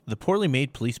The Poorly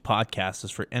Made Police podcast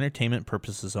is for entertainment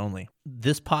purposes only.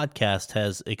 This podcast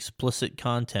has explicit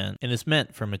content and is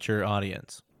meant for a mature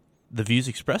audience. The views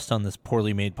expressed on this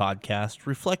Poorly Made podcast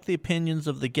reflect the opinions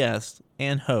of the guest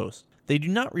and host. They do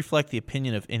not reflect the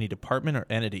opinion of any department or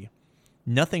entity.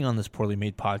 Nothing on this Poorly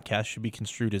Made podcast should be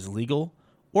construed as legal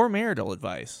or marital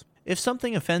advice. If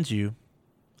something offends you,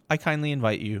 I kindly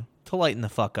invite you to lighten the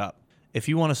fuck up. If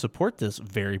you want to support this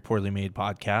very poorly made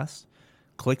podcast,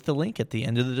 click the link at the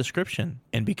end of the description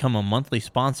and become a monthly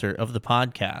sponsor of the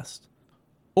podcast.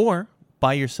 Or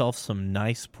buy yourself some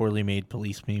nice poorly made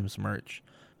police memes merch.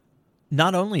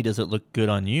 Not only does it look good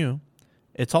on you,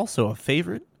 it's also a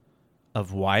favorite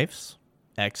of wives,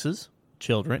 exes,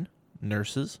 children,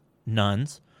 nurses,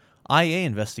 nuns, IA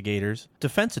investigators,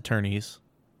 defense attorneys,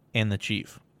 and the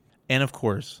chief. And of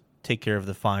course, take care of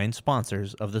the fine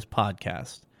sponsors of this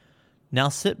podcast. Now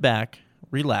sit back,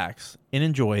 relax, and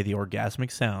enjoy the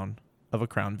orgasmic sound of a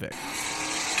Crown Vic.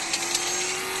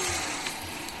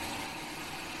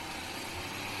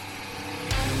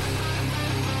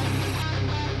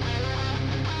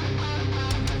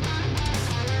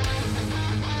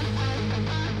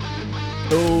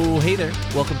 Oh, hey there.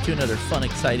 Welcome to another fun,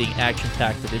 exciting,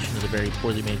 action-packed edition of the Very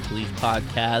Poorly Made Police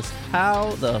podcast.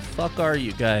 How the fuck are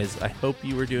you guys? I hope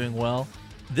you are doing well.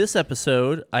 This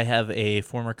episode, I have a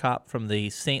former cop from the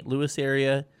St. Louis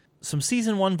area. Some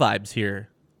season 1 vibes here.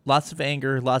 Lots of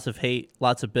anger, lots of hate,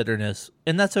 lots of bitterness,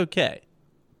 and that's okay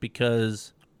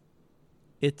because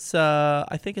it's,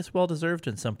 I think it's well-deserved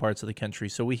in some parts of the country.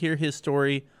 So we hear his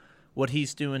story, what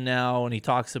he's doing now, and he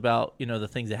talks about, the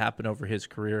things that happened over his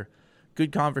career.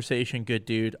 Good conversation, good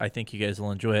dude. I think you guys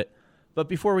will enjoy it. But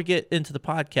before we get into the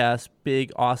podcast,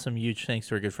 big, awesome, huge thanks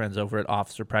to our good friends over at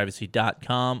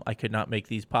officerprivacy.com. I could not make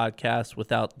these podcasts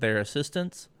without their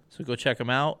assistance, so go check them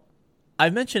out.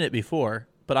 I've mentioned it before,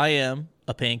 but I am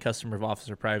a paying customer of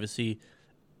Officer Privacy.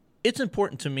 It's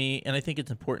important to me, and I think it's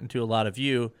important to a lot of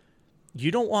you.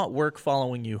 You don't want work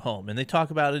following you home. And they talk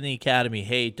about in the academy,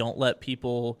 hey, don't let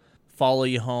people follow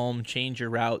you home, change your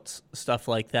routes, stuff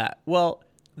like that. Well,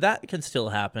 that can still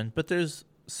happen, but there's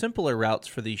simpler routes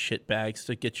for these shitbags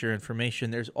to get your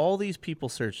information. There's all these people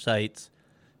search sites,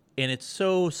 and it's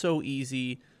so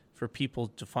easy for people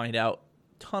to find out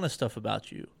a ton of stuff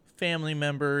about you. Family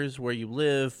members, where you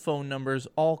live, phone numbers,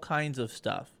 all kinds of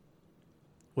stuff.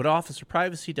 What Officer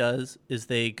Privacy does is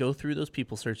they go through those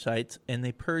people search sites and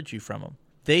they purge you from them.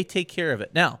 They take care of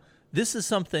it. Now, this is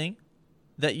something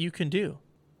that you can do.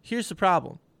 Here's the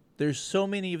problem. There's so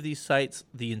many of these sites,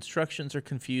 the instructions are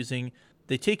confusing.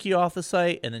 They take you off the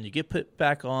site and then you get put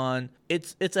back on.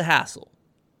 It's a hassle.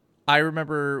 I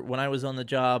remember when I was on the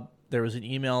job, there was an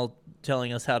email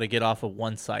telling us how to get off of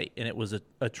one site, and it was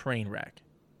a train wreck.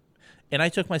 And I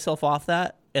took myself off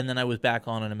that, and then I was back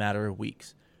on in a matter of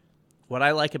weeks. What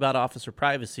I like about Officer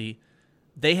Privacy,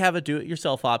 they have a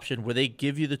do-it-yourself option where they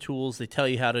give you the tools, they tell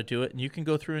you how to do it, and you can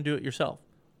go through and do it yourself.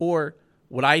 Or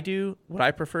what I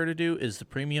prefer to do is the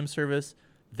premium service.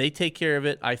 They take care of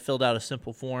it. I filled out a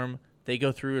simple form. They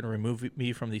go through and remove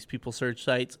me from these people search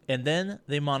sites, and then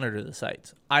they monitor the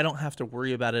sites. I don't have to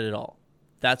worry about it at all.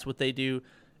 That's what they do.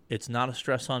 It's not a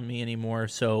stress on me anymore,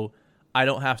 so I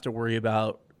don't have to worry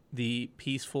about the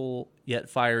peaceful yet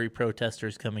fiery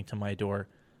protesters coming to my door.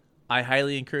 I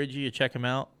highly encourage you to check them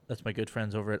out. That's my good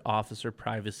friends over at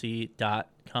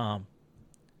officerprivacy.com.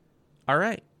 All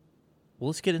right. Well,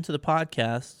 let's get into the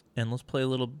podcast, and let's play a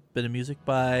little bit of music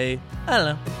by, I don't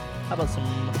know, how about some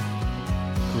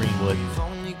Greenwood,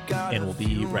 and we'll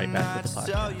be right back with the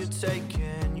podcast. You're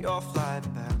taking your flight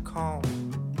back home.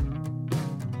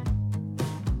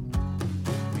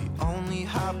 We only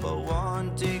have a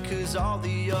one day, 'cause all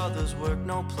the others work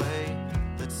no play.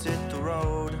 Let's hit the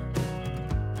road.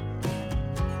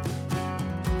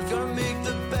 We're gonna make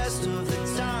the best of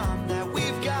the time that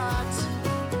we've got.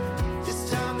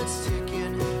 This time it's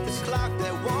ticking, this clock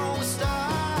that won't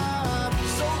stop.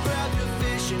 So grab your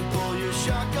fish and pull your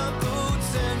shotgun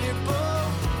boots and your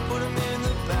bow. Put them in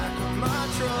the back of my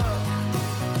truck.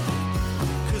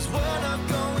 'Cause we're not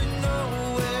going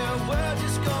nowhere, we're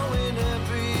just going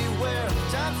everywhere.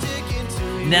 Time ticking to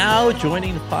you. Now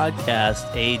joining the podcast,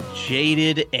 a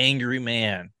jaded, angry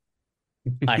man.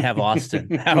 I have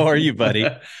Austin. How are you, buddy?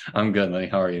 I'm good, buddy.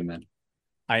 How are you, man?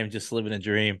 I am just living a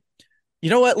dream. You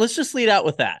know what? Let's just lead out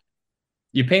with that.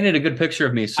 You painted a good picture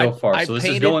of me so far, so this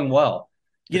is going well.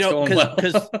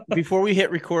 Because before we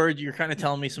hit record, you're kind of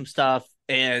telling me some stuff,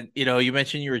 and you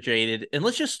mentioned you were jaded, and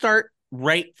let's just start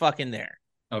right fucking there.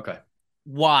 Okay.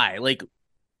 Why?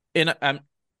 I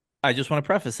just want to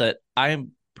preface that I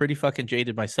am pretty fucking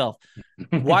jaded myself.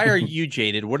 Why are you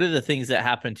jaded? What are the things that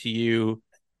happened to you?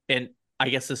 And I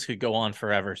guess this could go on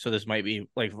forever. So this might be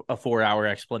like a 4-hour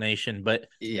explanation, but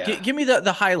Yeah, give me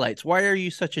the highlights. Why are you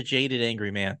such a jaded,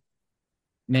 angry man?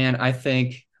 man, I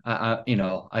think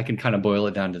I can kind of boil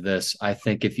it down to this. I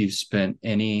think if you spend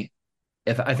any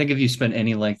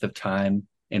length of time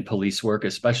in police work,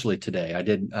 especially today, I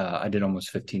did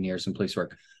almost 15 years in police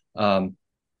work. Um,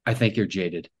 I think you're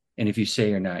jaded, and if you say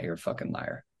you're not, you're a fucking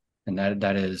liar, and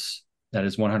that is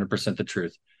 100% the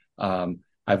truth.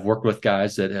 I've worked with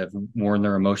guys that have worn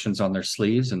their emotions on their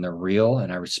sleeves, and they're real,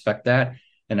 and I respect that.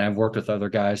 And I've worked with other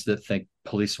guys that think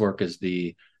police work is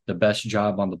the best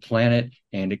job on the planet,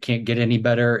 and it can't get any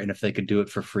better. And if they could do it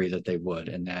for free, that they would,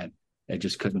 and that it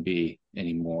just couldn't be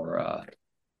any more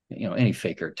any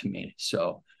faker to me.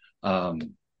 So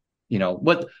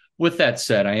what with that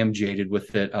said, I am jaded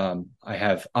with it. I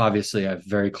have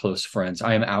very close friends.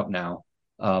 I am out now.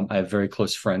 I have very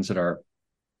close friends that are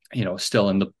still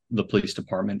in the police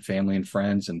department, family and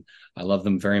friends, and I love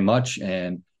them very much,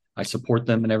 and I support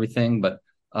them and everything. But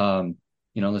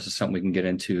this is something we can get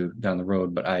into down the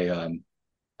road. But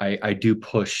I do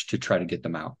push to try to get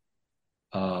them out.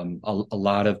 A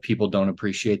lot of people don't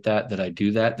appreciate that I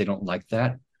do that. They don't like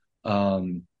that.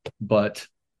 But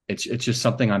it's just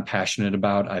something I'm passionate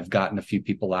about. I've gotten a few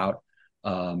people out.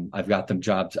 I've got them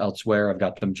jobs elsewhere. I've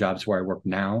got them jobs where I work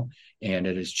now, and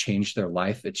it has changed their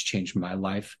life. It's changed my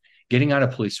life. Getting out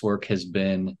of police work has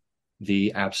been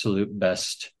the absolute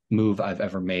best move I've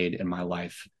ever made in my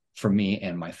life for me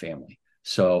and my family.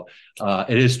 So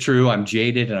it is true. I'm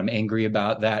jaded and I'm angry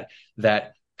about that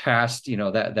past,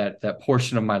 that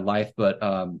portion of my life, but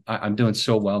I'm doing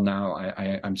so well now.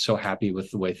 I'm so happy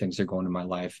with the way things are going in my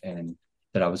life, and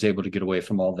that I was able to get away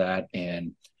from all that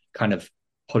and kind of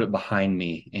put it behind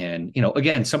me. And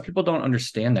again, some people don't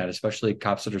understand that, especially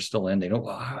cops that are still in. They don't.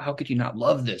 Well, how could you not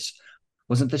love this?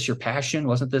 Wasn't this your passion?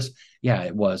 Wasn't this? Yeah,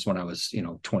 it was when I was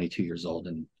 22 years old,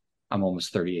 and I'm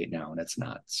almost 38 now, and it's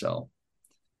not. So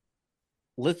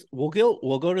we'll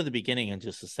go to the beginning in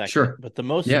just a second. Sure. But the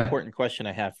most Yeah. important question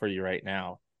I have for you right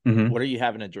now, Mm-hmm. what are you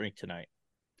having to drink tonight?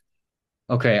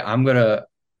 Okay, I'm gonna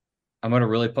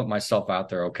really put myself out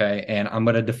there, okay? And I'm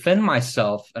gonna defend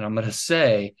myself, and I'm gonna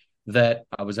say that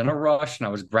I was in a rush and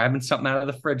I was grabbing something out of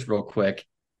the fridge real quick,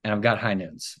 and I've got high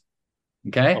noons. A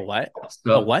Okay, what? A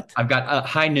so what? I've got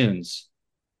high noons.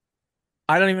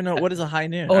 I don't even know what is a high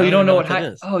noon. Oh, I you don't don't even know know what what that high?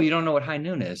 is. Oh, you don't know what high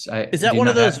noon is? I Is do that you one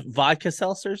of not those have? vodka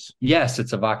seltzers? Yes,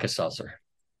 it's a vodka seltzer.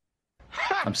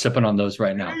 I'm sipping on those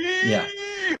right now. Yeah.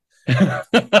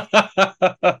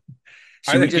 Are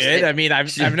Should we they just? good? I mean,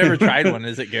 I've never tried one.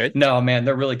 Is it good? No, man,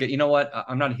 they're really good. You know what?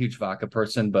 I'm not a huge vodka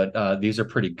person, but these are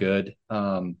pretty good.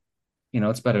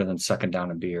 It's better than sucking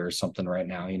down a beer or something right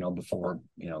now, before,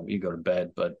 you go to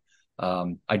bed. But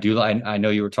I know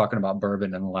you were talking about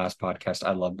bourbon in the last podcast.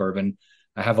 I love bourbon.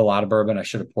 I have a lot of bourbon. I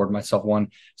should have poured myself one.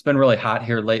 It's been really hot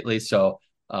here lately. So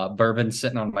bourbon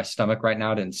sitting on my stomach right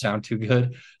now didn't sound too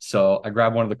good. So I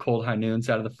grabbed one of the cold high noons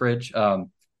out of the fridge.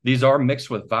 These are mixed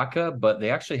with vodka, but they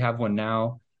actually have one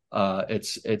now.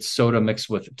 It's soda mixed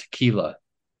with tequila.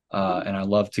 And I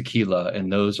love tequila,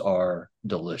 and those are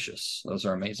delicious. Those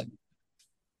are amazing.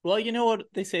 Well, you know what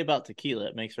they say about tequila?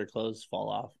 It makes our clothes fall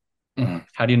off.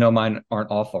 How do you know mine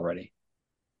aren't off already?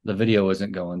 The video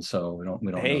isn't going, so we don't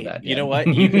know Hey, that you yet. know what?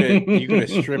 You could have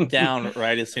stripped down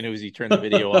right as soon as you turn the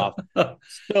video off. That's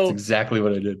So exactly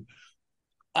what I did.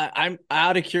 I'm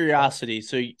out of curiosity.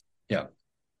 So Yeah.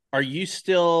 are you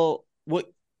still what?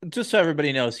 Just so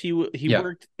everybody knows, he Yeah.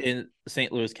 worked in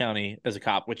St. Louis County as a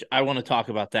cop, which I want to talk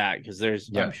about that because I'm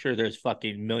Yeah. sure there's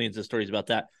fucking millions of stories about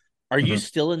that. Are you Mhm.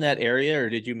 still in that area or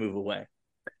did you move away?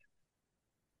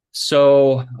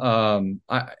 So I'm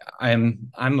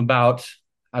about,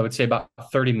 I would say, about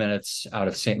 30 minutes out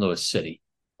of St. Louis City.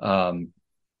 Um,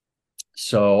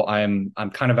 so I'm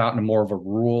kind of out in a more of a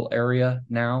rural area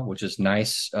now, which is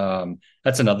nice.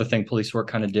 That's another thing police work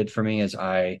kind of did for me is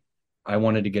I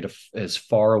wanted to get as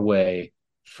far away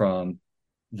from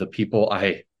the people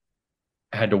I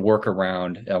had to work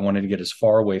around. I wanted to get as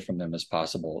far away from them as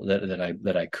possible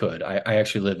that I could. I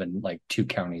actually live in like 2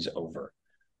 counties over,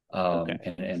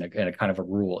 Okay. in a kind of a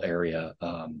rural area.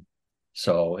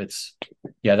 So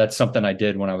yeah, that's something I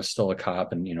did when I was still a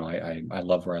cop, and I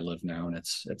love where I live now, and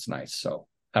it's nice. So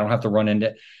I don't have to run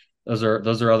into. Those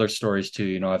are other stories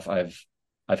too.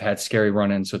 I've had scary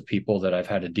run-ins with people that I've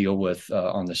had to deal with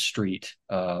on the street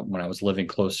when I was living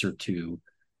closer to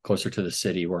the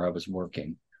city where I was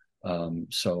working.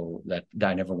 So that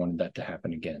I never wanted that to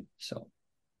happen again.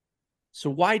 So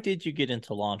why did you get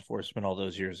into law enforcement all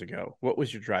those years ago? What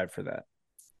was your drive for that?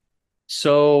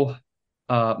 So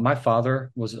my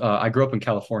father was, I grew up in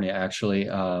California actually.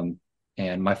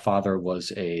 and my father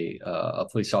was a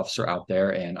police officer out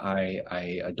there, and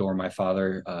I adore my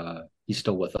father. He's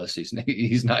still with us.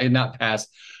 He's not passed.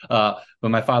 But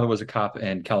my father was a cop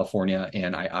in California,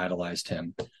 and I idolized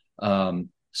him.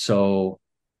 So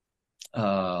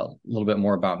a little bit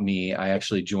more about me. I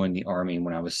actually joined the Army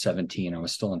when I was 17. I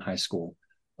was still in high school.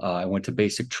 I went to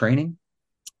basic training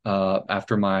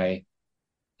after my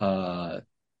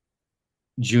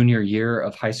junior year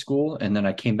of high school, and then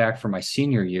I came back for my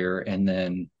senior year, and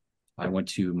then I went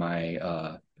to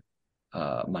my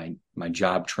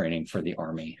job training for the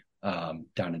Army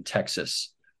down in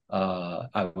Texas.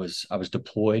 I was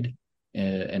deployed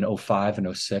in 05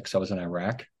 and 06. I was in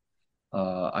Iraq.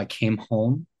 I came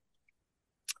home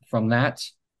from that,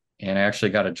 and I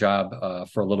actually got a job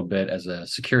for a little bit as a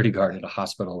security guard at a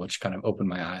hospital, which kind of opened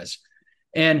my eyes.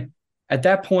 And at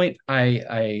that point,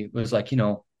 I was like,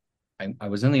 I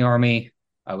was in the Army.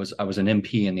 I was an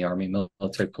MP in the Army,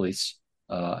 military police.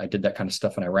 I did that kind of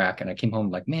stuff in Iraq, and I came home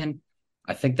like, man,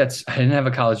 I think I didn't have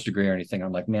a college degree or anything.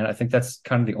 I'm like, man, I think that's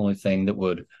kind of the only thing that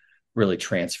would really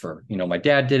transfer. My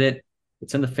dad did it.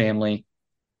 It's in the family,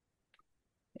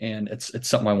 and it's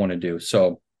something I want to do.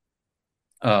 So,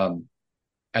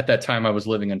 at that time, I was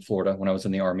living in Florida when I was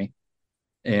in the Army,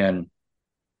 and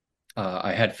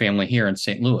I had family here in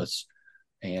St. Louis,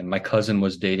 and my cousin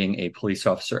was dating a police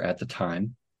officer at the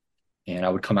time. And I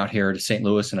would come out here to St.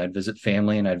 Louis, and I'd visit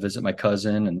family, and I'd visit my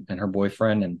cousin and her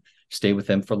boyfriend and stay with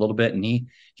them for a little bit. And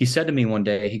he said to me one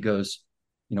day, he goes,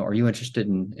 are you interested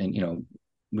in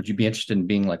would you be interested in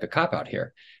being like a cop out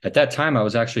here? At that time, I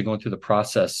was actually going through the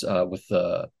process with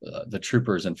the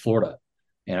troopers in Florida,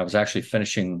 and I was actually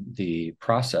finishing the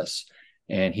process.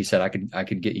 And he said, I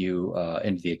could get you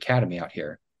into the academy out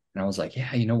here. And I was like,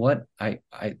 yeah, you know what? I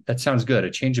that sounds good.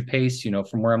 A change of pace,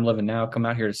 from where I'm living now, come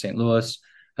out here to St. Louis.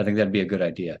 I think that'd be a good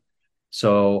idea.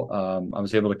 So I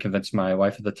was able to convince my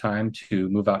wife at the time to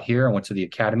move out here. I went to the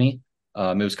academy.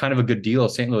 It was kind of a good deal.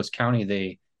 St. Louis County,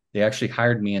 they actually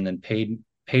hired me and then paid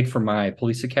for my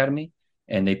police academy,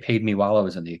 and they paid me while I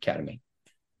was in the academy.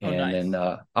 Oh, And nice.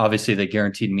 then obviously they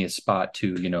guaranteed me a spot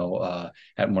to,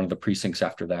 at one of the precincts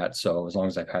after that. So as long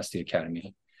as I passed the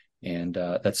academy, and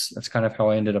that's kind of how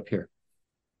I ended up here.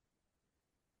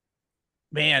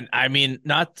 Man, I mean,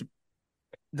 not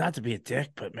to be a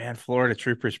dick, but man, Florida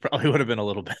troopers probably would have been a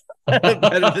little bit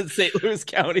better than St. Louis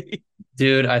County.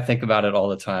 Dude, I think about it all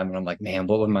the time, and I'm like, man,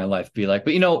 what would my life be like?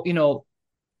 But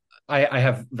I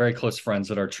have very close friends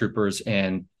that are troopers,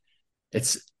 and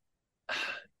it's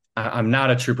I'm not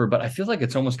a trooper, but I feel like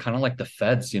it's almost kind of like the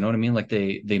feds. You know what I mean? Like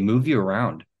they move you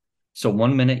around. So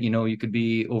one minute, you could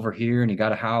be over here and you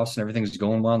got a house and everything's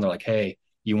going well, and they're like, hey,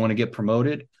 you want to get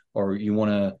promoted, or you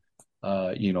want to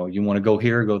you want to go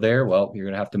here, go there. Well, you're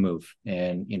gonna have to move,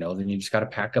 and then you just got to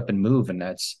pack up and move, and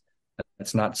that's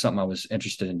not something I was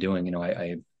interested in doing.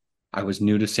 I was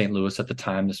new to St. Louis at the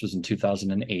time. This was in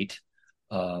 2008.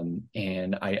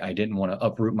 And I didn't want to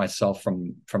uproot myself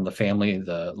from the family,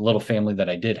 the little family that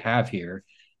I did have here,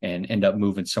 and end up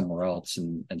moving somewhere else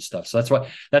and stuff. So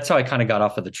that's how I kind of got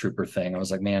off of the trooper thing. I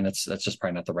was like, man, that's just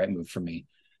probably not the right move for me.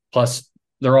 Plus,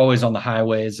 they're always on the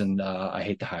highways, and I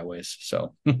hate the highways.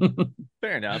 So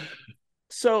Fair enough.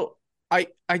 So I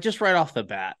just right off the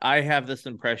bat, I have this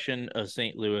impression of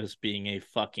St. Louis being a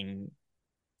fucking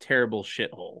terrible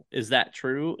shithole. Is that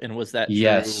true? And was that true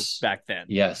yes, back then?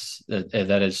 yes,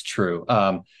 that is true.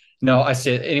 No, I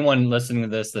say anyone listening to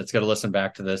this that's going to listen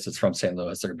back to this, it's from St.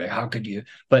 Louis. They're gonna be, how could you?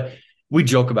 But we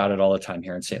joke about it all the time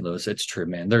here in St. Louis. It's true,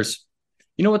 man.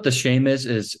 What the shame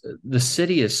is the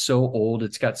city is so old.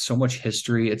 It's got so much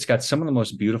history. It's got some of the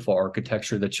most beautiful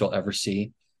architecture that you'll ever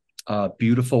see.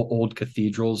 Beautiful old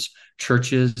cathedrals,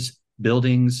 churches,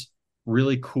 buildings,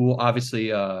 really cool. Obviously,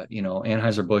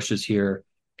 Anheuser-Busch is here,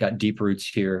 got deep roots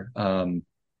here.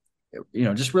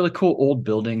 Just really cool old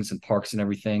buildings and parks and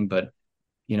everything. But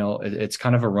it's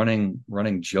kind of a running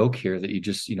joke here that you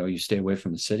just you stay away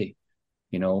from the city.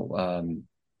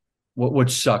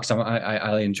 Which sucks.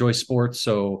 I enjoy sports,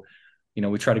 so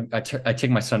we try to. I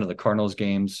take my son to the Cardinals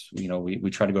games. We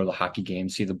try to go to the hockey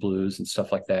games, see the Blues and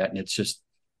stuff like that. And it's just,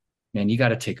 man, you got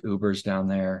to take Ubers down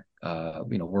there.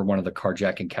 We're one of the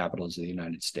carjacking capitals of the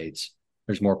United States.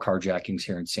 There's more carjackings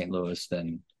here in St. Louis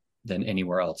than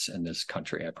anywhere else in this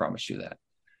country. I promise you that.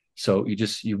 So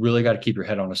you really got to keep your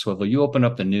head on a swivel. You open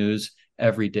up the news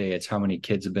every day, it's how many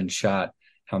kids have been shot,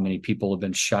 how many people have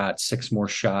been shot, 6 more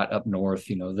shot up north,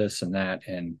 this and that.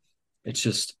 And it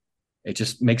just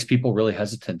makes people really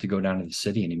hesitant to go down to the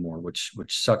city anymore, which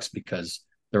sucks, because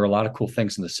there are a lot of cool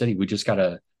things in the city. We just got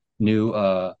a new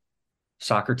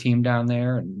soccer team down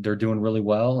there, and they're doing really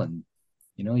well. And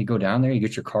you go down there, you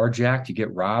get your car jacked, you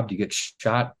get robbed, you get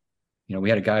shot, We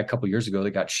had a guy a couple years ago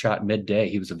that got shot midday.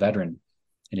 He was a veteran,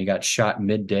 and he got shot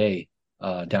midday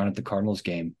down at the Cardinals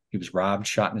game. He was robbed,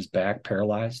 shot in his back,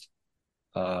 paralyzed.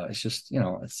 It's just,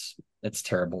 it's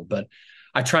terrible. But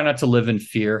I try not to live in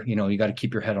fear. You got to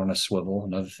keep your head on a swivel.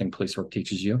 Another thing police work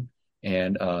teaches you.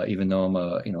 And even though I'm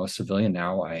a civilian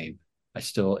now, I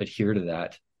still adhere to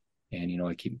that. And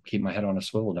I keep my head on a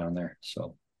swivel down there.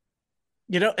 So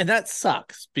And that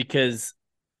sucks because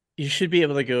you should be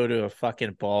able to go to a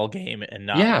fucking ball game and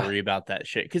not yeah, worry about that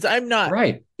shit. Because I'm not,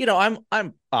 right.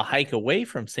 I'm a hike away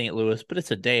from St. Louis, but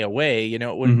it's a day away. It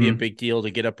wouldn't be a Mm-hmm. big deal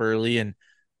to get up early and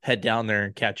head down there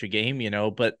and catch a game.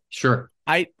 But Sure.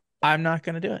 I'm not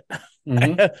gonna do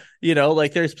Mm-hmm. it.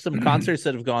 Like there's some concerts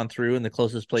that have gone through, and the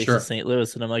closest place is Sure. St.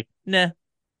 Louis, and I'm like, nah,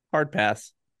 hard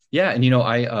pass. Yeah, and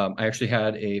I actually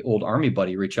had a old army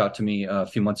buddy reach out to me a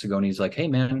few months ago, and he's like, "Hey,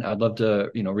 man, I'd love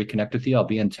to reconnect with you. I'll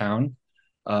be in town.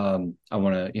 I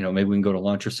want to maybe we can go to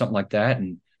lunch or something like that."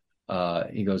 And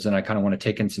he goes, "And I kind of want to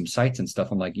take in some sights and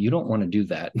stuff." I'm like, "You don't want to do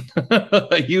that.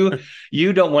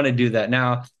 You don't want to do that."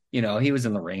 Now, he was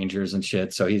in the Rangers and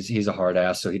shit, so he's a hard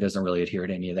ass, so he doesn't really adhere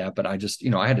to any of that. But I just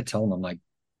I had to tell him, I'm like,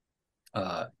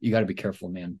 you got to be careful,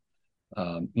 man.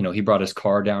 He brought his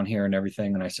car down here and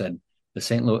everything, and I said, the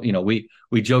St. Louis,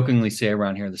 we jokingly say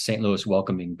around here, the St. Louis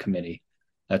Welcoming Committee.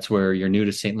 That's where you're new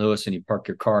to St. Louis and you park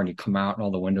your car and you come out and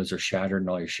all the windows are shattered and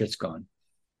all your shit's gone.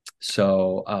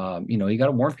 So, you got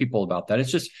to warn people about that.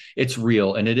 It's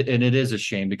real, and it is a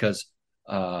shame because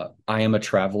I am a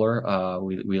traveler.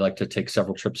 We like to take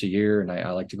several trips a year, and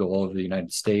I like to go all over the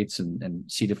United States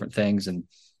and see different things. And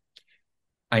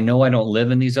I know I don't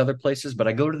live in these other places, but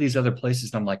I go to these other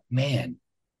places and I'm like, man,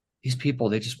 these people,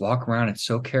 they just walk around. It's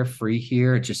so carefree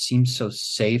here. It just seems so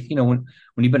safe. When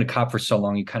you've been a cop for so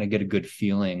long, you kind of get a good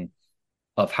feeling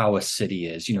of how a city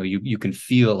is. You can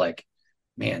feel like,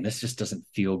 man, this just doesn't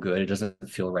feel good. It doesn't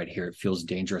feel right here. It feels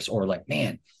dangerous. Or like,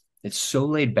 man, it's so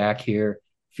laid back here.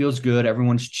 Feels good.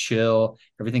 Everyone's chill.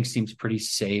 Everything seems pretty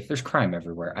safe. There's crime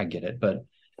everywhere. I get it. But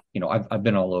I've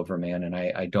been all over, man, and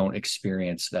I don't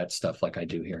experience that stuff like I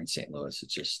do here in St. Louis.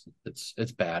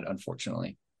 It's bad,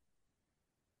 unfortunately.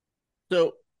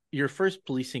 So your first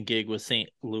policing gig was St.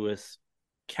 Louis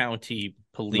County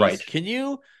Police. Right. Can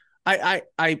you? I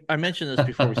mentioned this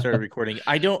before we started recording.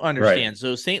 I don't Right. understand.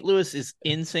 So St. Louis is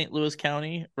in St. Louis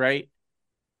County, right?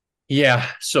 Yeah.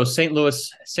 So St. Louis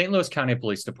County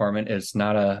Police Department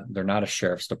they're not a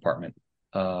sheriff's department.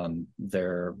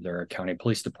 They're a county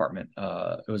police department.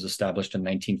 It was established in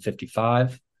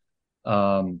 1955.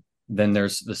 Then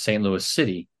there's the St. Louis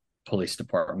City Police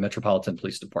Department, Metropolitan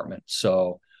Police Department.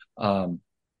 So, man,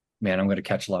 I'm going to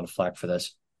catch a lot of flack for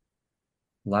this.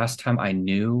 Last time I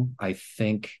knew, I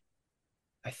think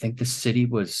the city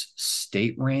was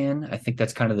state ran. I think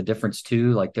that's kind of the difference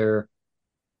too. Like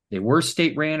they were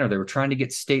state ran or they were trying to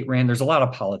get state ran. There's a lot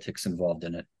of politics involved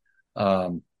in it.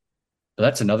 But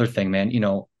that's another thing, man.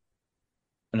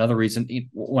 Another reason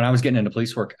when I was getting into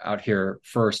police work out here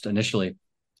first initially,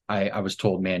 I was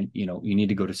told, man, you need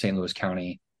to go to St. Louis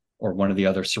County or one of the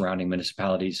other surrounding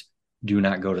municipalities. Do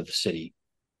not go to the city.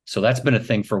 So that's been a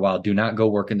thing for a while. Do not go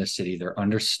work in the city. They're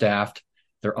understaffed,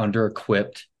 they're under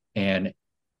equipped, and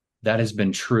that has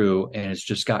been true. And it's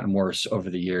just gotten worse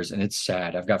over the years. And it's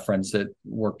sad. I've got friends that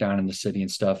work down in the city and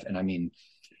stuff. And I mean,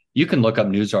 you can look up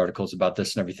news articles about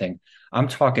this and everything. I'm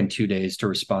talking 2 days to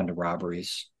respond to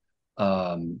robberies.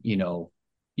 You know,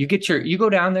 you go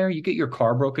down there, you get your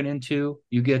car broken into,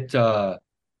 you get you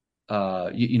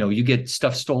get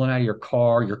stuff stolen out of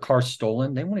your car's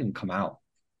stolen, they won't even come out.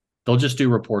 They'll just do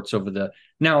reports over the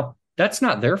now. That's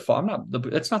not their fault.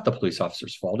 It's not the police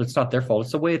officer's fault. It's not their fault.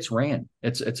 It's the way it's ran.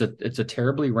 It's a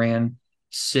terribly ran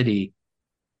city.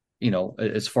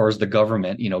 As far as the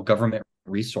government, government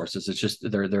resources, it's just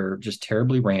they're just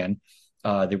terribly ran.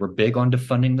 They were big on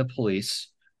defunding the police.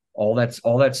 All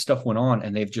that stuff went on,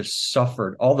 and they've just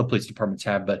suffered. All the police departments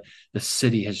have, but the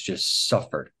city has just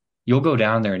suffered. You'll go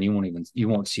down there and you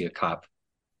won't see a cop,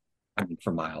 I mean,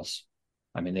 for miles.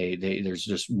 I mean, there's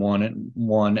just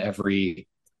one every,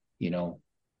 you know,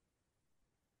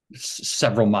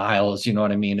 several miles. You know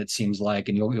what I mean? It seems like,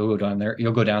 and you'll go down there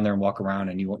and walk around,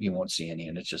 and you won't see any,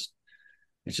 and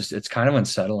it's kind of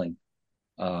unsettling.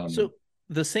 So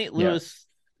the St. Yeah. Louis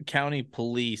County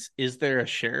Police, is there a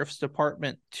sheriff's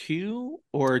department too,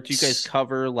 or do you guys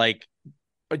cover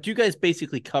or do you guys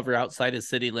basically cover outside of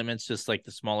city limits, just like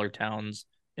the smaller towns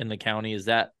in the county? Is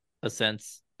that a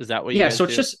sense? Is that what you Yeah, guys so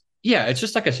do? it's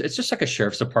just like a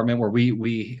sheriff's department where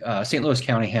we St. Louis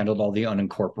County handled all the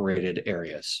unincorporated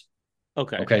areas.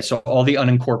 Okay. Okay, so all the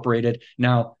unincorporated.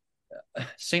 Now,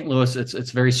 St. Louis,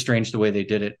 it's very strange the way they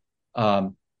did it.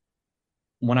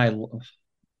 When I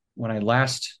when I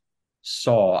last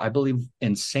saw, I believe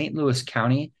in St. Louis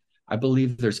County, I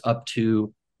believe there's up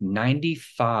to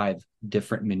 95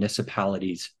 different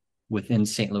municipalities within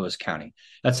St. Louis County.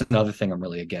 That's another thing I'm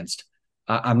really against.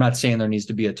 I'm not saying there needs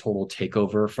to be a total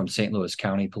takeover from St. Louis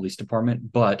County Police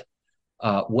Department, but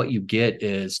what you get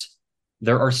is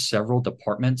there are several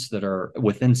departments that are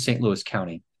within St. Louis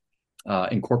County,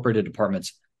 incorporated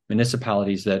departments,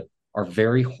 municipalities that are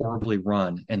very horribly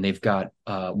run, and they've got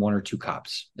one or two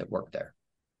cops that work there,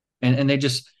 and they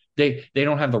just they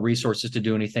don't have the resources to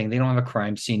do anything. They don't have a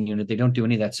crime scene unit. They don't do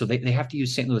any of that, so they have to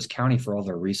use St. Louis County for all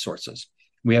their resources.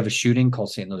 We have a shooting, call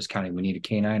St. Louis County. We need a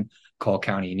canine, call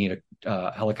county. You need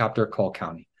a helicopter, call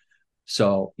county.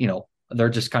 So they're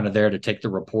just kind of there to take the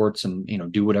reports and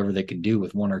do whatever they can do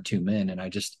with one or two men. And I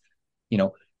just you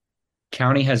know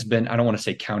county has been, I don't want to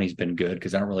say county's been good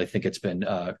because I don't really think it's been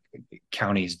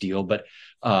county's deal, but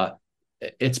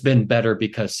it's been better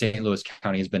because St. Louis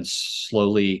County has been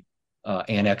slowly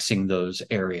annexing those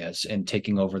areas and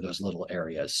taking over those little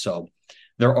areas. So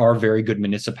there are very good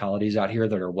municipalities out here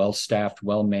that are well staffed,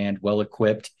 well manned, well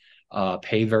equipped,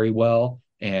 pay very well,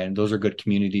 and those are good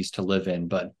communities to live in.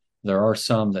 But there are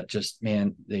some that just,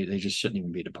 man, they just shouldn't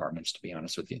even be departments, to be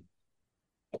honest with you.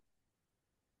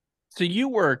 So you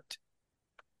worked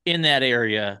in that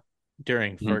area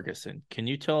during Mm-hmm. Ferguson. Can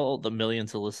you tell the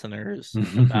millions of listeners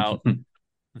about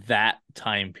that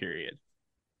time period?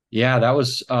 Yeah, that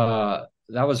was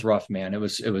rough, man. It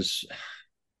was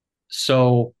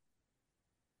so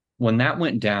when that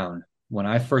went down, when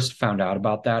I first found out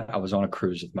about that, I was on a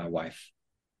cruise with my wife.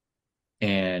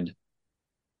 And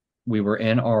we were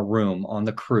in our room on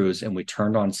the cruise, and we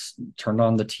turned on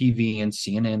the TV, and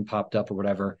CNN popped up or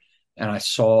whatever, and I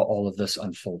saw all of this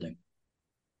unfolding.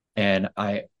 And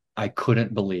I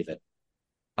couldn't believe it.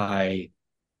 I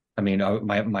I mean,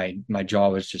 my jaw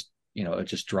was just, it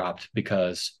just dropped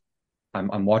because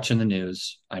I'm watching the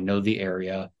news. I know the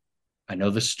area. I know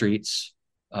the streets.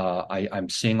 I'm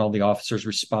seeing all the officers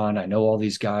respond. I know all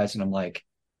these guys, and I'm like,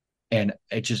 and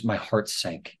it just, my heart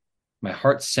sank. My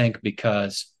heart sank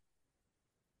because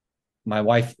my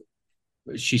wife,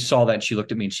 she saw that and she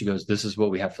looked at me and she goes, "This is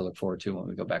what we have to look forward to when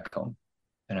we go back home."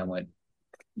 And I went,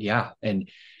 "Yeah." And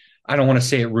I don't want to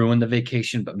say it ruined the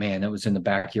vacation, but man, it was in the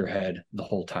back of your head the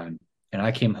whole time. And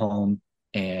I came home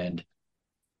and,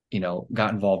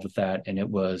 got involved with that. And it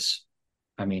was,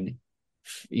 I mean,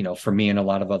 for me and a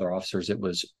lot of other officers, it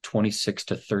was 26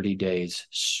 to 30 days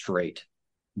straight,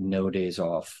 no days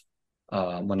off.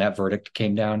 When that verdict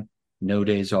came down, no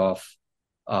days off,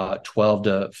 12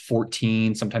 to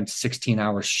 14, sometimes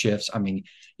 16-hour shifts. I mean,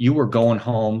 you were going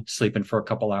home, sleeping for a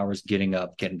couple hours, getting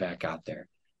up, getting back out there.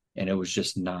 And it was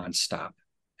just nonstop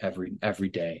every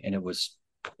day. And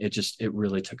it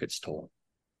really took its toll.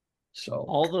 So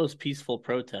all those peaceful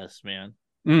protests, man.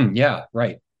 Yeah,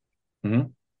 right. Mm-hmm.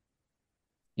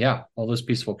 Yeah, all those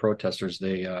peaceful protesters.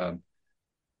 They, I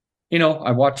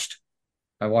watched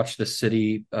the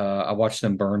city. I watched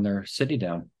them burn their city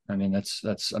down. I mean,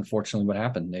 that's unfortunately what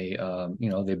happened. They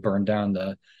burned down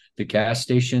the gas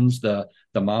stations, the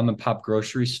mom and pop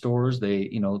grocery stores. They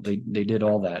did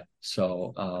all that.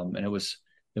 So, and it was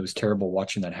terrible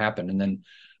watching that happen. And then,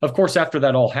 of course, after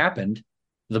that all happened,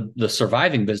 the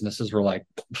surviving businesses were like,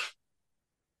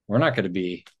 we're not going to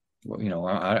be, we don't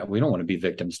want to be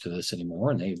victims to this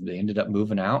anymore. And they ended up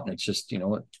moving out. And it's just,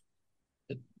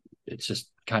 it's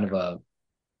just kind of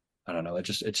I don't know. It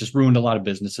just ruined a lot of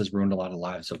businesses, ruined a lot of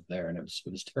lives over there. And it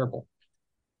was terrible.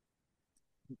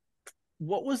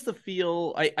 What was the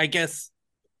feel? I guess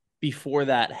before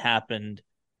that happened,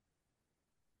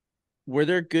 were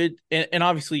there good, and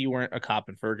obviously you weren't a cop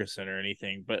in Ferguson or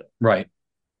anything, but Right.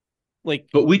 like,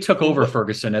 But we took over what,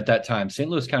 Ferguson at that time. St.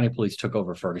 Louis County Police took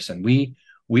over Ferguson. We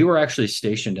were actually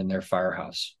stationed in their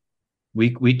firehouse.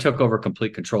 We took over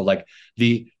complete control. Like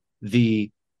the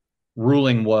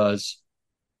ruling was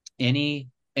any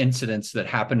incidents that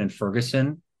happened in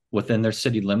Ferguson within their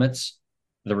city limits,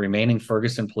 the remaining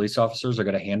Ferguson police officers are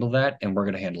going to handle that, and we're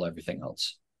going to handle everything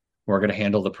else. We're going to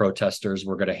handle the protesters.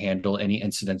 We're going to handle any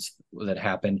incidents that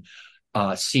happened.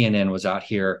 CNN was out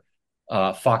here.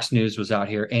 Fox News was out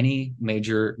here. Any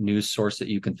major news source that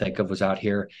you can think of was out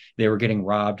here. They were getting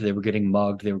robbed. They were getting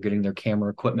mugged. They were getting their camera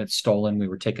equipment stolen. We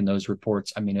were taking those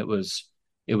reports. I mean, it was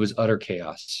utter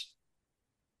chaos.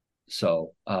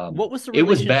 So what was the it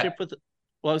was bad. relationship with?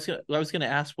 Well, I was gonna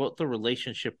ask what the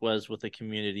relationship was with the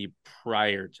community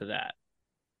prior to that.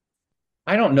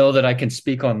 I don't know that I can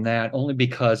speak on that only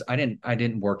because I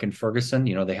didn't work in Ferguson.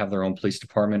 They have their own police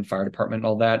department, fire department,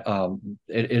 all that.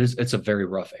 It's a very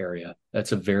rough area.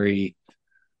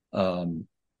 Um,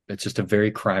 it's just a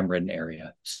very crime ridden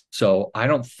area. So I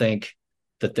don't think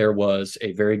that there was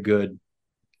a very good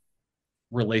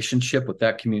relationship with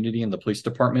that community and the police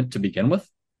department to begin with.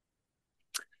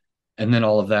 And then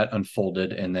all of that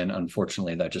unfolded. And then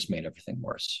unfortunately, that just made everything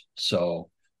worse. So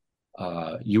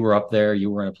you were up there, you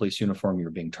were in a police uniform, you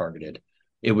were being targeted.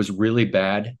 It was really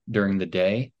bad during the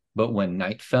day, but when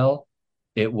night fell,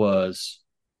 it was,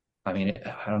 I mean,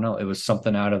 I don't know, it was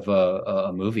something out of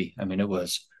a movie. I mean, it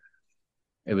was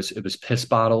piss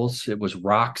bottles, it was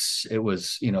rocks, it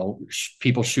was,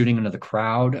 people shooting into the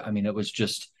crowd. I mean,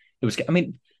 I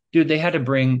mean, dude, they had to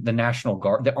bring the National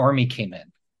Guard, the army came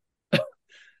in.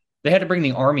 They had to bring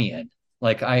the army in.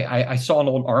 Like I saw an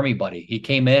old army buddy. He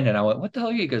came in and I went, "What the hell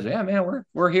are you?" He goes, "Yeah, man,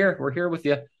 we're here. We're here with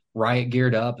you. Riot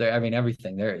geared up. There, I mean,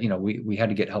 everything there. We had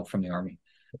to get help from the army.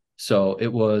 So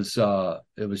it was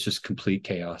just complete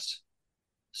chaos.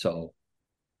 So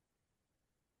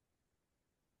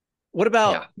What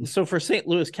about yeah. so for St.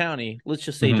 Louis County, let's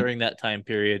just say Mm-hmm. during that time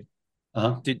period,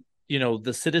 Uh-huh. did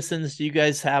the citizens, do you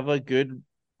guys have a good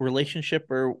relationship,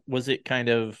 or was it kind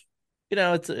of,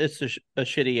 it's a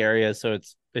shitty area, so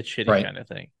it's shitty Right. kind of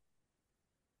thing?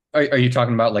 Are you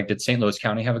talking about, like, did St. Louis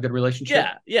County have a good relationship?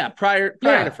 Yeah, yeah, prior to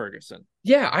Yeah. Ferguson.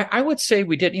 Yeah. I would say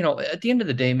we did. At the end of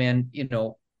the day, man,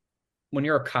 when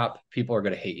you're a cop, people are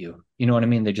going to hate you. You know what I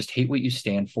mean? They just hate what you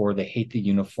stand for. They hate the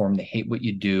uniform. They hate what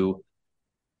you do.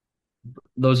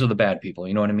 Those are the bad people.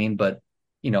 You know what I mean? But,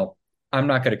 you know, I'm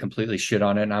not going to completely shit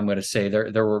on it. And I'm going to say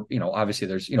there were, obviously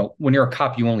there's, when you're a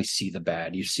cop, you only see the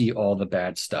bad. You see all the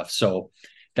bad stuff. So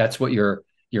that's what your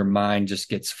mind just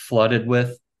gets flooded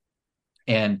with.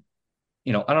 And,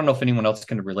 I don't know if anyone else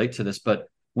can relate to this, but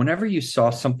whenever you saw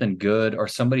something good or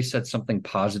somebody said something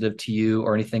positive to you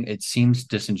or anything, it seems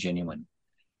disingenuous.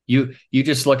 You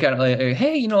just look at it like,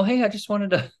 hey, hey, I just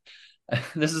wanted to.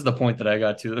 This is the point that I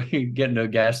got to. You get into a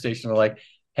gas station, they're like,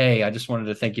 hey, I just wanted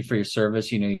to thank you for your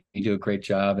service. You do a great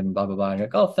job and blah, blah, blah. And you're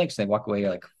like, oh, thanks. And they walk away. You're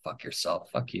like, fuck yourself.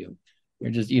 Fuck you.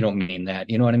 You don't mean that.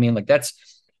 You know what I mean? Like that's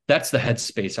the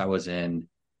headspace I was in,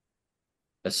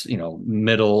 as,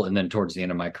 middle and then towards the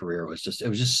end of my career. It was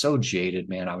just so jaded,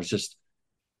 man.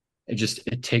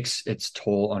 It takes its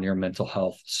toll on your mental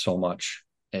health so much.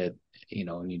 And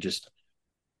you just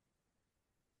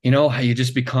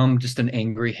become just an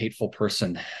angry, hateful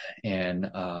person. And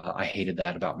I hated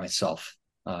that about myself.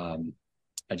 I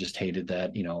just hated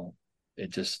that, it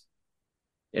just,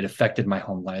 it affected my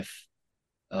home life.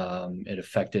 It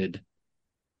affected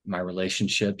my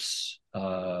relationships.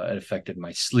 It affected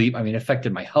my sleep. I mean, it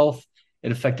affected my health.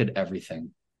 It affected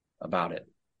everything about it.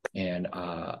 And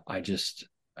I just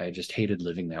hated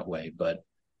living that way.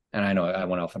 And I know I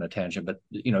went off on a tangent, but,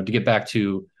 to get back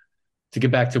to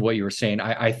what you were saying,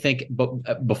 I think,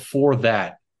 but before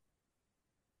that,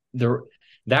 there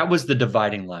that was the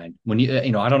dividing line. When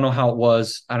I don't know how it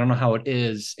was, I don't know how it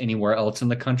is anywhere else in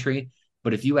the country,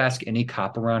 but if you ask any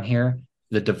cop around here,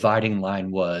 the dividing line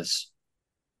was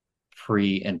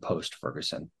pre and post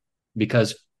Ferguson,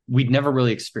 because we'd never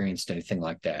really experienced anything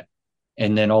like that.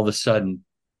 And then all of a sudden,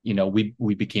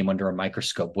 we became under a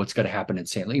microscope. What's going to happen in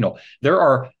St. Louis? There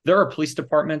are police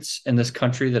departments in this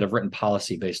country that have written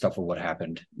policy based off of what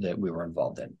happened that we were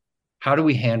involved in. How do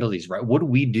we handle these? Right? What do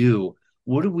we do?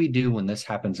 What do we do when this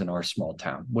happens in our small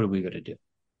town? What are we going to do?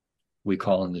 We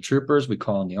call in the troopers. We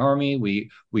call in the army. We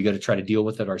got to try to deal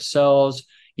with it ourselves.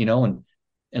 And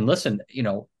listen.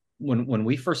 When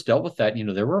we first dealt with that,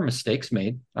 there were mistakes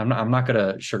made. I'm not going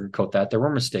to sugarcoat that. There were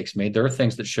mistakes made. There are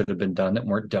things that should have been done that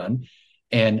weren't done.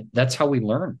 And that's how we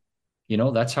learn.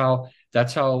 That's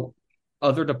how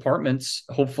other departments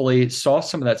hopefully saw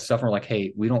some of that stuff and were like,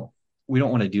 hey, we don't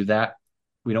want to do that.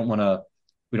 We don't want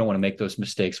to make those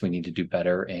mistakes. We need to do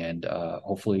better. And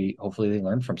hopefully they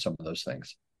learn from some of those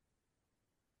things.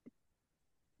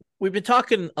 We've been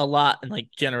talking a lot in like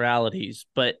generalities,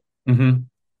 but Mm-hmm.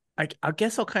 I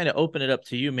guess I'll kind of open it up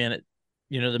to you, man.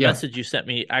 The Yeah. message you sent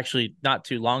me actually not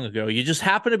too long ago, you just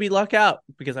happened to be luck out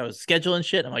because I was scheduling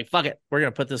shit. I'm like, fuck it, we're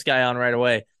gonna put this guy on right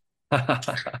away.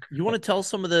 You want to tell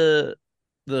some of the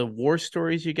war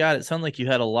stories you got? It sounded like you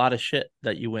had a lot of shit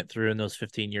that you went through in those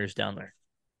 15 years down there.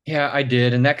 Yeah, I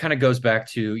did. And that kind of goes back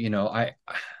to,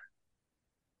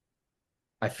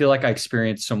 I feel like I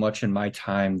experienced so much in my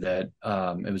time that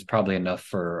it was probably enough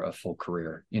for a full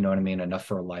career. You know what I mean? Enough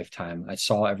for a lifetime. I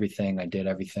saw everything. I did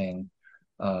everything.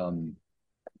 Um,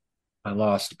 I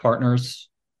lost partners.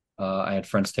 I had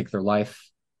friends take their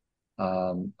life.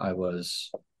 I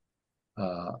was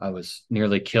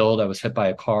nearly killed. I was hit by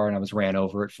a car and I was ran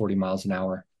over at 40 miles an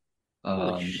hour.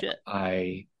 Holy Um, shit.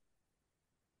 I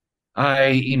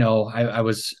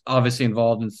was obviously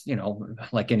involved in,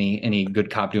 like any good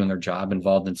cop doing their job,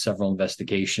 involved in several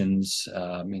investigations.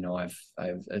 I've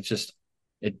it's just,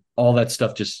 all that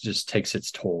stuff just takes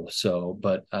its toll. So,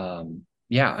 but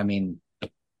yeah, I mean,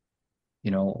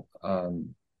 you know,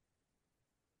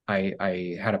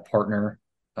 I had a partner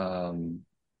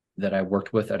that I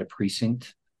worked with at a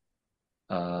precinct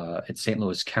at St.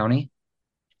 Louis County.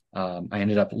 I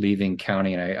ended up leaving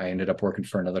county, and I ended up working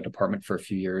for another department for a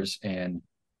few years. And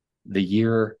the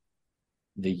year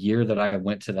that I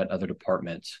went to that other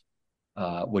department,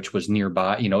 which was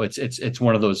nearby, it's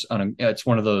one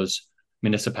of those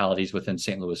municipalities within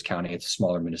St. Louis County. It's a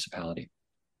smaller municipality.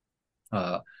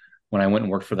 When I went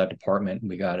and worked for that department,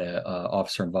 we got a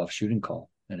officer involved shooting call,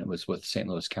 and it was with St.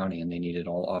 Louis County, and they needed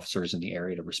all officers in the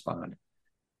area to respond.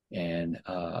 And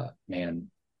man,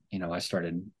 I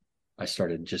started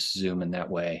just zooming that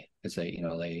way, because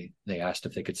they asked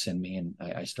if they could send me, and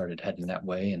I started heading that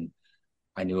way. And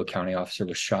I knew a county officer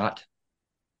was shot.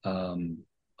 I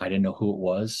didn't know who it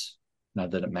was,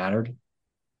 not that it mattered,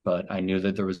 but I knew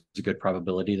that there was a good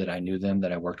probability that I knew them,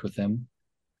 that I worked with them.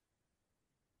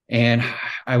 And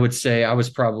I would say I was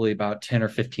probably about 10 or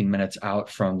 15 minutes out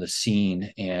from the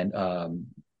scene, and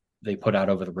they put out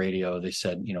over the radio, they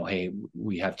said, hey,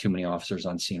 we have too many officers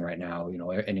on scene right now.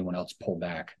 Anyone else pull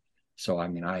back. So, I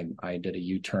mean, I did a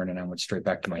U-turn, and I went straight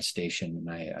back to my station, and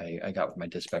I got with my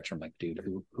dispatcher. I'm like, dude,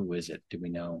 who is it? Do we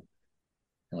know?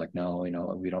 They're like, no,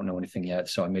 we don't know anything yet.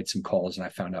 So I made some calls, and I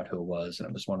found out who it was. And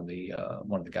it was one of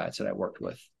the guys that I worked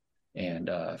with, and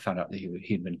found out that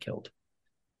he'd been killed.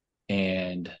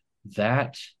 And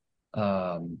that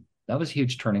was a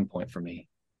huge turning point for me.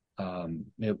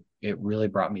 It really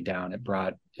brought me down. It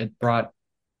brought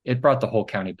the whole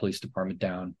county police department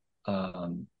down.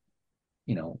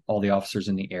 All the officers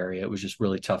in the area. It was just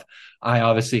really tough. I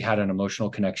obviously had an emotional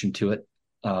connection to it.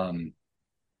 And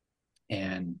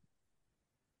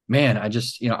man, I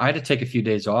just, I had to take a few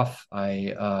days off.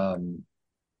 I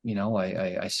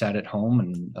sat at home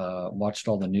and watched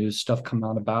all the news stuff come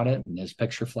out about it, and his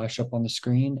picture flash up on the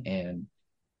screen, and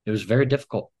it was very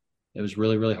difficult. It was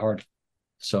really, really hard.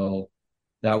 So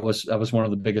that was one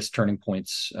of the biggest turning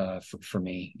points for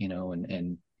me,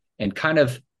 and kind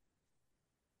of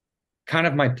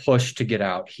my push to get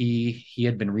out. He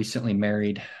had been recently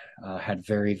married, had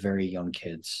very, very young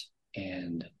kids,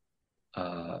 and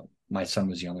my son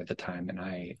was young at the time. And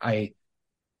I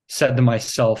said to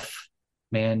myself,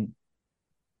 man,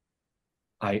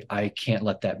 I can't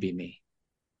let that be me.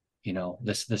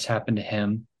 This happened to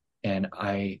him, and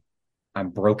I'm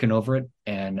broken over it,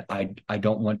 and I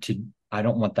don't want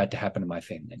that to happen to my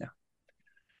family now.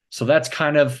 So that's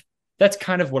kind of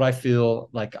what I feel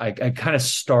like. I kind of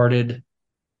started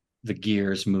the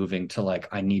gears moving to, like,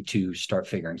 I need to start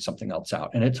figuring something else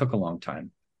out. And it took a long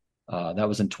time. That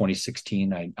was in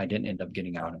 2016. I didn't end up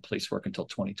getting out of police work until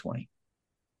 2020.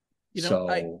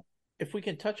 If we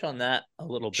can touch on that a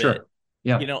little sure. bit.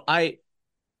 Yeah.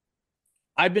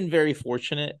 I've been very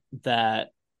fortunate that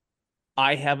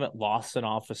I haven't lost an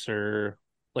officer,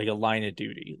 like a line of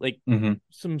duty, like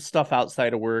some stuff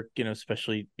outside of work,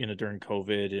 especially, during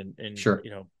COVID and sure.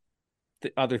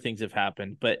 Other things have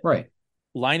happened, but right.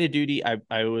 Line of duty,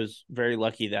 I was very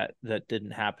lucky that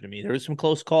didn't happen to me. There was some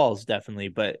close calls, definitely,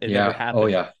 but it never happened. Oh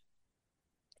yeah.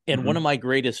 And one of my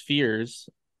greatest fears,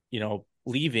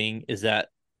 leaving, is that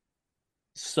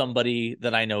somebody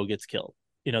that I know gets killed.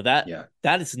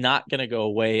 That is not going to go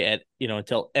away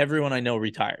until everyone I know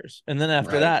retires. And then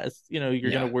after that, it's,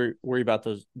 you're going to worry about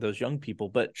those young people.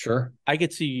 But sure, I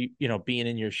could see, being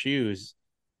in your shoes,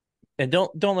 and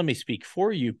don't let me speak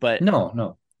for you, but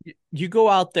no, you go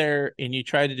out there and you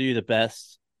try to do the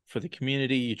best for the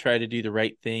community. You try to do the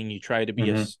right thing. You try to be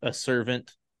a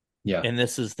servant. Yeah. And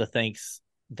this is the thanks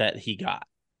that he got,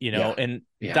 and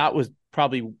yeah. that would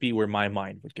probably be where my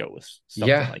mind would go with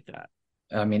something like that.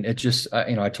 I mean, it just,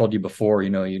 I told you before,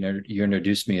 you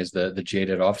introduced me as the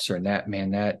jaded officer, and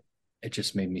that it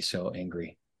just made me so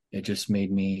angry. It just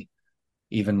made me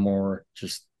even more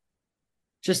just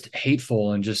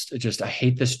hateful, and just, I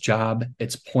hate this job.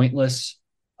 It's pointless.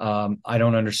 I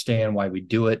don't understand why we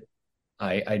do it.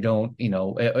 I don't,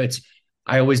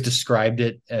 I always described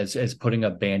it as putting a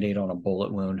Band-Aid on a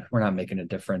bullet wound. We're not making a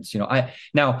difference.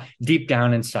 Now deep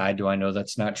down inside, do I know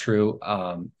that's not true?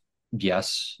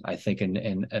 Yes, I think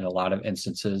in a lot of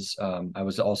instances. I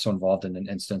was also involved in an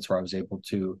instance where I was able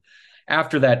to,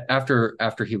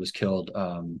 after he was killed,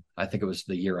 I think it was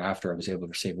the year after, I was able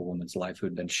to save a woman's life who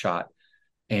had been shot.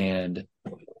 And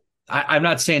I'm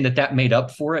not saying that made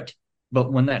up for it,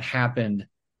 but when that happened,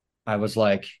 I was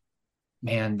like,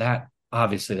 man, that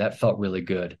felt really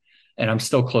good. And I'm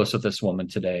still close with this woman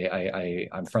today.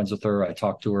 I'm friends with her. I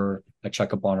talk to her. I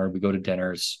check up on her. We go to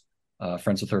dinners,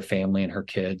 friends with her family and her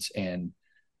kids. And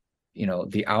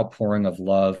the outpouring of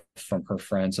love from her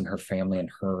friends and her family and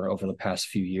her over the past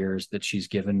few years that she's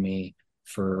given me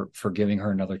for giving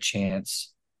her another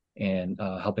chance and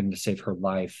helping to save her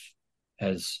life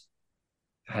has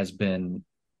has been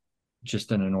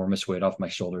just an enormous weight off my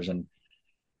shoulders. And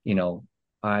you know,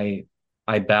 I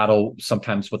I battle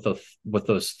sometimes with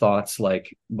those thoughts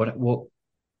like what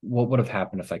would have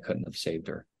happened if I couldn't have saved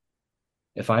her?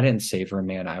 If I didn't save her,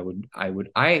 man,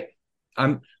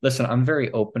 I'm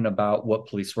very open about what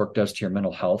police work does to your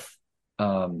mental health.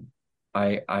 Um,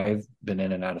 I've been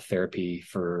in and out of therapy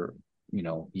for,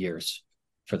 years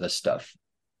for this stuff.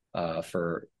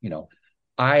 For,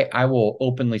 I will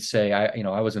openly say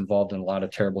I was involved in a lot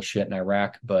of terrible shit in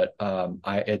Iraq, but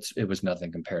it was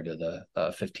nothing compared to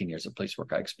the 15 years of police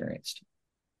work I experienced.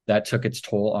 That took its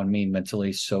toll on me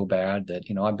mentally so bad that,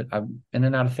 I'm in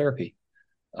and out of therapy.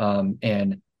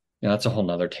 And that's a whole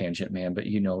nother tangent, man. But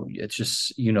it's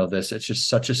just it's just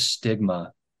such a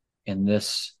stigma in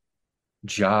this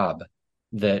job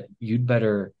that you'd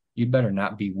better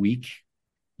not be weak.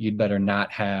 You'd better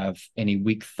not have any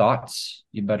weak thoughts.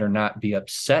 You better not be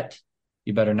upset.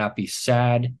 You better not be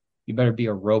sad. You better be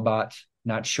a robot,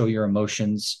 not show your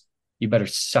emotions. You better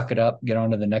suck it up, get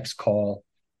on to the next call.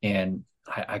 And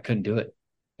I couldn't do it.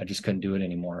 I just couldn't do it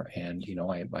anymore. And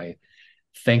I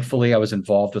thankfully I was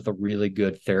involved with a really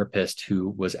good therapist who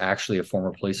was actually a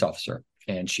former police officer,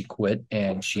 and she quit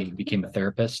and she became a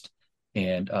therapist.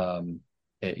 And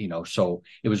so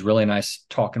it was really nice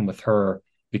talking with her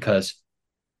because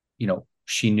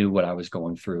she knew what I was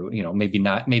going through.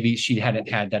 Maybe she hadn't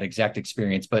had that exact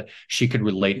experience, but she could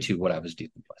relate to what I was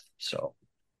dealing with. So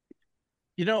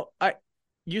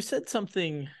you said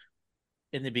something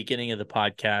in the beginning of the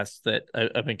podcast that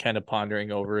I've been kind of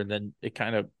pondering over, and then it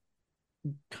kind of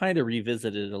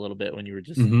revisited it a little bit when you were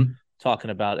just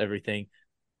talking about everything.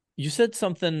 You said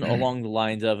something along the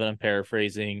lines of, and I'm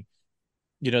paraphrasing,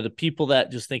 the people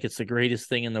that just think it's the greatest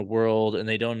thing in the world and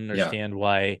they don't understand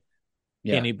why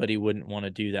anybody wouldn't want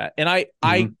to do that. And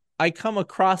I come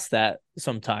across that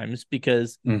sometimes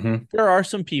because there are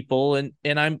some people,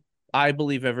 and I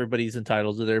believe everybody's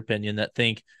entitled to their opinion, that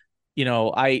think,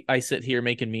 I sit here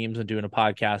making memes and doing a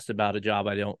podcast about a job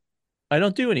I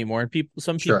don't do anymore. And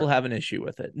some people have an issue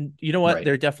with it. And you know what? Right.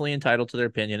 They're definitely entitled to their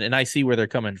opinion. And I see where they're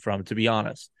coming from, to be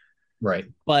honest. Right.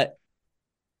 But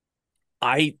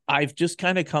I've just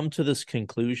kind of come to this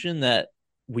conclusion that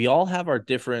we all have our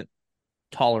different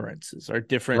tolerances, our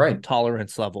different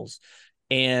tolerance levels,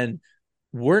 and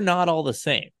we're not all the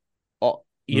same.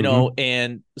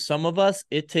 And some of us,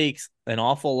 it takes an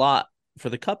awful lot for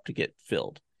the cup to get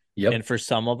filled. Yep. And for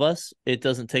some of us, it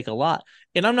doesn't take a lot.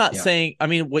 And I'm not saying,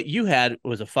 what you had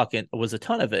was a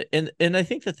ton of it. And I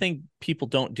think the thing people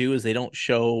don't do is they don't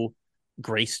show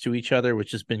grace to each other,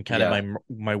 which has been kind of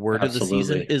my word of the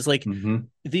season, is like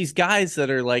these guys that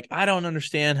are like, I don't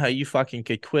understand how you fucking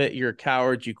could quit. You're a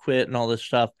coward. You quit and all this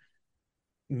stuff.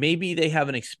 Maybe they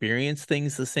haven't experienced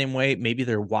things the same way. Maybe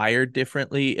they're wired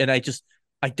differently. And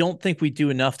I don't think we do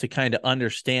enough to kind of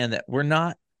understand that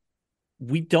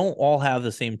we don't all have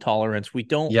the same tolerance. We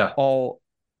don't all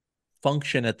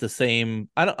function at the same.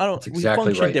 We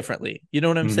function differently. You know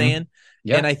what I'm saying?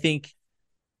 Yeah. And I think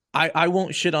I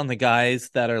won't shit on the guys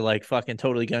that are like fucking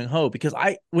totally gung ho, because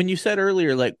when you said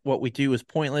earlier, like what we do is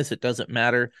pointless, it doesn't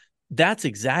matter. That's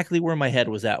exactly where my head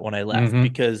was at when I left,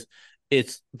 because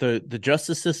it's the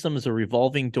justice system is a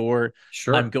revolving door.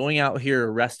 Sure. I'm going out here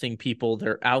arresting people.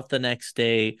 They're out the next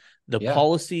day. The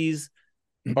policies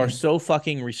are so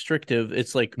fucking restrictive.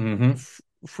 It's like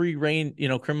free reign,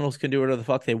 criminals can do whatever the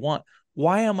fuck they want.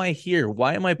 Why am I here?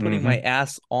 Why am I putting my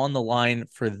ass on the line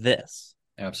for this?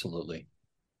 Absolutely.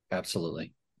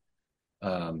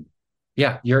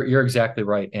 You're exactly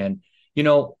right. And,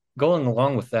 going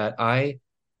along with that, I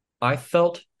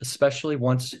felt, especially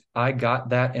once I got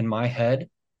that in my head,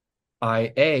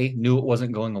 I knew it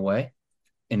wasn't going away.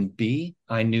 And B,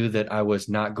 I knew that I was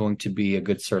not going to be a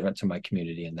good servant to my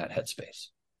community in that headspace.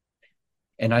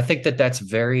 And I think that that's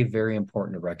very, very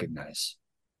important to recognize.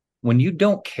 When you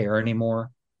don't care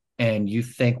anymore and you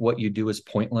think what you do is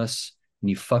pointless and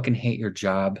you fucking hate your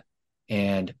job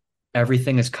and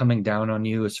everything is coming down on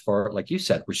you as far, like you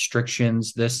said,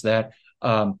 restrictions, this, that.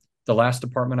 The last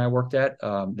department I worked at,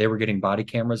 they were getting body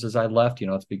cameras as I left.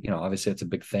 It's big, obviously it's a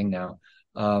big thing now.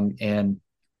 And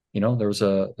there was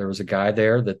a guy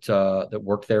there that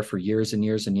worked there for years and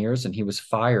years and years, and he was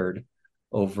fired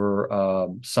over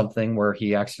something where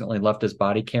he accidentally left his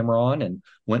body camera on and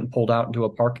went and pulled out into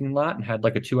a parking lot and had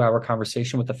like a 2-hour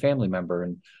conversation with a family member.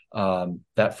 And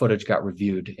that footage got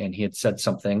reviewed, and he had said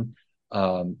something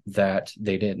that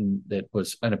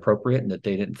was inappropriate and that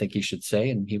they didn't think he should say,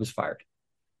 and he was fired.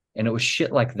 And it was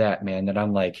shit like that, man, that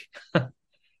I'm like,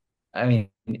 I mean,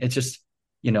 it's just,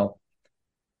 you know,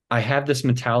 I have this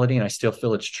mentality and I still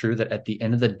feel it's true that at the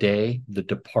end of the day, the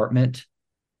department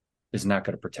is not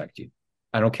going to protect you.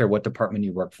 I don't care what department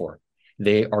you work for.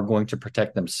 They are going to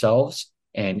protect themselves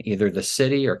and either the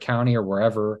city or county or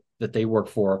wherever that they work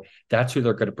for, that's who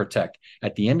they're going to protect.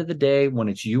 At the end of the day, when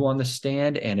it's you on the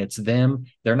stand and it's them,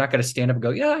 they're not going to stand up and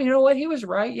go, yeah, you know what, he was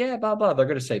right. Yeah, blah, blah. They're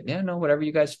going to say, yeah, no, whatever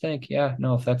you guys think. Yeah,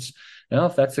 no, if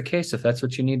that's the case, if that's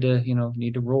what you need to,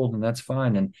 need to rule, then that's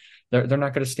fine. And they're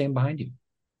not going to stand behind you.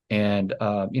 And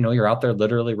you're out there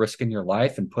literally risking your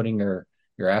life and putting your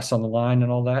ass on the line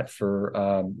and all that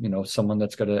for someone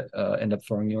that's going to end up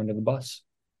throwing you under the bus.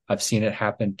 I've seen it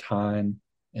happen time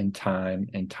and time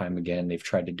and time again. They've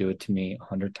tried to do it to me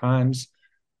 100 times,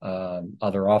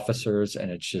 other officers,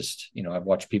 and it's just, I've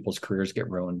watched people's careers get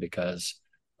ruined because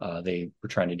they were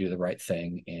trying to do the right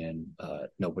thing and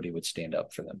nobody would stand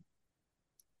up for them.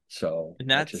 So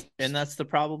And I that's just, and that's the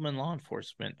problem in law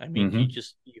enforcement. I mean, mm-hmm,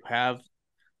 you have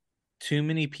too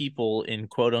many people in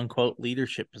quote unquote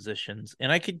leadership positions.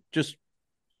 And I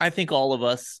think all of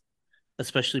us,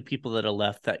 especially people that are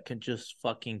left, that can just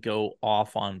fucking go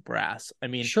off on brass. I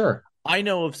mean, sure. I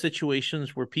know of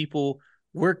situations where people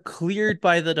were cleared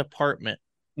by the department,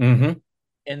 Mm-hmm.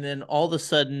 and then all of a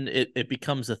sudden it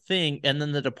becomes a thing. And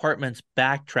then the department's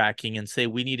backtracking and say,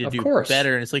 we need to Of do course.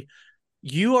 better. And it's like,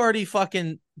 you already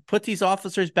fucking put these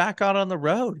officers back out on the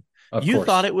road. Of You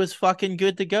thought course. it was fucking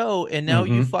good to go. And now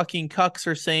you Mm-hmm. fucking cucks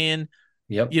are saying,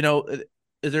 Yep. you know,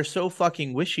 they're so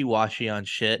fucking wishy-washy on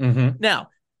shit. Mm-hmm. Now,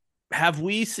 have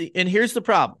we seen, and here's the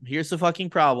problem. Here's the fucking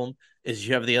problem is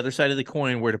you have the other side of the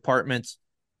coin where departments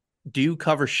do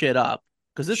cover shit up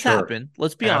because it's Sure. happened.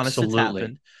 Let's be honest, it's Absolutely.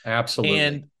 happened. Absolutely.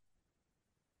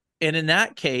 And in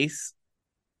that case,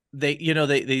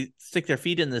 they stick their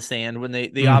feet in the sand when they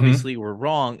Mm-hmm. obviously were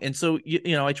wrong. And so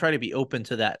I try to be open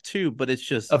to that too, but it's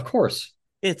just Of course.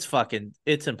 it's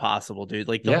impossible, dude.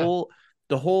 Like Yeah.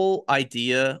 the whole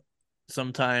idea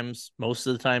sometimes, most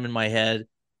of the time in my head,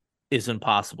 is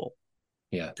impossible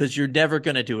Yeah. because you're never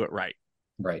going to do it right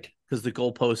Right. because the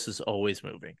goalpost is always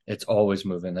moving. It's always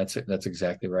moving. That's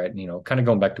exactly right. And, kind of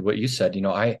going back to what you said,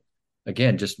 I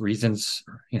again just reasons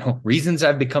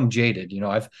I've become jaded.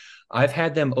 I've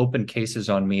had them open cases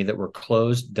on me that were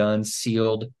closed, done,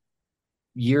 sealed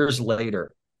years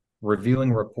later,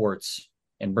 reviewing reports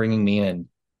and bringing me in.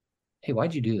 Hey,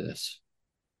 why'd you do this?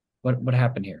 What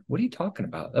happened here? What are you talking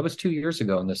about? That was 2 years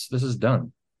ago, and this is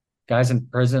done. Guys in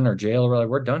prison or jail are like,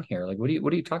 we're done here. Like, what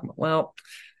are you talking about? Well,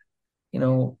 you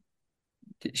know,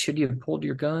 should you have pulled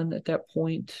your gun at that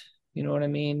point? You know what I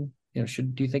mean? Do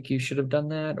you think you should have done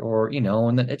that? Or,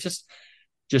 and then it's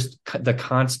just the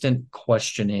constant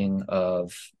questioning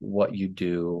of what you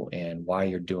do and why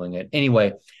you're doing it.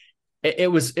 Anyway,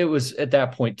 it was at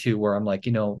that point too where I'm like,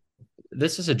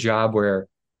 this is a job where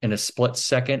in a split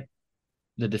second,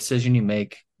 the decision you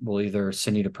make will either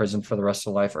send you to prison for the rest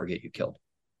of life or get you killed.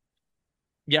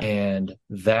 Yeah. And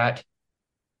that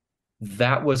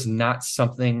was not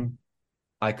something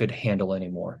I could handle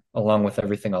anymore, along with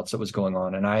everything else that was going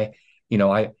on. And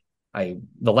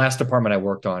the last department I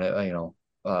worked on,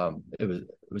 it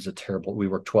was a terrible. We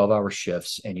worked 12-hour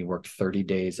shifts, and you worked 30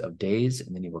 days of days,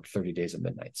 and then you worked 30 days of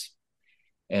midnights.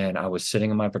 And I was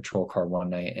sitting in my patrol car one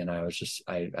night, and I was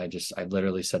I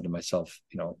literally said to myself,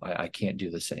 I can't do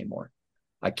this anymore.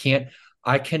 I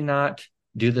cannot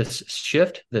do this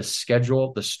shift, this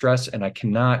schedule, the stress, and I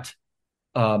cannot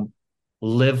um,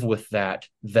 live with that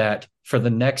for the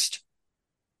next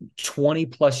 20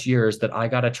 plus years that I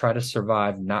got to try to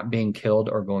survive not being killed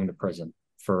or going to prison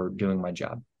for doing my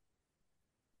job.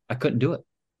 I couldn't do it.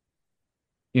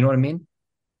 You know what I mean?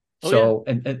 Oh yeah. So,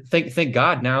 and thank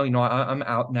God now, I'm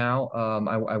out now.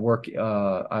 I work,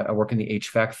 I work in the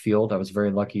HVAC field. I was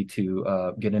very lucky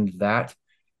to, get into that.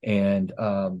 And,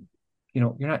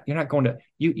 you're not going to,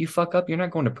 you fuck up. You're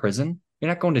not going to prison. You're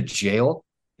not going to jail.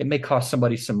 It may cost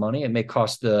somebody some money. It may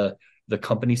cost the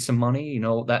company some money,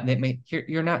 that it may,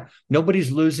 you're not,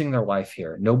 nobody's losing their life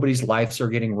here. Nobody's lives are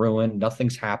getting ruined.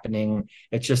 Nothing's happening.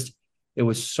 It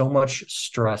was so much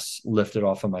stress lifted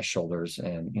off of my shoulders.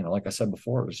 And, like I said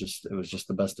before, it was just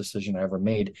the best decision I ever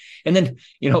made. And then,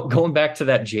 going back to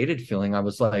that jaded feeling, I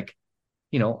was like,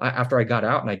 after I got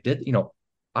out and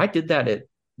I did that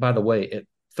by the way, at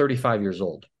 35 years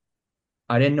old.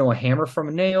 I didn't know a hammer from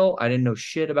a nail. I didn't know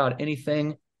shit about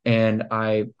anything. And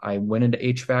I went into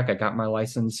HVAC, I got my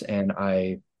license, and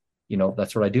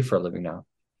that's what I do for a living now.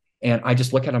 And I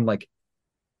just look at them like,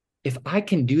 if I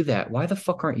can do that, why the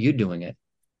fuck aren't you doing it?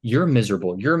 You're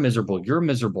miserable. You're miserable. You're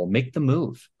miserable. Make the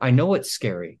move. I know it's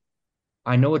scary.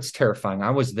 I know it's terrifying.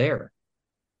 I was there.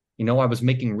 I was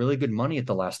making really good money at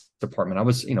the last department. I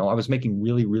was making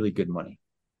really, really good money,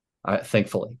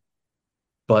 thankfully.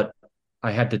 But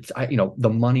I had to, the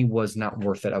money was not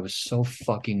worth it. I was so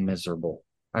fucking miserable.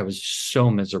 I was so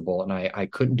miserable, and I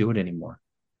couldn't do it anymore.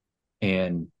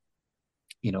 And,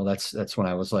 that's when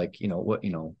I was like, what,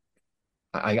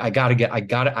 I gotta get,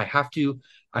 I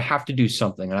have to do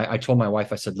something. And I told my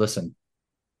wife, I said, listen,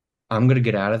 I'm going to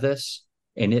get out of this.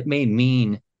 And it may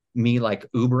mean me like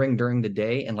Ubering during the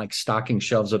day and like stocking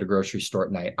shelves at a grocery store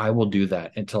at night. I will do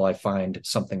that until I find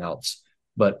something else.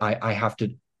 But I have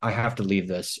to leave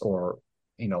this, or,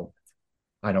 you know,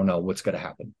 I don't know what's going to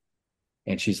happen.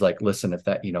 And she's like, listen, if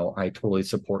that, I totally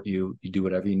support you. You do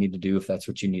whatever you need to do if that's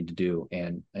what you need to do.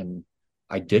 And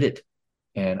I did it.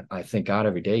 And I thank God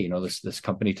every day, this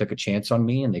company took a chance on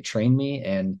me and they trained me,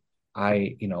 and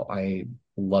I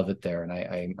love it there.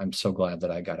 And I'm so glad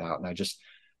that I got out. And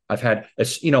I've had,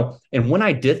 and when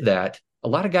I did that, a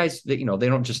lot of guys that, they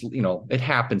don't just, it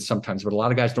happens sometimes, but a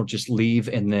lot of guys don't just leave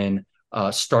and then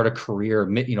start a career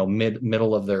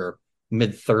middle of their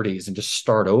mid 30s and just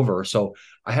start over. So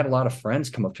I had a lot of friends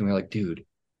come up to me like, dude,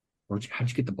 how'd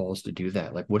you get the balls to do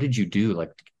that? Like, what did you do?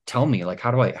 Like, tell me, like,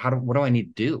 what do I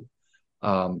need to do?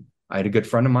 I had a good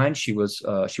friend of mine. She was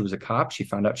a cop. She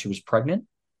found out she was pregnant,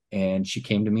 and she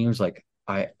came to me and was like,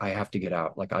 I have to get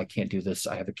out. Like, I can't do this.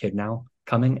 I have a kid now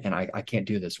coming, and I can't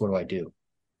do this. What do I do?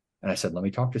 And I said, let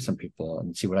me talk to some people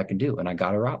and see what I can do. And I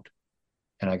got her out.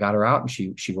 And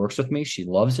she works with me. She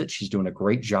loves it. She's doing a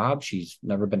great job. She's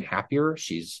never been happier.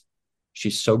 She's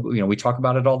so, we talk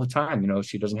about it all the time.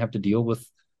 She doesn't have to deal with,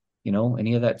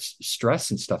 any of that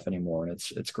stress and stuff anymore. And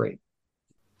it's great.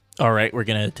 All right, we're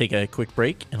going to take a quick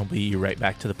break, and we'll be right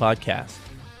back to the podcast.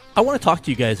 I want to talk to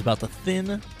you guys about the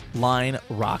Thin Line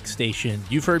Rock Station.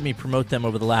 You've heard me promote them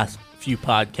over the last few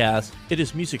podcasts. It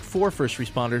is music for first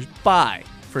responders by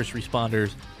first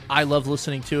responders. I love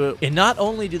listening to it. And not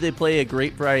only do they play a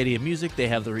great variety of music, they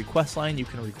have the request line. You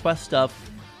can request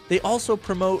stuff. They also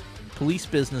promote police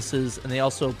businesses, and they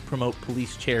also promote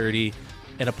police charity.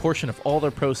 And a portion of all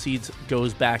their proceeds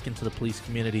goes back into the police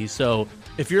community. So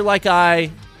if you're like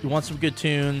you want some good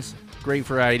tunes, great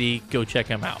variety, go check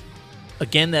them out.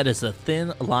 Again, that is the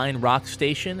Thin Line Rock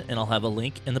Station, and I'll have a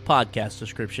link in the podcast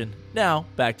description. Now,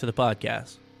 back to the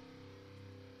podcast.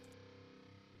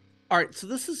 All right, so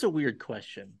this is a weird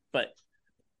question, but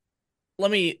let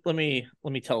me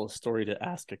tell a story to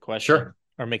ask a question. Sure.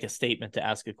 Or make a statement to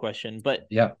ask a question. But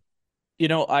yeah,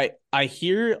 I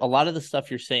hear a lot of the stuff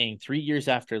you're saying 3 years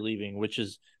after leaving, which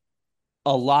is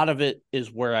a lot of it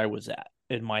is where I was at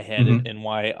in my head, mm-hmm. and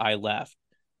why I left.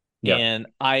 Yeah. And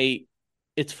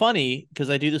it's funny because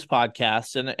I do this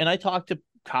podcast and I talk to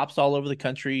cops all over the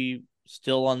country,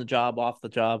 still on the job, off the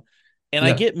job. And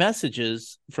I get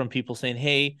messages from people saying,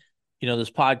 hey,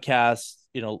 this podcast,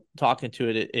 talking to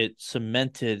it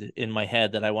cemented in my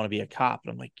head that I want to be a cop.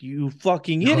 And I'm like, you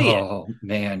fucking idiot. Oh,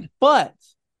 man. But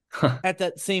at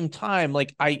that same time,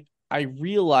 like I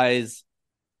realize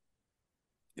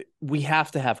we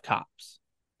have to have cops,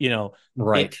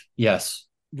 Right. Yes.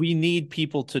 We need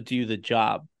people to do the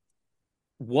job.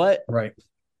 What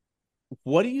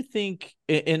do you think?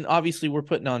 And obviously we're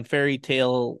putting on fairy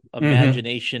tale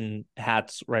imagination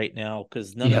hats right now,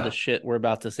 because none of the shit we're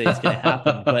about to say is going to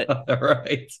happen. But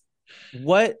right.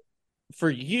 What for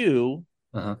you,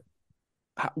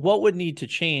 what would need to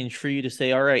change for you to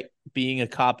say, all right, being a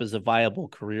cop is a viable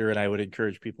career and I would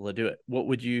encourage people to do it? What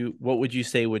would you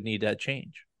say would need that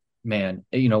change? Man,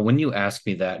 when you ask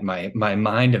me that, my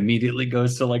mind immediately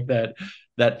goes to like that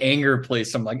anger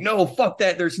place. I'm like, no, fuck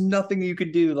that. There's nothing you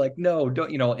could do. Like, no,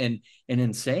 don't, and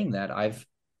in saying that,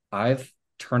 I've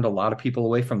turned a lot of people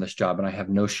away from this job, and I have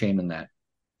no shame in that.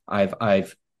 I've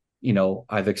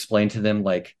explained to them,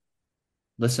 like,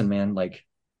 listen, man, like,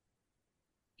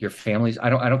 your families,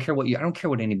 I don't care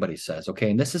what anybody says.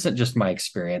 Okay. And this isn't just my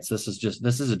experience. This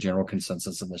is a general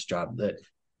consensus in this job, that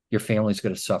your family's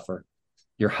going to suffer.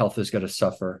 Your health is going to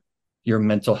suffer. Your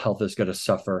mental health is going to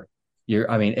suffer.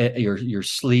 Your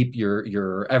sleep,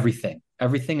 your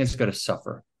everything is going to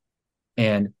suffer.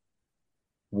 And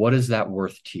what is that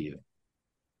worth to you?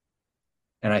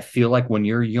 And I feel like when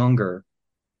you're younger,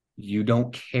 you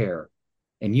don't care.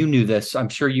 And you knew this. I'm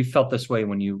sure you felt this way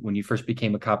when you first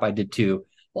became a cop. I did too.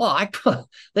 Well,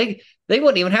 they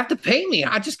wouldn't even have to pay me.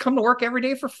 I just come to work every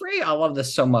day for free. I love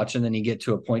this so much. And then you get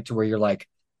to a point to where you're like,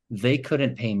 they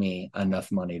couldn't pay me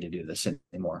enough money to do this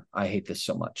anymore. I hate this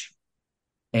so much.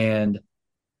 And,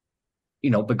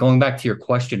 but going back to your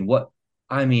question,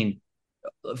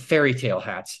 fairy tale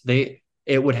hats, it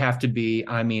would have to be,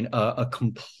 a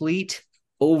complete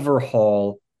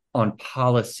overhaul on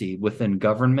policy within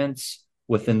governments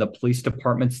within the police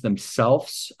departments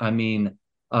themselves. I mean,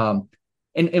 and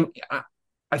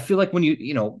I feel like when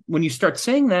when you start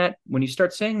saying that,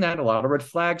 a lot of red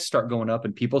flags start going up,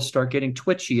 and people start getting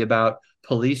twitchy about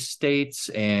police states,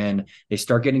 and they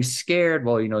start getting scared.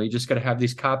 Well, you just got to have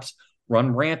these cops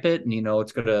run rampant, and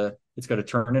it's gonna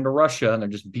turn into Russia, and they're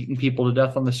just beating people to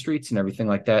death on the streets and everything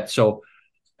like that. So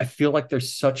I feel like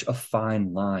there's such a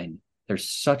fine line. There's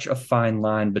such a fine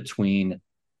line between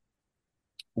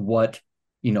what,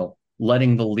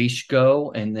 letting the leash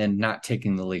go and then not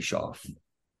taking the leash off.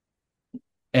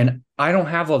 And I don't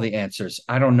have all the answers.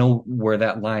 I don't know where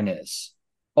that line is.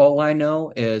 All I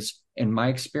know is, in my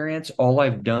experience, all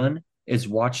I've done is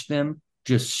watch them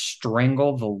just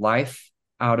strangle the life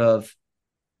out of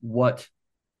what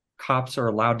cops are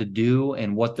allowed to do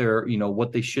and what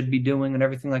what they should be doing and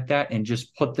everything like that, and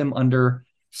just put them under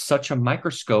such a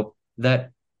microscope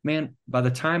that, man, by the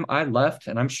time I left,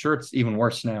 and I'm sure it's even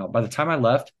worse now, by the time I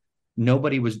left,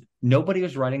 nobody was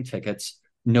writing tickets.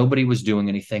 Nobody was doing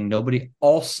anything.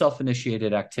 All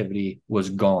self-initiated activity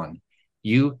was gone.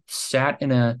 You sat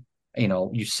in a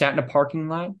parking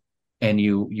lot, and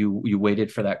you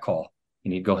waited for that call.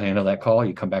 And you'd go handle that call.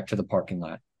 You come back to the parking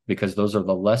lot, because those are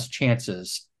the less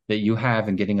chances that you have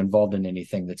in getting involved in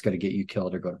anything that's going to get you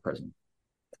killed or go to prison.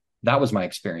 That was my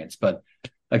experience. But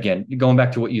again, going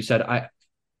back to what you said,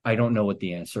 I don't know what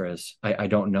the answer is. I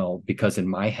don't know, because in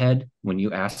my head, when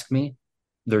you ask me,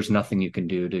 there's nothing you can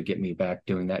do to get me back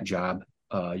doing that job.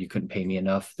 You couldn't pay me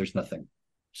enough. There's nothing.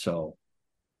 So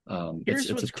it's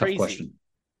a tough question.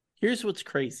 Here's what's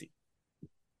crazy.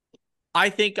 I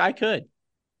think I could.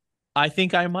 I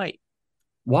think I might.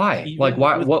 Why? Like,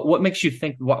 why? What makes you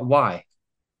think? Why?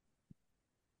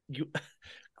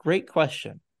 Great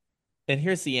question. And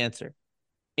here's the answer.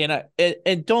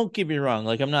 And don't get me wrong,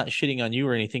 like, I'm not shitting on you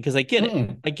or anything, because I get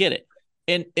it. I get it.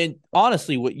 And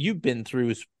honestly, what you've been through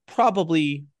is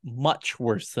probably much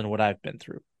worse than what I've been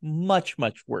through. Much,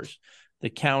 much worse. The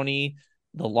county,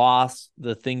 the loss,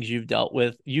 the things you've dealt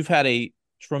with. You've had a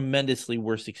tremendously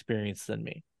worse experience than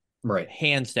me. Right.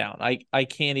 Hands down. I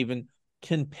can't even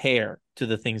compare to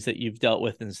the things that you've dealt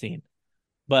with and seen.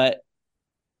 But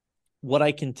what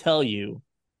I can tell you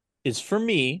is, for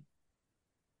me,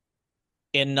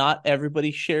 and not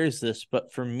everybody shares this,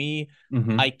 but for me,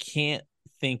 I can't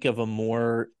think of a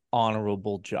more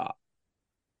honorable job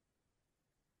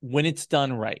when it's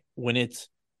done right, when it's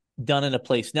done in a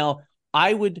place. Now,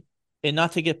 I would, and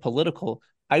not to get political,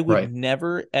 I would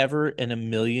never, ever in a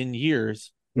million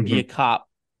years be a cop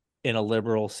in a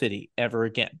liberal city ever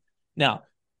again. Now,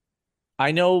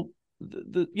 I know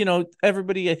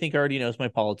everybody, I think, already knows my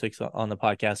politics on the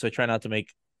podcast, so I try not to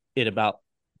make it about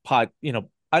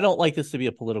I don't like this to be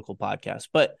a political podcast.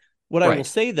 But what I will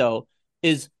say, though,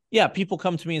 is, yeah, people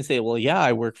come to me and say, well, yeah,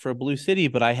 I work for a blue city,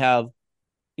 but I have,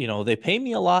 they pay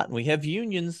me a lot and we have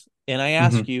unions. And I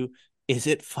ask you, is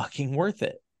it fucking worth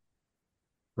it?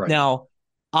 Right. Now,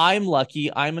 I'm lucky.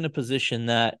 I'm in a position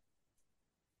that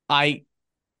I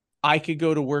could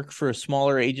go to work for a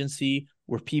smaller agency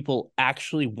where people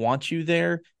actually want you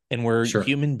there, and where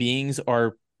human beings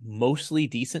are mostly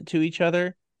decent to each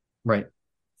other. Right.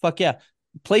 Fuck yeah.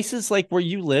 Places like where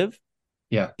you live,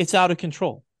 it's out of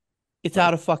control. It's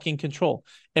out of fucking control.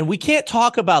 And we can't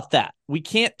talk about that. We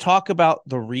can't talk about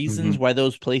the reasons why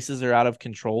those places are out of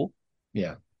control.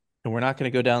 Yeah. And we're not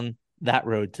going to go down that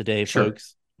road today,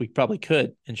 folks. We probably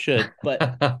could and should,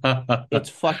 but it's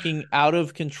fucking out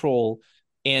of control.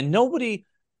 And nobody,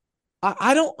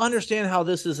 I don't understand how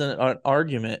this is an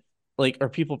argument, like, or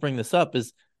people bring this up,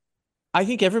 is I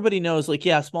think everybody knows, like,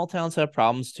 yeah, small towns have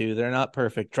problems too. They're not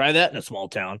perfect. Try that in a small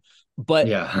town. But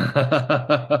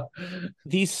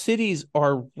these cities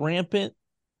are rampant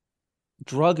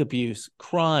drug abuse,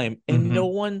 crime, and no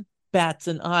one bats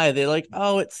an eye. They're like,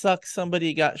 oh, it sucks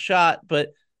somebody got shot,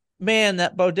 but man,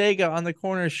 that bodega on the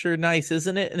corner is sure nice,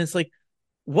 isn't it? And it's like,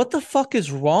 what the fuck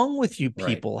is wrong with you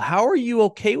people? How are you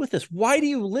okay with this? Why do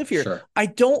you live here? I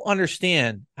don't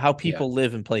understand how people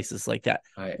live in places like that.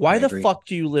 Why the fuck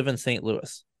do you live in St.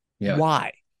 Louis?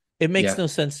 Why? It makes no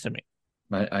sense to me.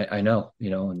 I know,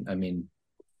 and I mean,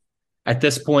 at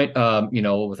this point,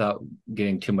 without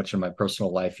getting too much of my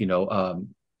personal life,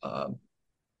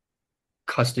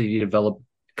 custody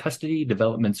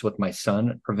developments with my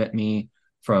son prevent me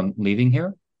from leaving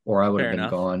here, or I would have been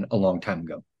gone a long time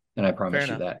ago. And I promise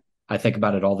you that. I think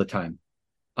about it all the time.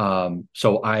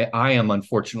 So I am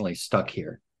unfortunately stuck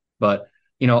here. But,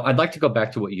 I'd like to go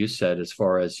back to what you said as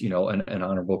far as, an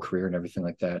honorable career and everything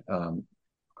like that.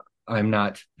 I'm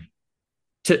not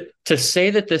to say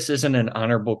that this isn't an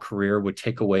honorable career would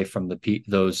take away from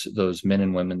those men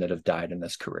and women that have died in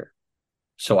this career.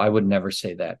 So I would never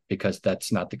say that, because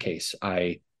that's not the case.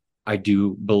 I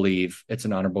do believe it's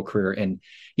an honorable career. And,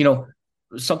 you know,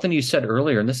 something you said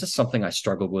earlier, and this is something I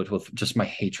struggled with just my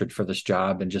hatred for this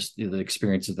job and just the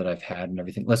experiences that I've had and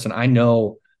everything. Listen, I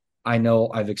know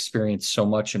I've experienced so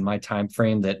much in my time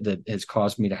frame that has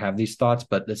caused me to have these thoughts,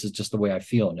 but this is just the way I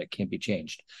feel and it can't be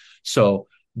changed. So,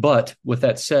 but with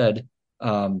that said,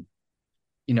 I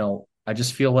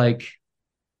just feel like,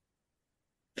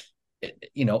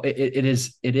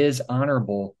 it is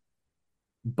honorable,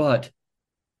 but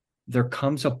there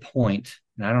comes a point,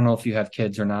 and I don't know if you have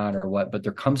kids or not or what, but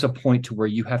there comes a point to where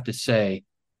you have to say,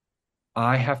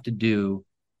 I have to do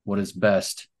what is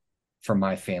best for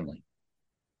my family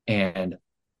and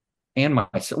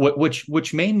myself,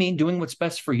 which may mean doing what's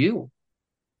best for you.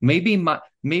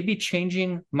 Maybe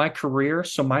changing my career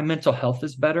so my mental health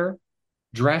is better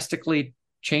drastically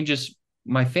changes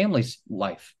my family's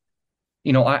life.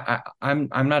 I'm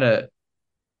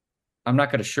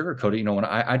not going to sugarcoat it. When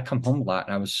I'd come home a lot,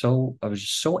 and I was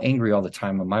just so angry all the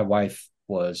time. And my wife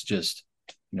was just,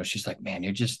 she's like, man,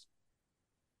 you're just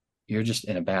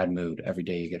in a bad mood every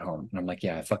day you get home. And I'm like,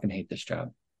 yeah, I fucking hate this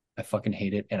job. I fucking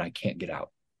hate it. And I can't get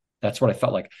out. That's what I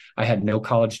felt like. I had no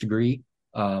college degree.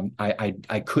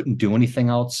 I couldn't do anything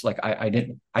else. Like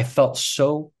I felt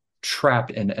so trapped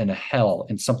in a hell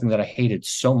in something that I hated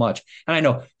so much. And I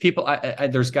know people,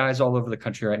 there's guys all over the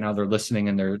country right now. They're listening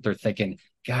and they're thinking,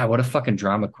 God, what a fucking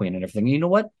drama queen and everything. You know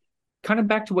what? Kind of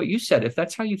back to what you said. If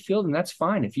that's how you feel, then that's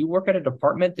fine. If you work at a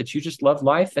department that you just love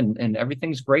life and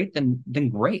everything's great, then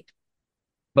great.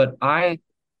 But I,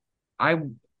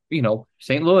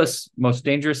 St. Louis, most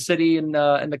dangerous city in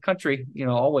the country,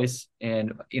 always.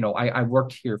 And I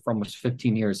worked here for almost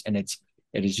 15 years, and it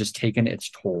has just taken its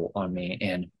toll on me.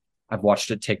 And I've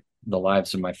watched it take the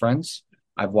lives of my friends.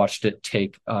 I've watched it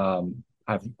take. I've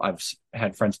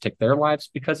had friends take their lives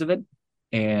because of it,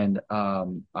 and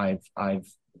I've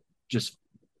just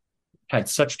had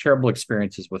such terrible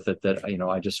experiences with it that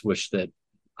I just wish that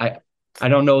I I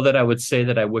don't know that I would say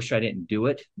that I wish I didn't do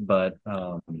it, but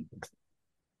I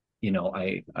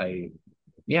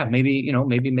yeah,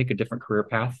 maybe make a different career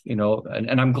path, and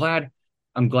I'm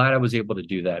glad I was able to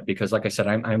do that, because like I said,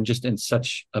 I'm just in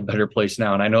such a better place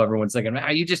now. And I know everyone's thinking,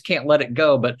 you just can't let it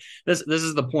go. But this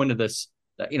is the point of this.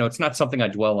 It's not something I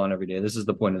dwell on every day. This is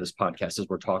the point of this podcast, is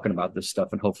we're talking about this stuff,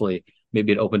 and hopefully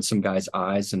maybe it opens some guys'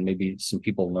 eyes, and maybe some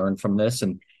people learn from this.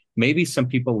 And maybe some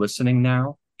people listening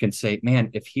now can say, man,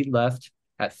 if he left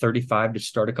at 35 to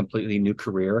start a completely new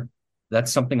career,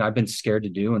 that's something I've been scared to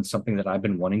do and something that I've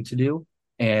been wanting to do.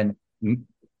 And you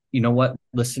know what?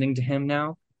 Listening to him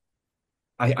now,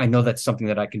 I know that's something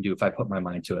that I can do if I put my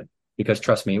mind to it. Because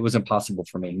trust me, it was impossible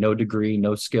for me. No degree,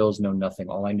 no skills, no nothing.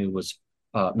 All I knew was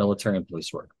military and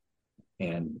police work,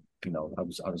 and I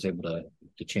was able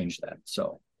to change that.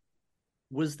 So,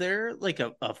 was there like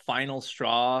a final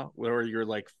straw where you're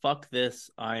like, "Fuck this,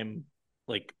 I'm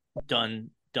like done"?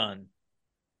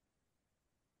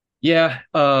 yeah,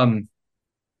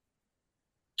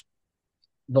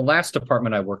 the last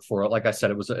department I worked for, like I said,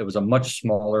 it was a much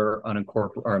smaller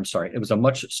unincorporated, or I'm sorry, it was a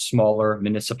much smaller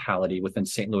municipality within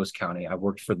St. Louis County. I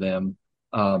worked for them,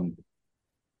 and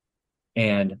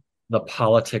the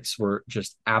politics were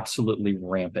just absolutely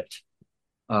rampant,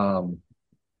 and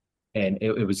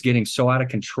it was getting so out of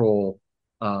control.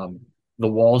 The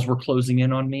walls were closing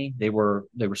in on me. They were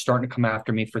starting to come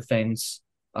after me for things,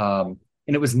 and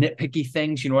it was nitpicky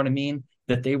things. You know what I mean?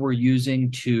 That they were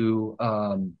using to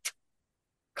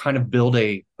kind of build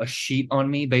a sheet on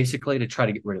me, basically, to try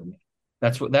to get rid of me.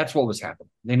 That's what was happening.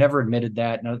 They never admitted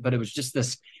that, but it was just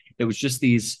this. It was just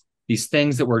these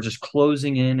things that were just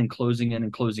closing in and closing in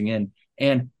and closing in.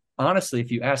 And honestly,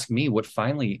 if you ask me, what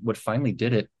finally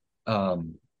did it,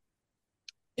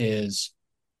 is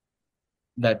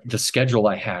that the schedule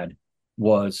I had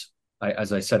was,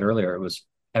 as I said earlier, it was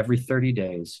every 30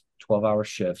 days, 12-hour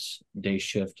shifts, day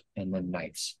shift, and then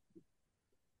nights.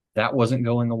 That wasn't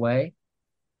going away.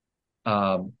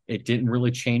 It didn't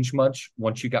really change much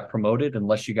once you got promoted,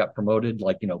 unless you got promoted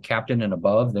like, captain and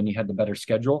above, then you had the better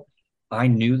schedule. I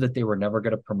knew that they were never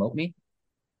going to promote me.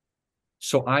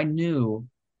 So I knew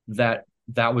that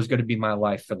that was going to be my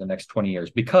life for the next 20 years,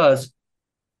 because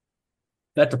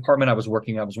that department I was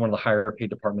working at was one of the higher paid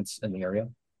departments in the area.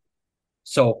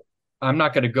 So I'm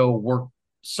not going to go work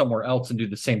somewhere else and do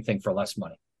the same thing for less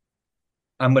money.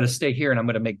 I'm going to stay here and I'm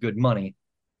going to make good money.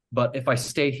 But if I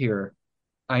stay here,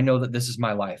 I know that this is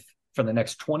my life for the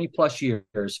next 20 plus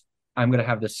years. I'm going to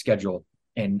have this schedule,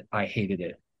 and I hated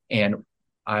it. And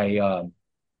I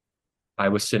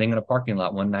was sitting in a parking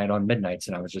lot one night on midnights,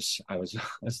 and I was it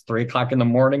was 3 o'clock in the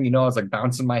morning. I was like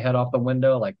bouncing my head off the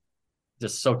window, like,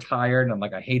 just so tired. And I'm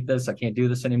like, I hate this. I can't do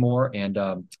this anymore. And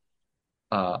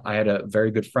I had a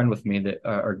very good friend with me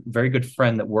or very good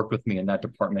friend that worked with me in that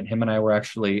department. Him and I were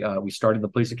actually, we started the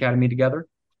police academy together.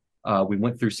 We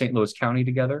went through St. Louis County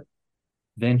together.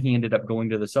 Then he ended up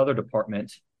going to this other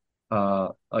department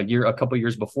a couple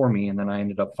years before me, and then I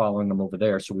ended up following him over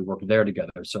there. So we worked there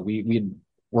together. So we had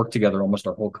worked together almost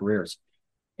our whole careers.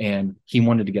 And he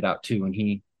wanted to get out too. And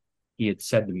he had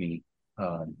said to me,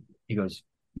 he goes,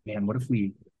 "Man, what if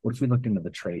we looked into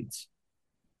the trades?"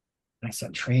 And I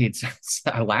said, "Trades?"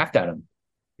 I laughed at him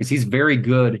because he's very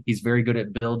good. He's very good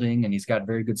at building, and he's got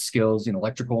very good skills,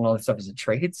 electrical and all that stuff. Is it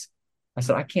trades? I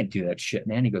said, "I can't do that shit,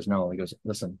 man." He goes, "No." He goes,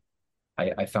 "Listen,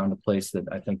 I found a place that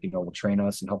I think, will train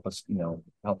us and help us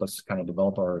kind of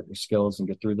develop our skills and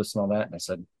get through this and all that." And I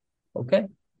said, "Okay."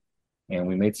 And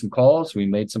we made some calls, we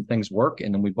made some things work,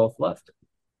 and then we both left.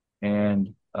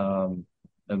 And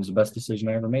it was the best decision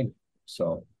I ever made.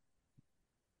 So,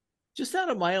 Just out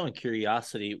of my own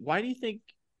curiosity, why do you think?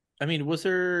 I mean, was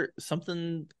there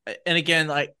something? And again,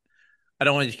 like, I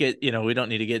don't want to get, we don't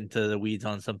need to get into the weeds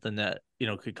on something that,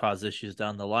 could cause issues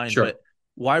down the line. sure. But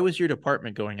why was your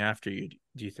department going after you,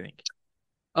 do you think?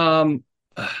 Um,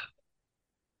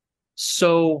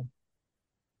 so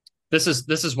this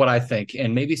is what I think,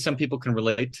 and maybe some people can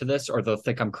relate to this, or they'll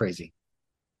think I'm crazy.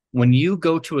 When you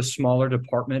go to a smaller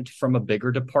department from a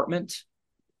bigger department,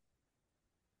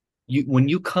 when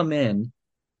you come in,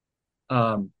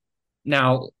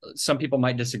 now some people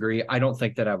might disagree. I don't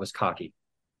think that I was cocky.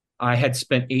 I had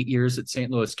spent 8 years at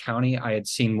St. Louis County. I had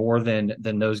seen more than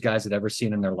those guys had ever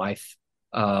seen in their life,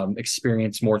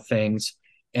 experienced more things.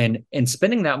 And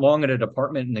spending that long at a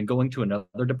department and then going to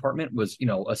another department was,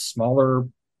 a smaller,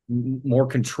 more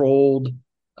controlled,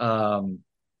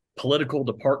 political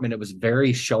department. It was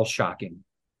very shell shocking.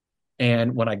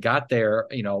 And when I got there,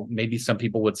 maybe some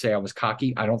people would say I was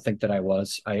cocky. I don't think that I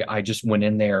was. I just went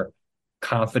in there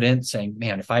confident, saying,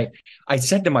 "Man, I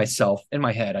said to myself in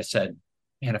my head, I said,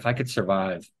 man, if I could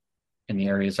survive in the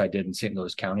areas I did in St.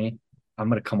 Louis County, I'm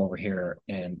going to come over here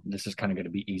and this is kind of going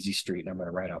to be easy street and I'm going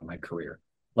to write out my career."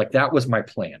 Like that was my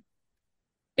plan.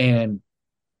 And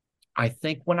I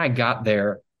think when I got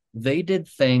there, they did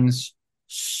things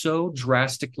so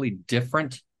drastically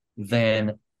different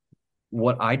than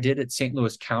what I did at St.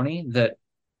 Louis County that,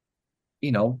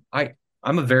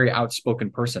 I'm a very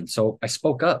outspoken person. So I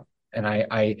spoke up, and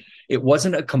it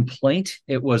wasn't a complaint.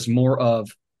 It was more of,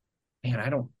 man, I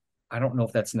don't know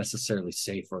if that's necessarily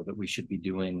safe, or that we should be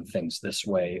doing things this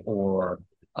way, or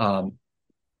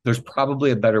there's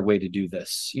probably a better way to do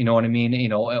this. You know what I mean?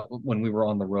 When we were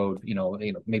on the road,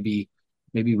 maybe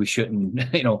we shouldn't,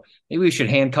 maybe we should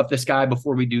handcuff this guy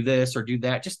before we do this or do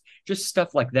that. Just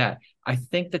stuff like that. I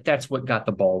think that that's what got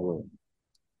the ball rolling.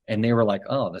 And they were like,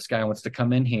 "Oh, this guy wants to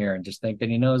come in here and just think that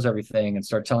he knows everything and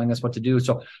start telling us what to do."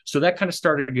 So that kind of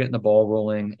started getting the ball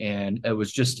rolling, and it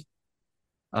was just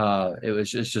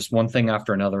one thing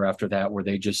after another after that, where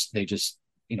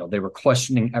they were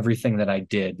questioning everything that I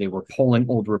did. They were pulling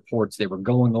old reports. They were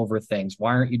going over things.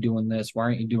 "Why aren't you doing this? Why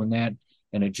aren't you doing that?"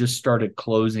 And it just started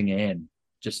closing in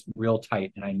just real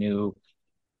tight. And I knew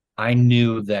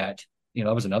that,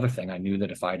 that was another thing. I knew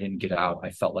that if I didn't get out,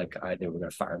 I felt like they were going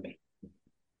to fire me.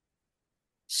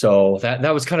 So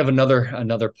that was kind of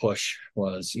another push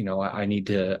was, I need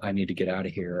to get out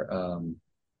of here.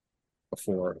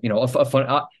 Before, a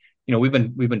fun, we've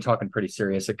been talking pretty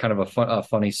serious. A kind of a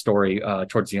funny story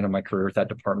towards the end of my career with that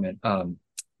department.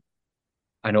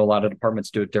 I know a lot of departments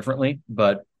do it differently,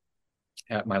 but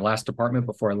at my last department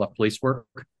before I left police work,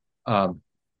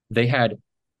 they had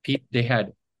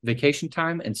vacation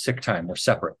time and sick time were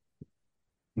separate.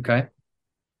 Okay.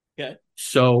 Okay.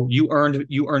 So you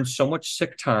earned so much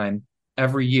sick time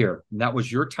every year. And that was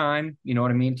your time, you know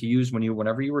what I mean, to use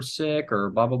whenever you were sick or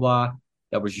blah blah blah.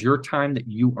 That was your time that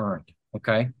you earned.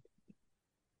 Okay.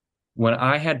 When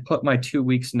I had put my 2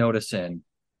 weeks notice in,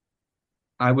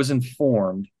 I was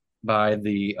informed by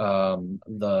the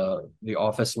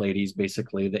office ladies,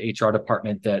 basically the HR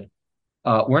department, that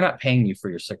we're not paying you for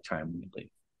your sick time when you leave.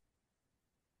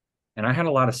 And I had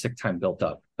a lot of sick time built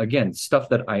up. Again, stuff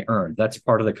that I earned. That's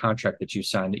part of the contract that you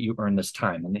signed, that you earn this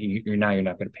time, and that you're not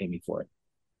going to pay me for it.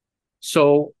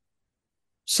 So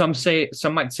some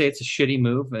might say it's a shitty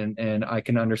move, and I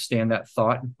can understand that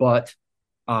thought, but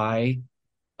I'm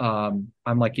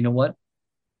like, you know what?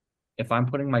 If I'm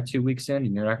putting my 2 weeks in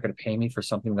and you're not going to pay me for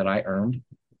something that I earned,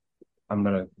 I'm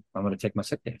gonna take my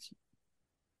sick days.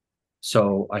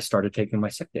 So I started taking my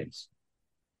sick days,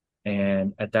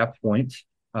 and at that point,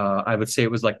 I would say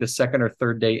it was like the second or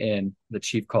third day in, the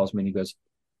chief calls me and he goes,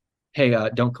 "Hey,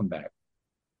 don't come back."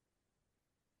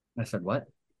 I said, "What?"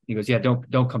 He goes, yeah,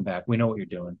 don't come back. We know what you're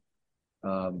doing.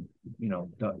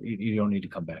 You don't need to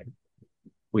come back.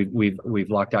 We've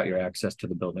locked out your access to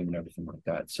the building and everything like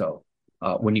that. So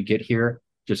when you get here,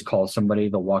 just call somebody.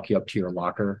 They'll walk you up to your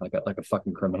locker like a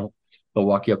fucking criminal. They'll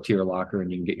walk you up to your locker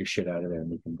and you can get your shit out of there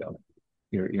and you can go.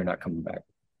 You're not coming back.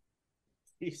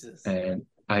 Jesus. And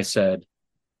I said,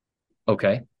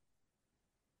 okay.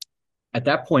 At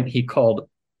that point, he called.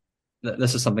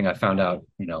 This is something I found out,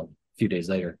 a few days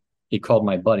later. He called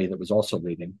my buddy that was also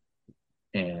leaving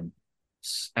and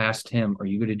asked him, "Are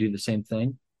you going to do the same thing?"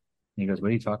 And he goes, "What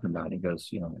are you talking about?" And he goes,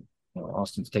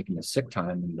 Austin's taking his sick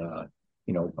time and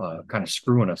kind of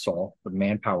screwing us all with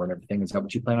manpower and everything. Is that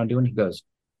what you plan on doing? He goes,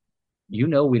 we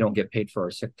don't get paid for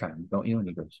our sick time, don't you? And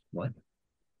he goes, what?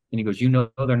 And he goes,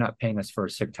 they're not paying us for our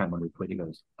sick time when we quit. He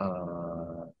goes,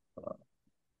 I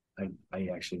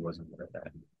actually wasn't aware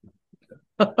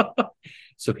of that.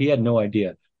 So he had no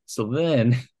idea. So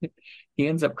then he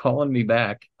ends up calling me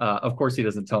back. Of course, he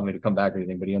doesn't tell me to come back or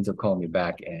anything, but he ends up calling me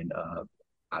back. And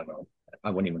I don't know, I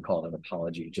wouldn't even call it an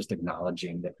apology, just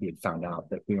acknowledging that he had found out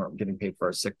that we weren't getting paid for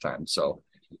our sick time. So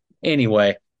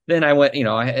anyway, then I went,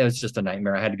 it was just a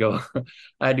nightmare. I had to go,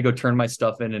 I had to go turn my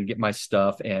stuff in and get my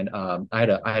stuff. And I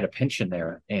had a pension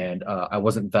there and I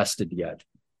wasn't vested yet.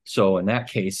 So in that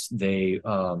case, they're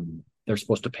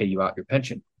supposed to pay you out your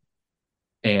pension.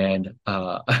 And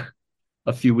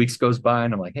a few weeks goes by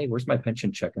and I'm like, hey, where's my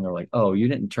pension check? And they're like, oh, you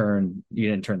didn't turn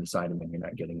this item in, you're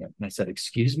not getting it. And I said,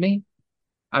 excuse me?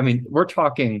 I mean, we're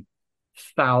talking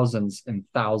thousands and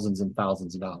thousands and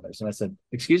thousands of dollars. And I said,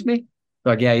 excuse me?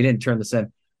 They're like, yeah, you didn't turn this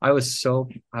in. I was so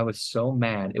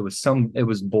mad. It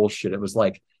was bullshit. It was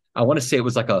like, I want to say it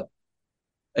was like a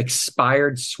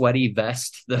expired sweaty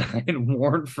vest that I had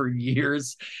worn for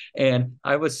years. And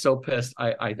I was so pissed.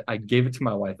 I gave it to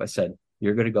my wife. I said,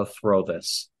 you're going to go throw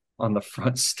this on the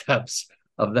front steps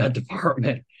of that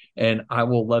department and I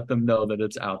will let them know that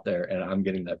it's out there and I'm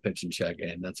getting that pension check.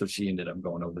 And that's what she ended up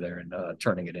going over there and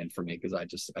turning it in for me because I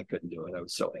couldn't do it. I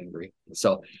was so angry.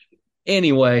 So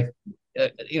anyway,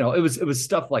 it was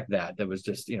stuff like that was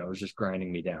just, it was just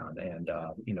grinding me down. And,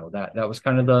 that was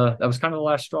kind of the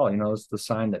last straw, it was the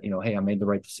sign that, hey, I made the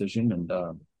right decision. And,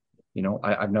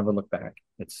 I've never looked back.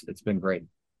 It's been great.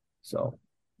 So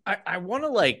I want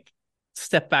to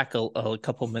step back a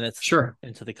couple minutes sure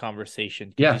into the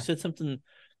conversation. Yeah. You said something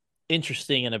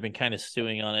interesting and I've been kind of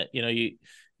stewing on it.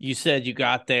 You said you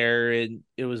got there and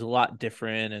it was a lot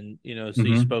different and, so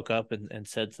you spoke up and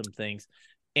said some things.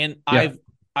 And yeah.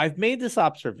 I've made this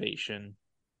observation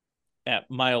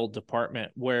at my old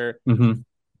department where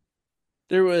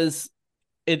there was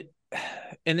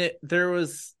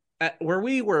where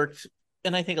we worked,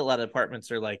 and I think a lot of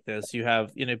departments are like this. You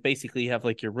have, basically you have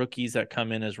like your rookies that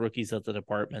come in as rookies at the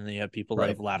department, and you have people that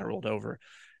have lateraled over.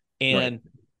 And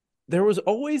there was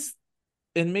always,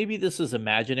 and maybe this is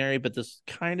imaginary, but this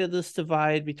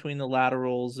divide between the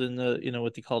laterals and the,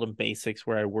 what they called them basics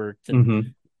where I worked.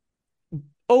 And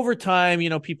over time,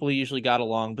 people usually got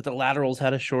along, but the laterals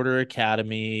had a shorter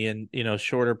academy and,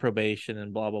 shorter probation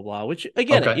and blah, blah, blah, which I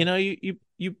get it.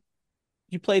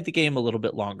 You played the game a little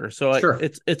bit longer. So sure.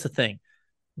 It's a thing.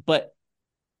 But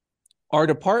our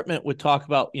department would talk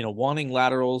about, wanting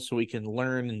laterals so we can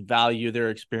learn and value their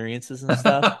experiences and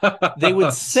stuff. They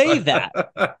would say that.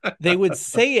 They would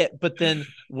say it, but then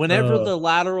whenever the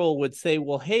lateral would say,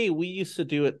 well, hey, we used to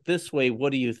do it this way,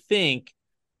 what do you think?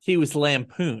 He was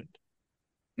lampooned.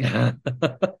 Right.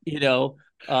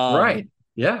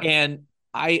 Yeah. And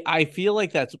I feel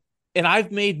like that's, and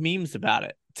I've made memes about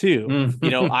it too.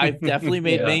 I've definitely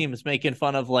made memes making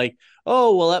fun of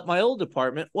oh, well, at my old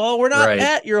department. Well, we're not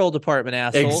at your old department,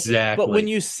 asshole. Exactly. But when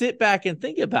you sit back and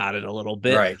think about it a little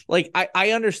bit,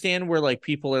 I understand where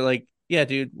people are yeah,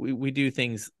 dude, we do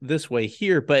things this way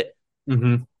here. But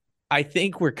I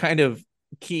think we're kind of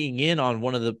keying in on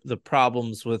one of the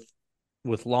problems with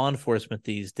law enforcement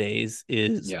these days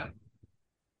is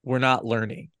we're not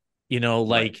learning,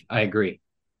 I agree.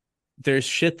 There's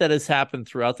shit that has happened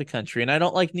throughout the country, and I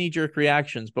don't like knee-jerk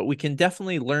reactions, but we can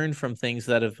definitely learn from things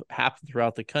that have happened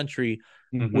throughout the country,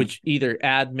 which either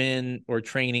admin or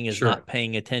training is not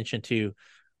paying attention to,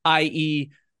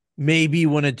 i.e. maybe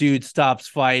when a dude stops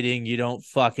fighting, you don't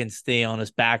fucking stay on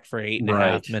his back for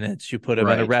 8.5 minutes. You put him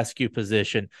in a rescue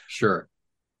position. Sure.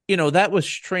 That was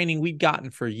training we'd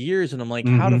gotten for years, and I'm like,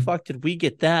 how the fuck did we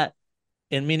get that?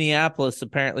 And Minneapolis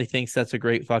apparently thinks that's a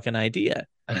great fucking idea.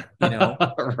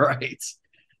 Right.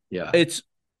 Yeah. It's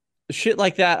shit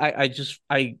like that. I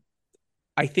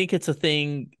think it's a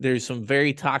thing. There's some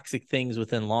very toxic things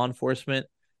within law enforcement.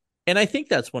 And I think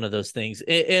that's one of those things.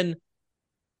 And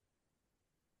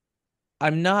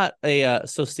I'm not a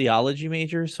sociology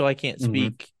major, so I can't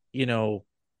speak you know,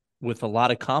 with a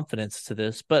lot of confidence to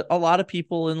this, but a lot of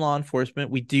people in law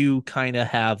enforcement, we do kind of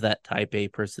have that type A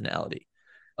personality.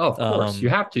 Oh, of course. You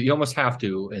Um, have to. You almost have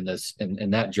to in this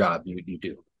in that job. You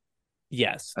do.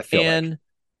 yes. I feel like. And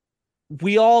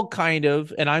we all kind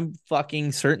of, and I'm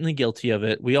fucking certainly guilty of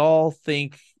it, we all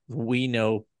think we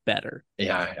know better.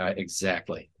 Yeah,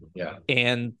 exactly. Yeah.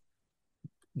 And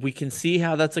we can see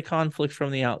how that's a conflict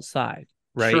from the outside,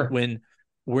 right? Sure. When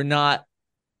we're not,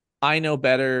 I know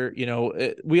better,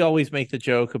 we always make the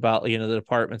joke about, the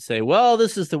department say, well,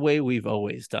 this is the way we've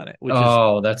always done it, which is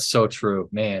Oh, that's so true,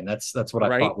 man. That's what I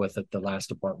right. fought with at the last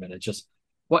department. It just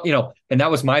what and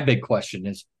that was my big question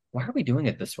is why are we doing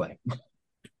it this way?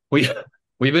 We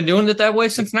we've been doing it that way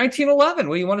since 1911.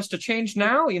 Well, you want us to change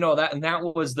now?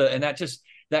 That was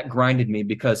that grinded me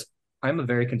because I'm a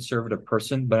very conservative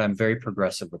person, but I'm very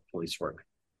progressive with police work.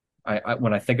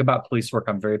 When I think about police work,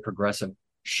 I'm very progressive.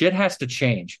 Shit has to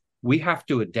change. We have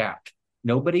to adapt.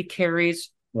 Nobody carries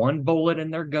one bullet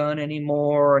in their gun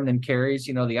anymore and then carries,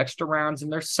 the extra rounds in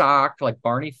their sock like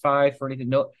Barney Fife or anything.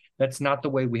 No, that's not the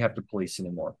way we have to police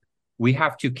anymore. We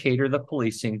have to cater the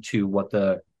policing to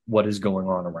what is going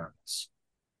on around us.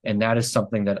 And that is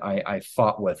something that I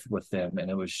fought with them. And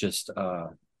it was just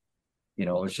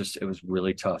it was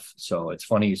really tough. So it's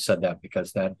funny you said that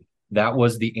because that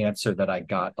was the answer that I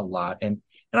got a lot. And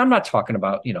I'm not talking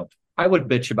about, I would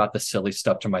bitch about the silly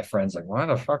stuff to my friends, like, why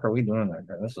the fuck are we doing that?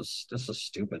 This is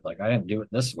stupid. Like, I didn't do it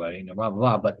this way, blah,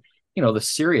 blah, blah. But, the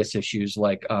serious issues,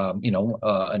 like,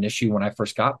 an issue when I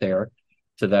first got there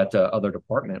to that other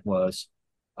department was,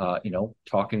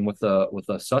 talking with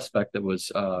a suspect that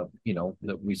was,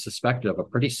 that we suspected of a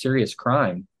pretty serious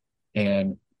crime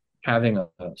and having a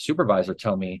supervisor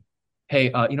tell me, hey,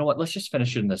 you know what? Let's just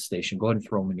finish it in this station. Go ahead and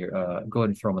throw him in go ahead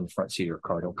and throw him in the front seat of your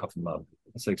car. Don't cuff him up.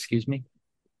 I said, excuse me?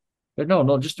 But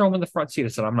no, just throw him in the front seat. I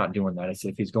said, I'm not doing that. I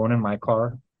said, if he's going in my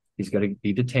car, he's got to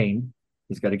be detained.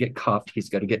 He's got to get cuffed. He's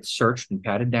got to get searched and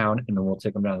patted down, and then we'll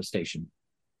take him down to the station.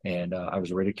 And I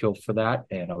was ridiculed for that,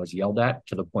 and I was yelled at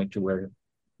to the point to where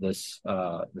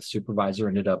the supervisor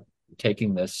ended up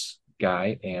taking this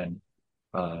guy and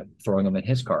throwing him in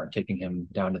his car and taking him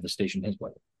down to the station his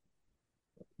way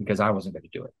because I wasn't going to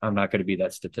do it. I'm not going to be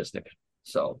that statistic.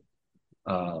 So,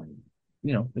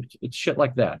 it's shit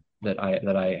like that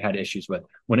I had issues with.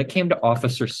 When it came to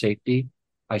officer safety,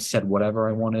 I said whatever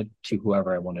I wanted to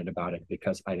whoever I wanted about it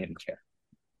because I didn't care.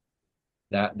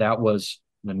 That was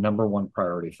the number one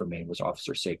priority for me was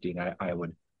officer safety, and I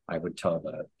would tell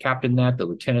the captain that, the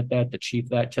lieutenant that, the chief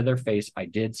that to their face. I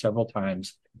did several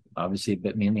times. Obviously, it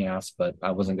bit me in the ass, but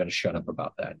I wasn't going to shut up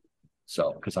about that.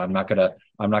 So, because I'm not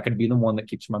gonna be the one that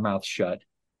keeps my mouth shut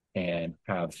and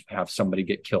have somebody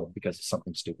get killed because of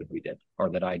something stupid we did, or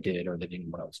that I did, or that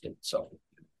anyone else did. So,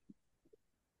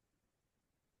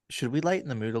 Should we lighten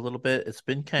the mood a little bit? It's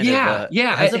been kind of yeah,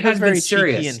 it hasn't been has been very cheeky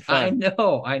serious. and fun.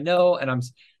 I know, and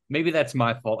maybe that's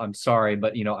my fault. I'm sorry,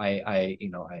 but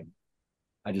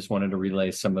I just wanted to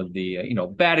relay some of the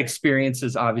bad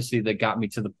experiences, obviously, that got me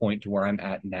to the point to where I'm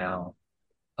at now.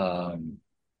 And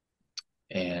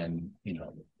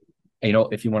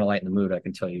if you want to lighten the mood, I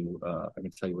can tell you a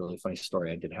really funny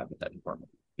story I did have at that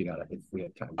department. If we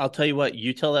have time. I'll tell you what,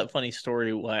 you tell that funny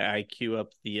story while I queue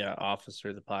up the officer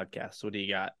of the podcast. What do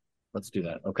you got? Let's do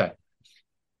that. Okay.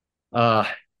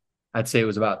 I'd say it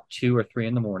was about 2 or 3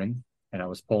 in the morning, and I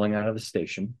was pulling out of the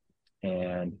station,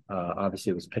 and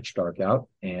obviously it was pitch dark out,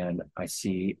 and I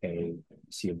see a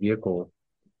vehicle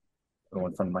go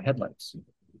in front of my headlights,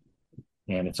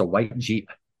 and it's a white Jeep,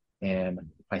 and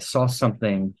I saw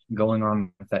something going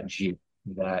on with that Jeep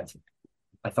that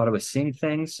I thought I was seeing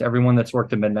things. Everyone that's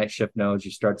worked a midnight shift knows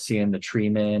you start seeing the tree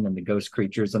men and the ghost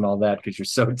creatures and all that because you're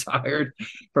so tired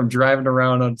from driving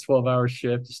around on a 12-hour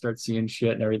shift. You start seeing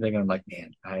shit and everything. And I'm like,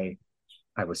 man,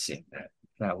 I was seeing that.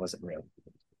 That wasn't real.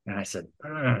 And I said,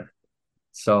 ugh.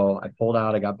 So I pulled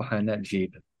out. I got behind that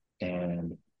Jeep,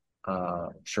 and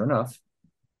sure enough,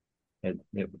 it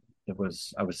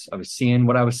was I was seeing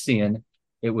what I was seeing.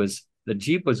 It was the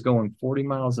Jeep was going 40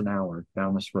 miles an hour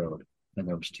down this road, and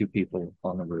there was 2 people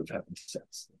on the roof having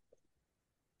sex.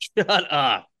 Shut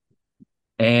up.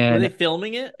 Were they And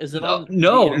filming it? Is it no, on the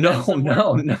no, internet no, somewhere?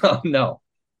 no, no, no,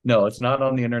 no. It's not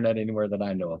on the internet anywhere that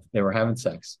I know of. They were having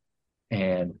sex,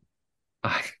 and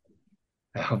I,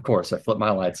 of course, I flip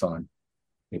my lights on.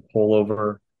 They pull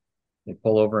over. They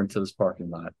pull over into this parking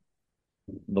lot.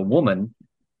 The woman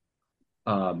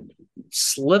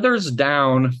slithers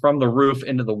down from the roof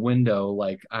into the window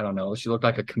like, I don't know, she looked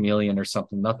like a chameleon or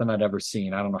something. Nothing I'd ever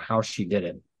seen. I don't know how she did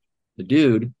it. The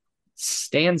dude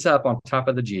stands up on top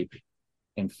of the Jeep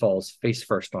and falls face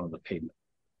first onto the pavement.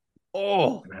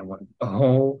 Oh, And I went,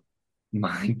 oh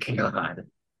My God.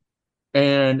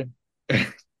 And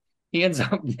he ends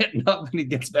up getting up and he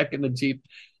gets back in the Jeep.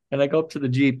 And I go up to the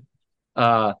Jeep.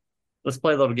 Uh, let's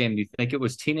play a little game. Do you think it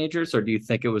was teenagers or do you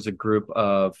think it was a group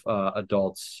of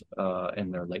adults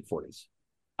in their late 40s?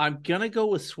 I'm gonna go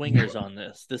with swingers on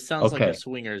this. This sounds like a Okay.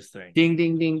 swingers thing. Ding,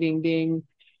 ding, ding, ding, ding.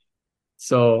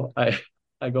 So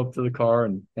I go up to the car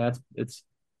and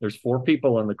there's four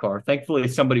people in the car. Thankfully,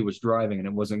 somebody was driving and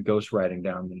it wasn't ghost riding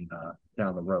down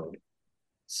the road.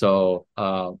 So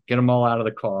get them all out of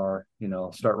the car,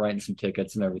 start writing some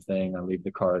tickets and everything. I leave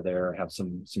the car there, have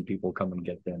some people come and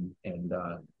get them. And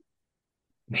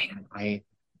man, I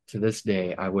to this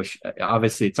day, I wish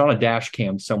obviously it's on a dash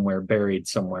cam somewhere, buried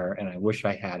somewhere, and I wish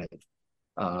I had it.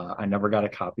 I never got a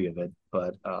copy of it,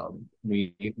 but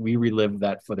we relived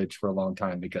that footage for a long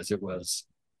time because it was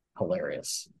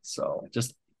hilarious. So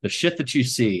just the shit that you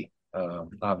see,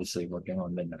 obviously working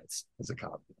on midnights as a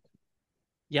cop.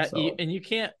 Yeah, So and you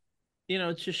can't,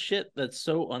 it's just shit that's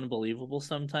so unbelievable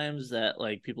sometimes that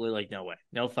like people are like, no way,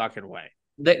 no fucking way.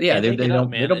 yeah, Can't make they it up,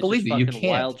 don't they man. don't It's just believe you. You fucking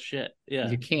can't. wild shit. Yeah.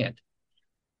 You can't.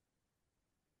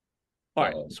 All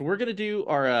right, So so we're gonna do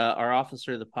our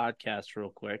officer of the podcast real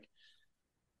quick.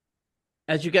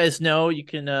 As you guys know, you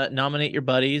can nominate your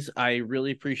buddies. I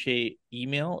really appreciate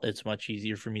email. It's much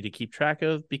easier for me to keep track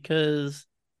of because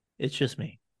it's just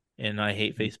me, and I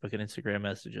hate Facebook and Instagram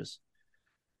messages.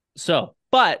 So,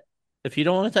 but if you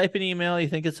don't want to type an email, you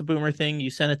think it's a boomer thing, you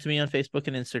send it to me on Facebook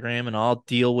and Instagram, and I'll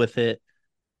deal with it.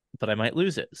 But I might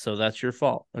lose it, so that's your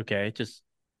fault. Okay, just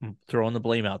throwing the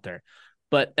blame out there.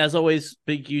 But as always,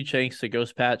 big huge thanks to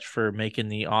Ghost Patch for making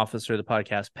the Officer of the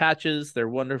Podcast patches. They're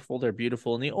wonderful, they're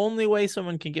beautiful, and the only way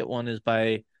someone can get one is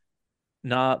by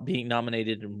not being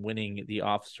nominated and winning the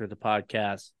Officer of the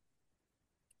Podcast.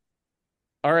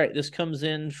 All right, this comes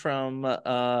in from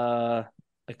a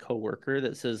coworker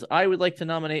that says, "I would like to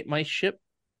nominate my shit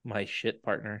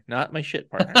partner, not my shit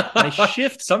partner, my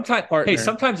shift sometimes, hey, partner."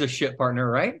 sometimes a shit partner,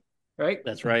 right? Right.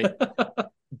 That's right.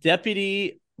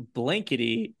 Deputy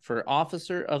Blankety for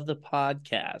Officer of the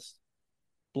Podcast.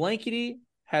 Blankety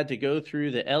had to go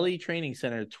through the LE Training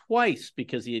Center twice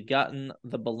because he had gotten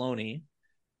the baloney.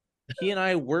 He and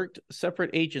I worked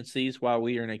separate agencies while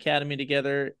we were in academy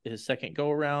together. His second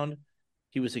go around,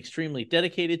 he was extremely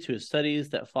dedicated to his studies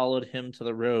that followed him to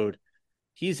the road.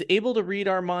 He's able to read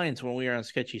our minds when we are on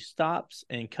sketchy stops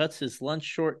and cuts his lunch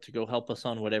short to go help us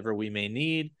on whatever we may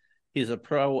need. He's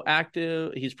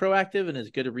proactive and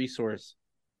is good a resource.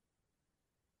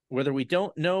 Whether we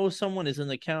don't know someone is in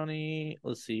the county,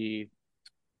 let's see.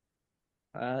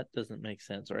 That doesn't make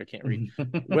sense, or I can't read.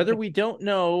 Whether we don't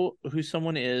know who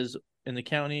someone is in the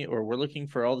county or we're looking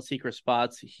for all the secret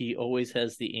spots, he always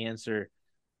has the answer.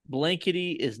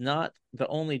 Blankety is not the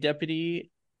only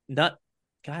deputy, not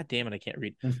God damn it, I can't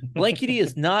read. Blankety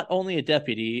is not only a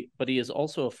deputy, but he is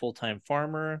also a full-time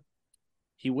farmer.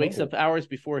 He wakes up hours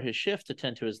before his shift to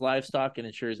tend to his livestock and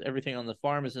ensures everything on the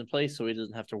farm is in place so he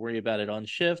doesn't have to worry about it on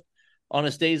shift. On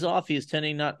his days off, he is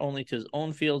tending not only to his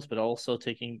own fields, but also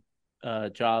taking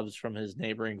jobs from his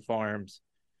neighboring farms.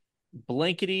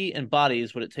 Blankety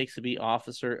embodies what it takes to be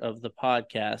officer of the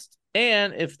podcast.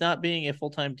 And if not being a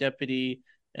full-time deputy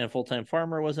and a full-time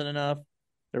farmer wasn't enough,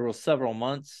 there were several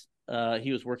months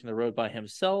he was working the road by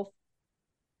himself.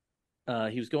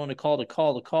 He was going to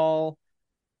call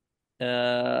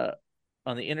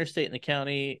on the interstate in the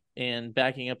county and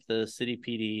backing up the city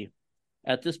PD.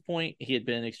 At this point, he had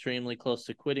been extremely close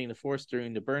to quitting the force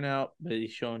during the burnout, but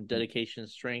he's shown dedication,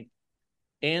 strength,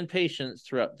 and patience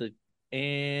throughout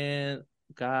and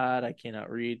God, I cannot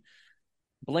read.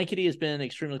 Blankety has been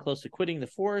extremely close to quitting the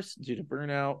force due to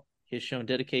burnout. He has shown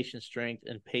dedication, strength,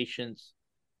 and patience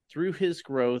through his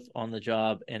growth on the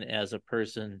job and as a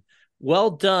person.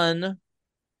 Well done,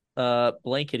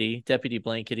 Blankety, Deputy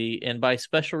Blankety, and by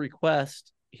special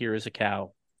request, here is a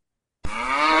cow.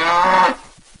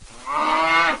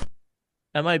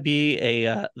 That might be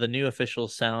the new official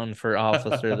sound for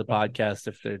Officer of the Podcast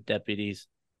if they're deputies.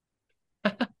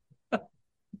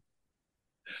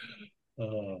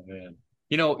 Oh man.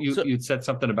 You said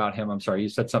something about him. I'm sorry. You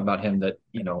said something about him that,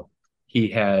 he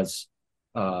has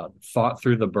fought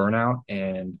through the burnout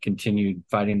and continued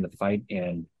fighting the fight.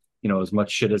 And, as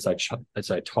much shit as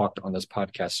I talked on this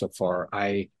podcast so far,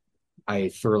 I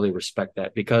thoroughly respect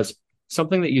that because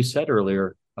something that you said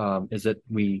earlier is that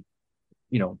we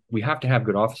have to have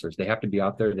good officers. They have to be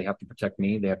out there. They have to protect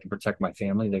me. They have to protect my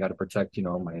family. They got to protect,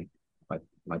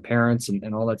 my parents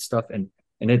and all that stuff. And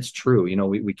it's true,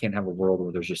 we can't have a world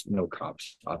where there's just no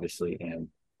cops, obviously. And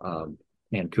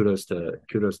man, kudos to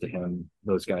him,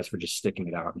 those guys for just sticking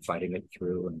it out and fighting it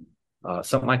through. And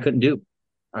something I couldn't do.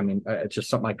 I mean, it's just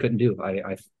something I couldn't do.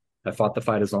 I fought the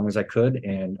fight as long as I could,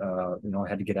 and I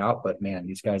had to get out. But man,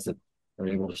 these guys that are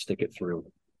able to stick it through,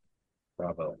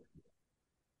 bravo.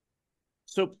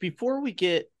 So before we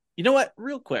get, you know what,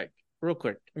 real quick, I'm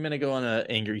gonna go on an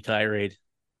angry tirade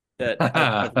that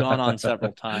I've gone on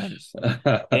several times,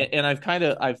 and I've kind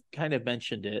of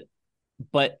mentioned it,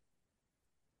 but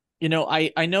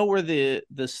I know where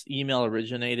this email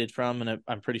originated from, and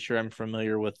I'm pretty sure I'm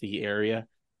familiar with the area.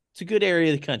 It's a good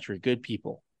area of the country, good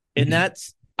people, and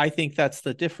I think that's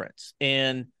the difference.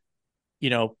 And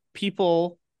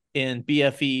people in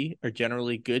BFE are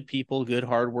generally good people, good,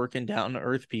 hardworking, down to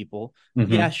earth people.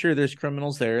 Mm-hmm. Yeah, sure, there's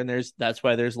criminals there, and that's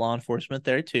why there's law enforcement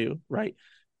there too, right?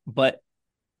 But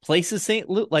places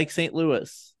like St.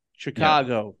 Louis, Yeah.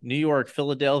 Chicago, New York,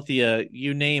 Philadelphia,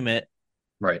 you name it,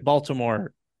 Right.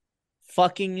 Baltimore,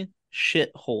 fucking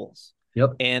shitholes.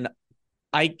 Yep. And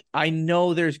I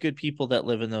know there's good people that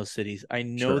live in those cities. I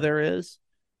know Sure. there is,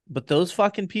 but those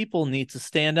fucking people need to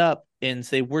stand up and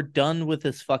say we're done with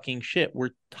this fucking shit.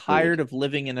 We're tired Agreed. of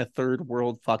living in a third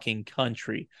world fucking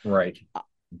country. Right.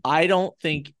 I don't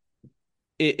think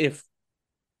if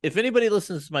anybody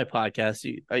listens to my podcast,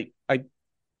 I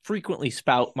frequently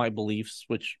spout my beliefs,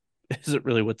 which isn't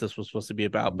really what this was supposed to be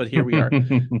about, but here we are.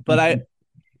 But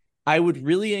I would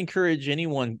really encourage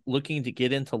anyone looking to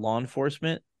get into law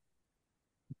enforcement,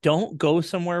 don't go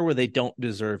somewhere where they don't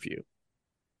deserve you.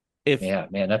 If Yeah,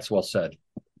 man, that's well said.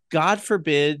 God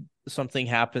forbid something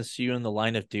happens to you in the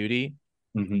line of duty,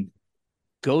 Mm-hmm.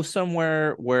 go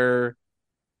somewhere where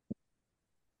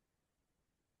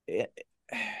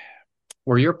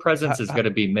Where your presence is going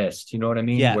to be missed. You know what I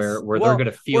mean? Where yes. they're Well, going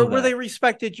to feel where they that.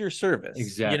 respected your service,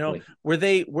 Exactly. where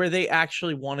they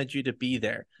actually wanted you to be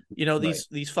there. Right.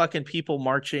 These fucking people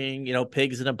marching,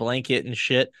 pigs in a blanket and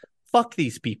shit. Fuck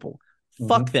these people.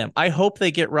 Fuck Mm-hmm. them. I hope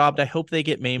they get robbed. I hope they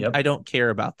get maimed. Yep. I don't care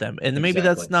about them. And maybe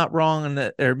that's Exactly. not wrong,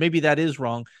 or maybe that is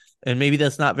wrong, and maybe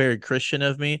that's not very Christian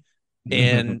of me.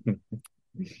 And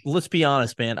let's be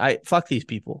honest, man. I fuck these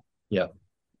people. Yeah.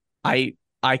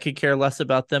 I could care less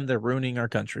about them. They're ruining our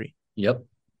country. Yep.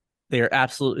 They are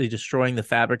absolutely destroying the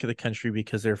fabric of the country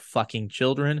because they're fucking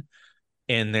children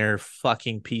and they're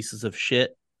fucking pieces of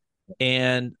shit.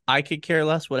 And I could care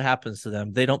less what happens to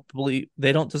them. They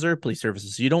don't deserve police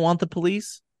services. You don't want the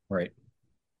police? Right.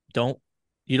 Don't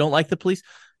you don't like the police?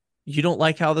 You don't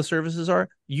like how the services are?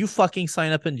 You fucking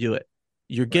sign up and do it.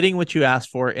 You're Right. getting what you asked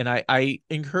for. And I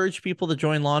encourage people to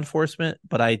join law enforcement,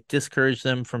 but I discourage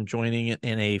them from joining it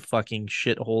in a fucking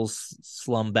shithole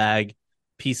slum bag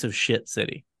piece of shit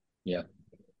city. Yeah.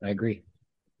 I agree.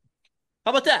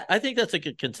 How about that? I think that's a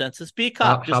good consensus. Be a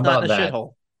How, cop, how just not about in a that?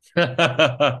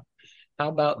 shithole. How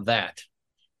about that?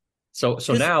 So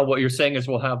Because now what you're saying is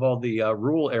we'll have all the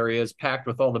rural areas packed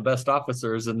with all the best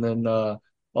officers, and then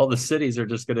all the cities are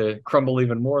just going to crumble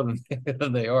even more than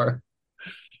than they are.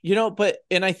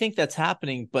 and I think that's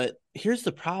happening. But here's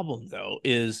the problem, though,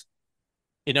 is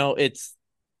it's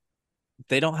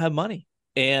they don't have money,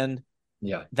 and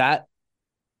Yeah. that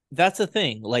that's a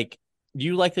thing. Like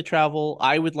you like to travel,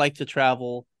 I would like to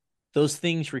travel. Those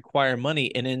things require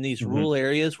money, and in these Hmm. rural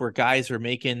areas where guys are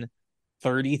making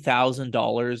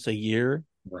 $30,000 a year,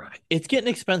 Right. it's getting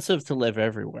expensive to live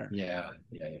everywhere. Yeah.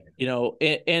 Yeah.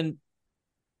 Yeah. And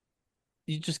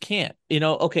you just can't.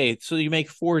 Okay, so you make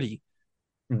 40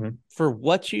 Hmm. for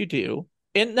what you do.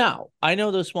 And now I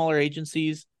know those smaller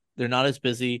agencies, they're not as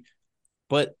busy,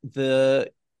 but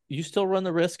the you still run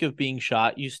the risk of being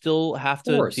shot. You still have Of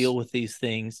to deal course. with these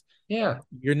things. Yeah.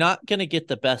 You're not going to get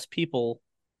the best people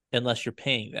unless you're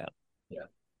paying them. Yeah.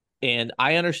 And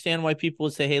I understand why people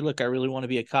would say, hey, look, I really want to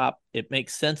be a cop. It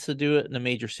makes sense to do it in a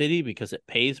major city because it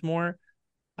pays more.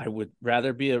 I would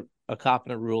rather be a cop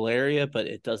in a rural area, but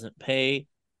it doesn't pay,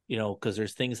 because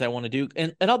there's things I want to do.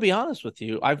 And I'll be honest with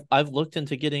you, I've looked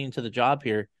into getting into the job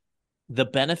here. The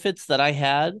benefits that I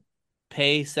had,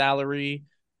 pay, salary,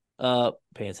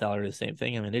 pay and salary the same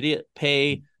thing. I'm an idiot.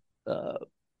 Pay, uh,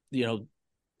 you know,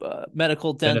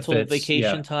 medical, dental, Benefits.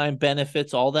 vacation Yeah. time,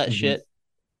 benefits, all that Hmm. shit.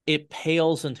 It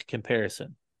pales into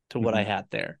comparison to what I Hmm. had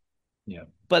there. Yeah.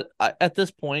 But at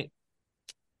this point,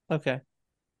 okay,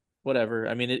 whatever.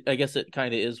 I mean, I guess it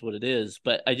kind of is what it is.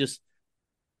 But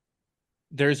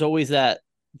there's always that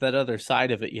other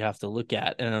side of it you have to look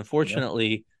at, and Yep.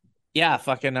 unfortunately, yeah,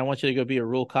 fucking, I want you to go be a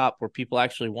rural cop where people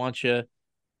actually want you.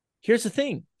 Here's the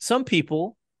thing: some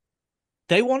people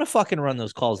they want to fucking run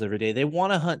those calls every day. They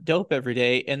want to hunt dope every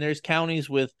day, and there's counties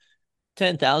with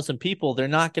 10,000 people, they're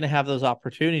not going to have those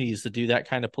opportunities to do that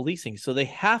kind of policing. So they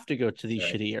have to go to these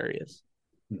Right. shitty areas.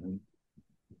 Hmm.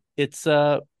 It's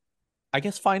I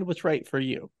guess find what's right for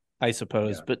you, I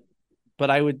suppose. Yeah. But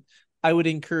I would I would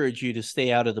encourage you to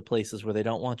stay out of the places where they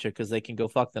don't want you, because they can go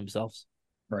fuck themselves.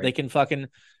 Right. They can fucking,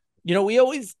 we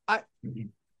always,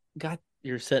 God,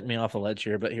 you're setting me off a ledge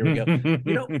here, but here we go.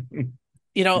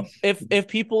 If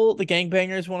people, the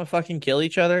gangbangers, want to fucking kill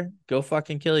each other, go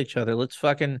fucking kill each other. Let's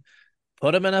fucking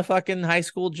put them in a fucking high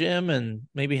school gym, and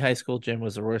maybe high school gym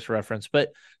was the worst reference, but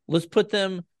let's put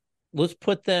them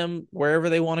wherever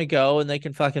they want to go, and they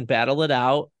can fucking battle it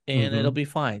out, and it'll be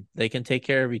fine. They can take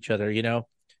care of each other, Now,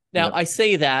 Yep. I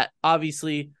say that,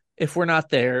 obviously, if we're not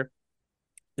there,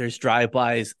 there's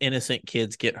drive-bys, innocent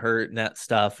kids get hurt and that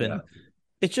stuff, and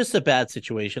it's just a bad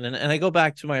situation. And I go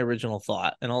back to my original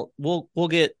thought, and we'll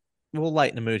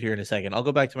lighten the mood here in a second. I'll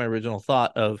go back to my original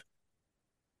thought of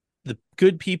the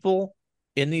good people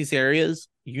in these areas.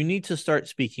 You need to start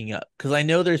speaking up, because I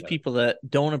know there's people that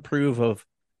don't approve of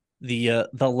the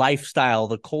lifestyle,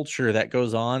 the culture that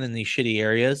goes on in these shitty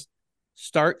areas.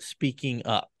 Start speaking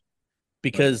up,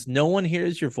 because no one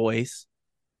hears your voice,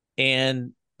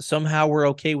 and somehow we're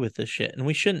okay with this shit, and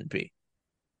we shouldn't be.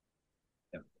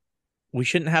 We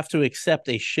shouldn't have to accept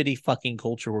a shitty fucking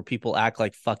culture where people act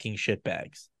like fucking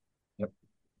shitbags. Yep.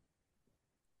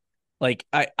 Like,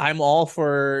 I'm all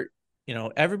for,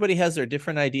 everybody has their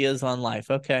different ideas on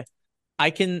life. Okay. I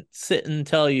can sit and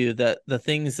tell you that the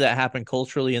things that happen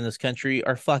culturally in this country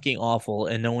are fucking awful,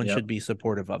 and no one should be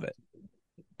supportive of it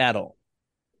at all.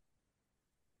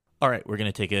 All right, we're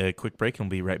going to take a quick break and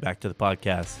we'll be right back to the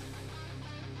podcast.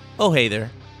 Oh, hey there.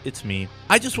 It's me.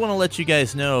 I just want to let you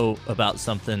guys know about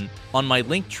something. On my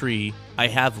Linktree, I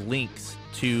have links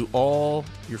to all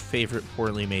your favorite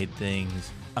poorly made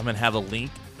things. I'm going to have a link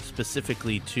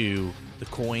specifically to the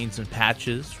coins and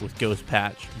patches with Ghost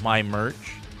Patch, my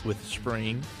merch with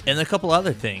Spring, and a couple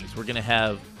other things. We're going to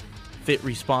have Fit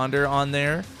Responder on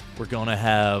there. We're going to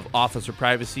have Officer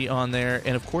Privacy on there.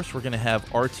 And of course, we're going to have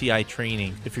RTI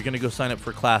training. If you're going to go sign up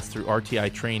for class through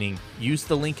RTI training, use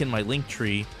the link in my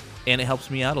Linktree, and it helps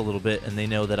me out a little bit, and they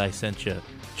know that I sent you.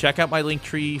 Check out my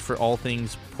Linktree for all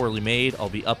things poorly made. I'll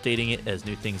be updating it as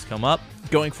new things come up.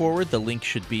 Going forward, the link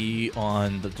should be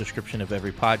on the description of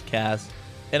every podcast.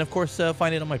 And of course,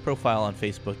 find it on my profile on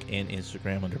Facebook and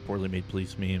Instagram under Poorly Made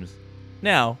Police Memes.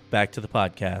 Now, back to the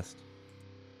podcast.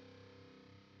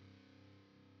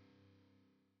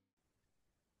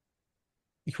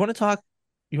 You want to talk?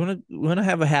 You want to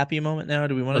have a happy moment now?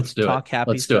 Do we want to talk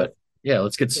happy Let's stuff? do it. Yeah,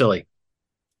 let's get silly.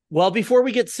 Well, before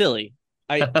we get silly,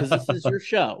 because this is your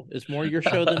show. It's more your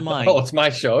show than mine. Oh, it's my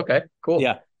show. Okay, cool.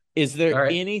 Yeah. Is there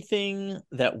anything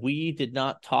that we did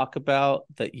not talk about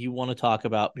that you want to talk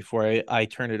about before I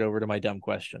turn it over to my dumb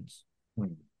questions?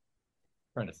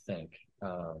 Trying to think.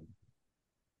 No,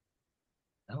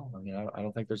 I mean, I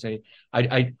don't think there's any.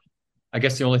 I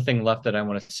guess the only thing left that I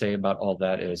want to say about all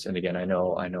that is, and again, I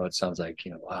know it sounds like,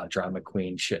 wow, drama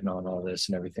queen shitting on all this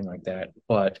and everything like that.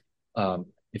 But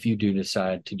if you do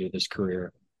decide to do this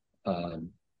career,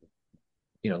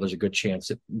 there's a good chance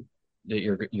that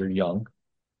you're young,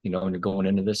 and you're going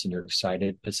into this and you're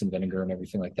excited, piss and vinegar and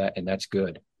everything like that. And that's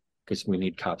good, because we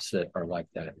need cops that are like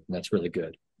that. And that's really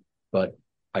good. But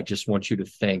I just want you to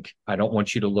think, I don't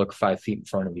want you to look 5 feet in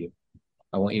front of you.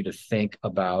 I want you to think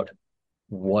about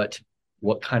what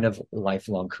kind of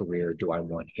lifelong career do I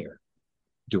want here?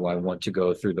 Do I want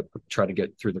to try to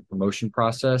get through the promotion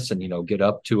process and, get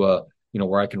up to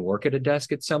where I can work at a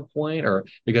desk at some point? Or,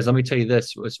 because let me tell you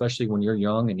this, especially when you're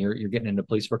young and you're getting into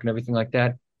police work and everything like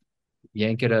that,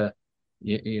 you're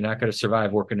not going to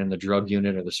survive working in the drug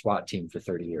unit or the SWAT team for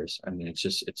 30 years. I mean,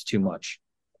 it's too much.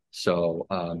 So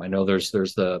I know there's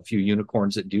the few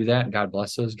unicorns that do that, and God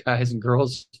bless those guys and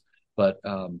girls. But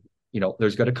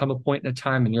there's going to come a point in a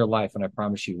time in your life, and I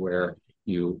promise you, where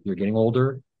you're getting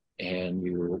older and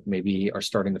you maybe are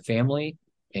starting a family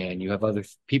and you have other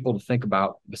people to think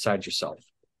about besides yourself.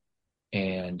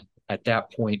 And at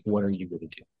that point, what are you going to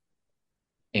do?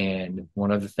 And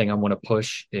one other thing I want to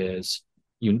push is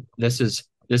this is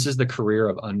the career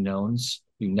of unknowns.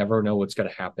 You never know what's going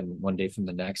to happen one day from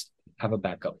the next. Have a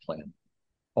backup plan.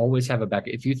 Always have a backup.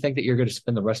 If you think that you're going to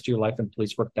spend the rest of your life in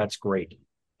police work, that's great.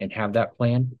 And have that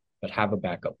plan, but have a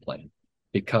backup plan.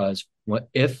 Because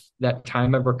if that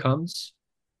time ever comes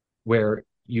where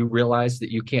you realize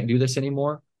that you can't do this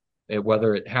anymore,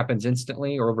 whether it happens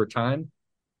instantly or over time,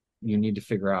 you need to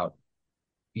figure out,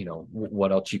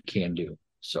 what else you can do.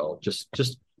 So just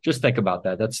think about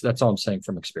that. That's all I'm saying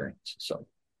from experience. So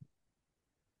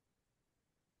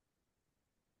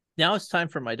now it's time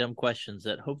for my dumb questions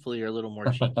that hopefully are a little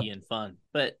more cheeky and fun,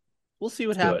 but we'll see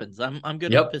what happens. I'm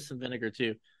good at piss and vinegar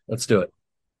too. Let's do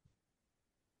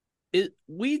it.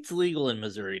 Weed's legal in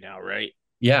Missouri now, right?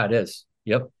 Yeah, it is.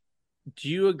 Yep. Do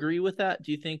you agree with that?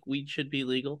 Do you think weed should be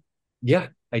legal? Yeah,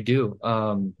 I do.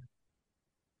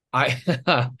 I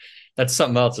that's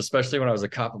something else, especially when I was a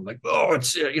cop. I'm like, oh,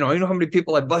 it's you know how many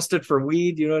people I busted for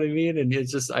weed, you know what I mean? And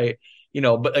it's just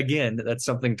but again, that's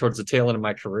something towards the tail end of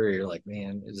my career. You're like,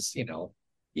 man, it's just,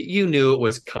 you knew it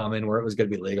was coming where it was going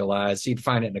to be legalized. You'd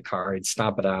find it in a car, you'd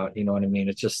stomp it out, you know what I mean?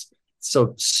 It's just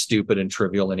so stupid and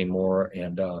trivial anymore.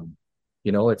 And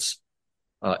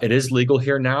it is legal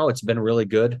here now. It's been really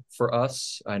good for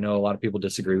us. I know a lot of people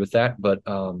disagree with that, but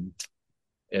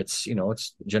it's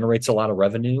generates a lot of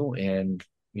revenue, and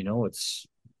it's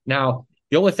now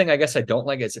the only thing I guess I don't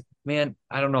like is, man,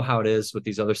 I don't know how it is with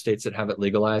these other states that have it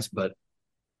legalized, but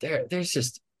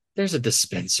there's a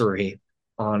dispensary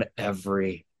on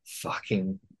every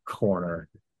fucking corner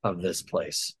of this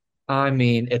place. I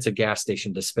mean, it's a gas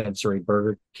station dispensary,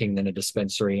 Burger King, then a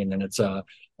dispensary, and then it's a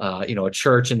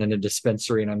church, and then a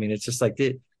dispensary. And I mean, it's just like,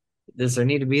 does there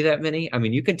need to be that many? I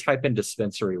mean, you can type in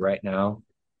dispensary right now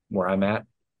where I'm at,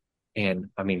 and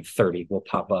I mean 30 will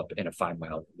pop up in a 5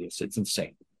 mile radius. It's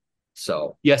insane.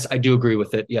 So yes, I do agree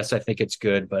with it. Yes, I think it's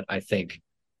good, but I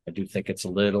do think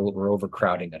we're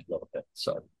overcrowding it a little bit.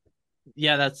 So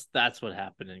Yeah, that's what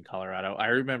happened in Colorado. I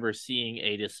remember seeing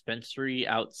a dispensary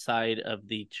outside of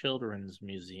the Children's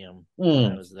Museum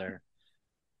when I was there.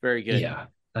 Very good. yeah,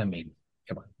 I mean,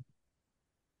 come on.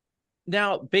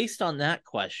 Now, based on that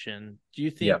question, do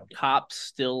you think Yeah. cops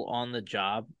still on the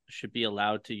job should be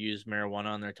allowed to use marijuana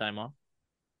on their time off?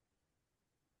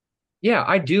 Yeah,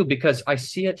 I do, because I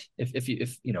see it, if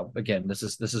again, this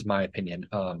is my opinion.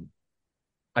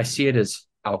 I see it as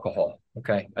alcohol.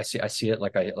 Okay. I see it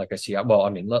like I see, well, I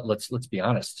mean, let's be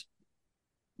honest.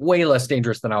 Way less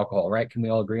dangerous than alcohol, right? Can we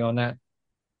all agree on that?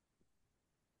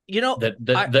 You know, That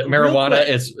real marijuana quick,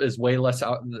 is way less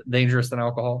dangerous than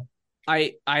alcohol.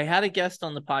 I had a guest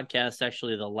on the podcast,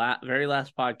 actually the very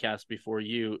last podcast before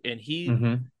you, and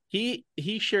Mm-hmm.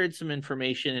 he shared some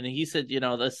information, and he said,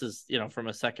 this is, from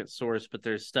a second source, but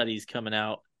there's studies coming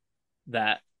out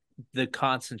that the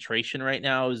concentration right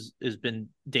now has been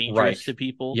Right. dangerous to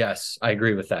people. Yes, I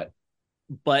agree with that.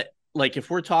 But like, if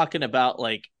we're talking about,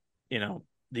 like,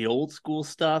 the old school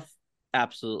stuff,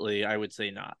 absolutely, I would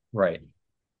say not. Right.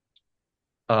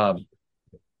 Um,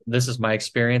 this is my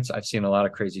experience. I've seen a lot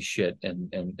of crazy shit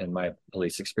in my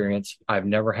police experience. I've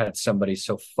never had somebody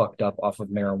so fucked up off of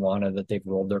marijuana that they've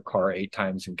rolled their car 8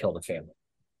 times and killed a family.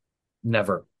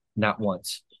 Never, not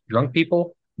once. Drunk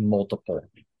people, multiple.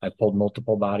 I pulled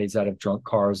multiple bodies out of drunk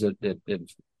cars that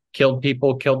killed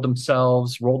people, killed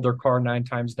themselves, rolled their car 9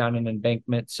 times down an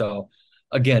embankment. So,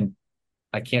 again,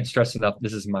 I can't stress enough.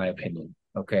 This is my opinion.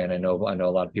 Okay, and I know a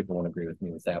lot of people won't agree with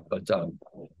me with that, but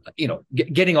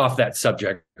getting off that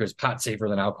subject, because pot safer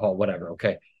than alcohol, whatever.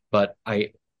 Okay, but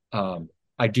I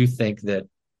do think that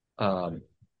um,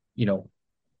 you know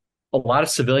a lot of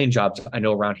civilian jobs I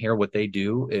know around here, what they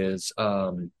do is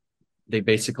they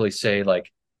basically say,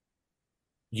 like,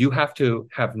 you have to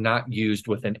have not used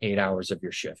within 8 hours of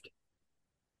your shift.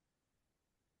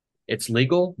 It's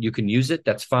legal. You can use it.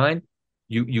 That's fine.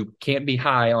 You can't be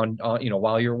high on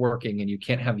while you're working, and you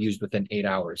can't have used within 8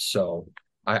 hours. So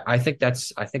I think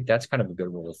that's kind of a good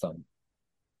rule of thumb.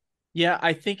 Yeah,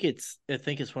 I think it's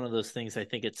one of those things. I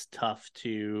think it's tough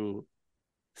to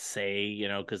say,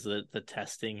 because the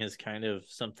testing is kind of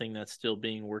something that's still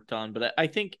being worked on. But I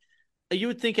think you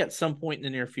would think at some point in the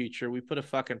near future, we put a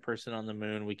fucking person on the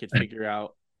moon, we could figure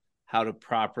out how to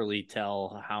properly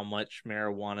tell how much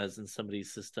marijuana is in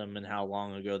somebody's system and how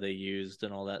long ago they used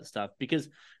and all that stuff. Because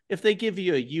if they give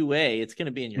you a UA, it's going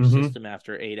to be in your Mm-hmm. system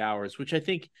after 8 hours, which I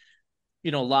think, a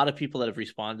lot of people that have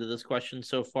responded to this question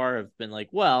so far have been like,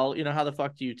 well, how the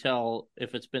fuck do you tell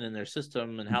if it's been in their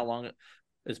system and how long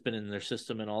it's been in their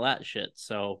system and all that shit?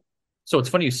 So, So it's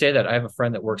funny you say that. I have a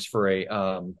friend that works for a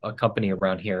company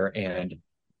around here, and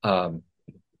um,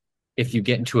 if you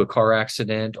get into a car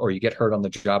accident or you get hurt on the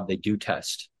job, they do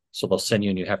test. So they'll send you,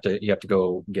 and you have to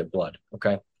go get blood.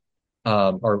 Okay.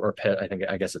 Or piss.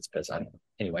 I guess it's piss. I don't know.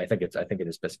 Anyway, I think it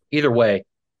is piss. Either way,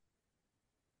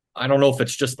 I don't know if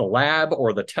it's just the lab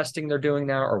or the testing they're doing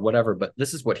now or whatever, but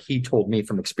this is what he told me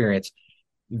from experience.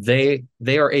 They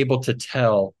are able to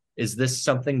tell, is this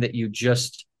something that you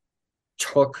just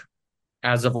took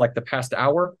as of like the past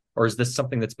hour, or is this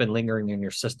something that's been lingering in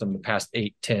your system the past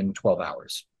 8, 10, 12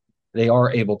 hours? They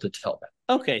are able to tell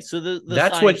that. okay, so the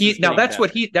That's what science he is now getting that's what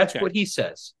better. he that's Okay, what he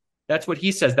says. That's what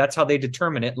he says. That's how they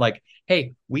determine it. Like,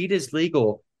 hey, weed is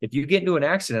legal. If you get into an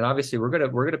accident, obviously we're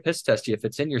gonna piss test you. If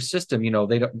it's in your system,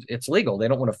 they don't, it's legal. They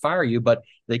don't want to fire you, but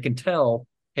they can tell,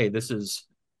 hey, this is,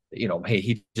 hey,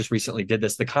 he just recently did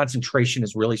this. The concentration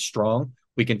is really strong.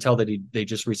 We can tell that they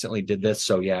just recently did this.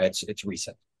 So yeah, it's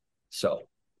recent. So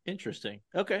interesting.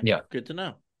 Okay, yeah. good to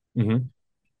know. Mm-hmm.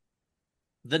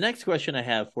 The next question I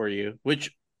have for you,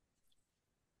 which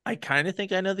I kind of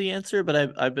think I know the answer, but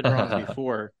I've been wrong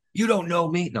before. You don't know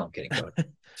me. No, I'm kidding. Go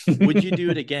Would you do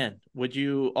it ahead. again? Would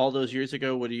you all those years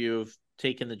ago? Would you have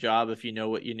taken the job if you know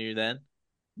what you knew then?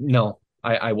 No,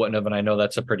 I wouldn't have, and I know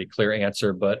that's a pretty clear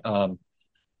answer, but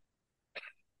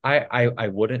I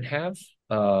wouldn't have.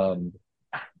 Um,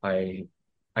 I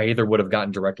I either would have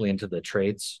gotten directly into the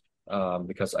trades,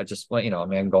 because I just, well, I mean,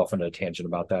 I can go off into a tangent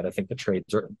about that. I think the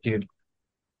trades are, dude,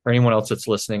 for anyone else that's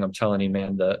listening, I'm telling you,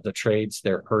 man, the trades,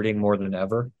 they're hurting more than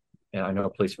ever. And I know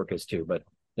police work is too, but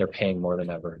they're paying more than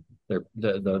ever.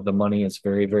 The money is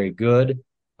very, very good.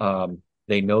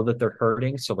 They know that they're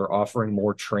hurting, so they're offering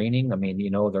more training. I mean,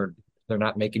 they're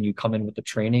not making you come in with the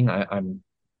training. I'm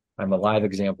a live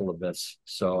example of this.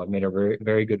 So I've made a very,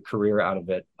 very good career out of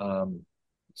it.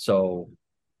 So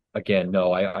again,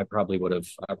 no, I probably would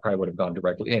have gone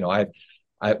directly.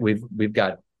 We've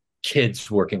got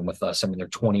kids working with us. I mean, they're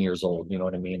 20 years old, you know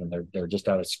what I mean? And they're just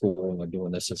out of school and they're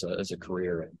doing this as a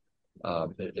career.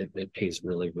 And it pays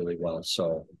really, really well.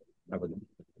 So I would,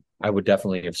 I would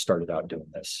definitely have started out doing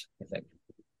this, I think.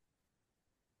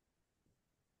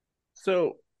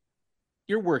 So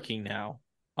you're working now,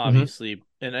 Mm-hmm. obviously,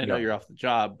 and I know Yeah. you're off the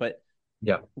job, but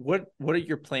Yeah. what are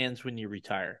your plans when you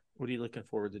retire? What are you looking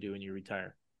forward to do when you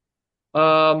retire?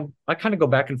 I kind of go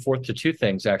back and forth to two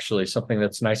things, actually. Something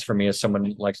that's nice for me as someone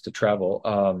who likes to travel.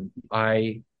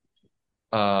 I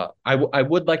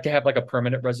would like to have like a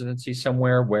permanent residency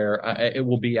somewhere where it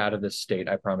will be out of this state.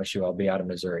 I promise you, I'll be out of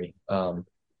Missouri.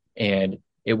 And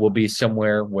it will be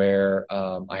somewhere where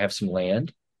I have some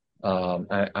land.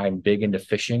 I'm big into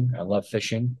fishing. I love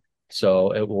fishing.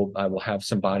 So I will have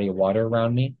some body of water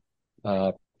around me.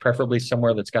 Preferably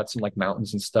somewhere that's got some like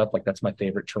mountains and stuff. Like that's my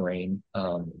favorite terrain.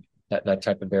 That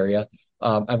type of area.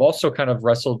 I've also kind of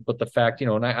wrestled with the fact,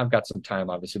 and I've got some time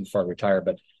obviously before I retire,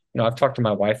 but I've talked to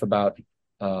my wife about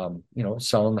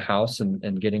selling the house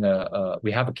and getting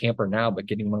we have a camper now, but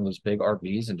getting one of those big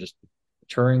RVs and just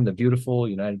touring the beautiful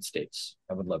United States.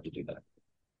 I would love to do that.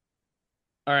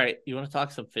 All right, you want to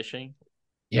talk some fishing?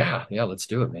 Yeah, yeah, let's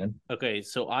do it, man. Okay,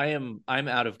 so I'm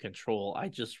out of control. I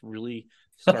just really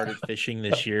started fishing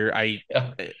this year.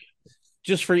 Yeah.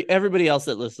 Just for everybody else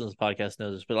that listens to this podcast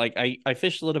knows this, but like I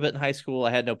fished a little bit in high school. I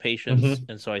had no patience, Hmm.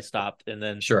 and so I stopped. And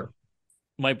then Sure.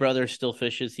 my brother still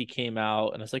fishes. He came out,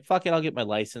 and I was like, "Fuck it, I'll get my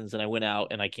license." And I went out,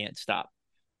 and I can't stop.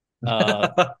 Uh,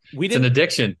 we It's an didn't.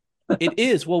 addiction. It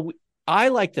is I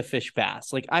like to fish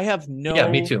bass. Like I have Yeah,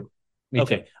 me no too. Me too.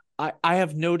 okay. I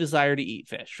have no desire to eat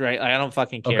fish. Right? I don't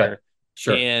fucking Okay. care.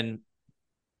 Sure. And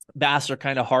bass are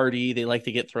kind of hardy. They like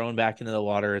to get thrown back into the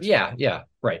water. It's Yeah, fine. yeah,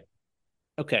 right.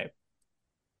 Okay.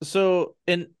 So,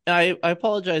 and I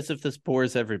apologize if this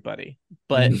bores everybody,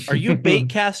 but are you a bait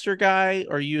caster guy?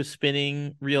 Are you a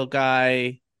spinning reel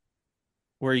guy?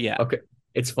 Where you at? Okay.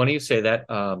 It's funny you say that.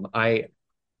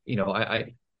 You know,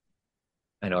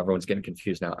 I know everyone's getting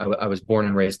confused now. I was born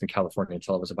and raised in California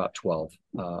until I was about 12.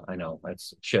 I know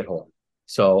that's a shithole.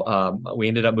 So we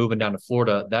ended up moving down to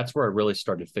Florida. That's where I really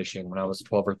started fishing when I was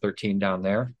 12 or 13 down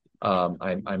there.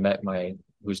 I met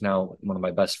who's now one of my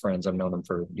best friends. I've known him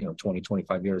for, 20,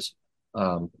 25 years.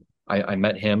 Um, I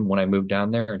met him when I moved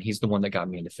down there, and he's the one that got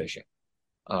me into fishing.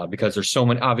 Because there's so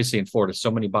many, obviously in Florida, so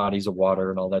many bodies of water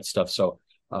and all that stuff. So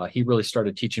he really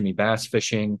started teaching me bass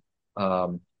fishing.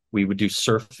 Um, we would do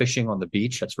surf fishing on the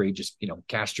beach. That's where you just,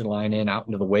 cast your line in out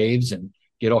into the waves and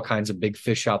get all kinds of big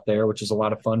fish out there, which is a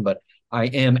lot of fun. But I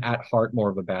am at heart more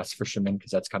of a bass fisherman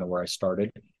because that's kind of where I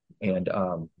started. And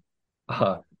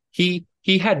uh, he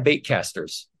had bait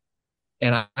casters.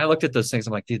 And I looked at those things.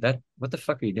 I'm like, dude, what the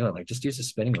fuck are you doing? Like, just use a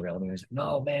spinning reel. And he was like,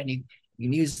 no, man, you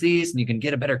can use these and you can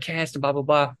get a better cast and blah, blah,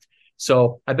 blah.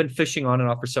 So I've been fishing on and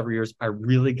off for several years. I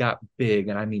really got big,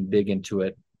 and I mean big into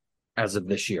it as of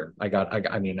this year. I got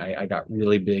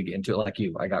really big into it like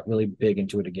you. I got really big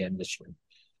into it again this year.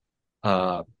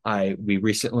 We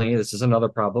recently, this is another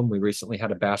problem. We recently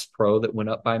had a Bass Pro that went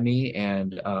up by me,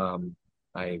 and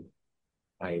I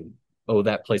I owe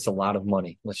that place a lot of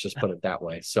money. Let's just put it that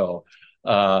way. So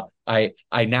I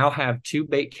now have two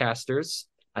bait casters.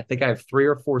 I think I have three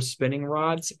or four spinning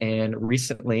rods, and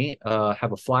recently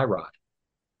have a fly rod.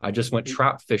 I just went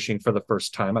trout fishing for the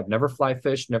first time. I've never fly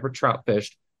fished, never trout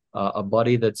fished. A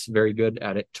buddy that's very good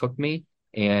at it took me,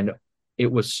 and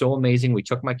it was so amazing. We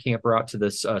took my camper out to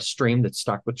this stream that's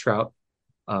stocked with trout,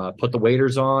 put the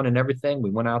waders on and everything. We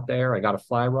went out there. I got a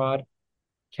fly rod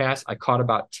cast. I caught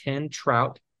about 10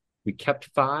 trout. We kept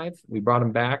five. We brought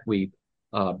them back. We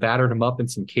battered them up in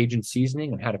some Cajun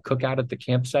seasoning and had a cookout at the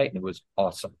campsite, and it was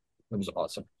awesome. It was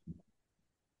awesome.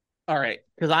 All right,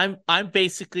 because I'm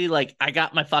basically like I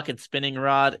got my fucking spinning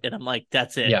rod and I'm like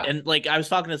that's it. Yeah, And like I was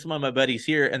talking to some of my buddies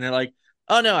here and they're like,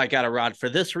 "Oh no, I got a rod for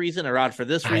this reason, a rod for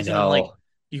this I reason." I'm like, know.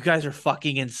 "You guys are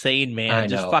fucking insane, man. I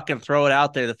Just know. fucking throw it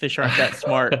out there. The fish aren't that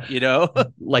smart, you know?"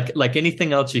 Like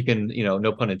anything else, you can,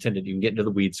 no pun intended, you can get into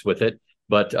the weeds with it.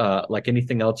 But like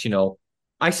anything else,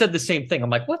 I said the same thing. I'm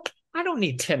like, what? I don't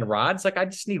need 10 rods. Like I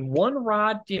just need one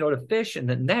rod, to fish, and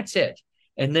then that's it.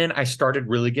 And then I started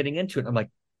really getting into it. I'm like,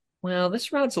 well,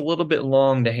 this rod's a little bit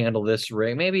long to handle this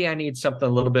rig. Maybe I need something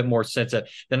a little bit more sensitive.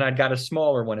 Then I got a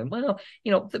smaller one. And well,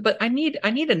 but I need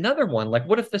another one. Like,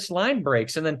 what if this line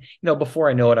breaks? And then, before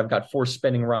I know it, I've got 4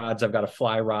 spinning rods, I've got a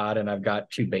fly rod, and I've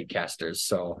got 2 bait casters.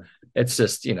 So it's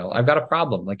just, I've got a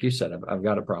problem. Like you said, I've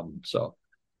got a problem. So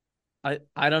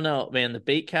I don't know, man. The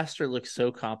bait caster looks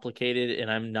so complicated, and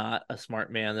I'm not a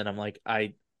smart man that I'm like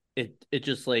it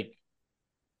just like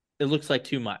it looks like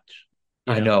too much.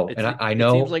 I know, and I It seems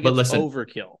know, like but it's listen,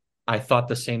 overkill. I thought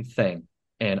the same thing.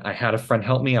 And I had a friend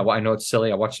help me. I know it's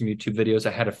silly. I watched some YouTube videos.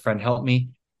 I had a friend help me,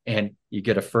 and you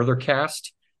get a further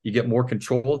cast. You get more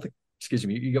control of excuse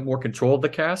me, you get more control of the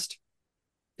cast,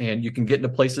 and you can get into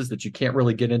places that you can't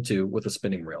really get into with a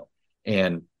spinning reel.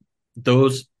 And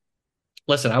those,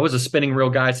 listen, I was a spinning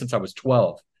reel guy since I was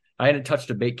 12. I hadn't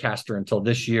touched a bait caster until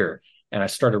this year. And I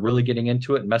started really getting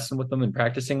into it and messing with them and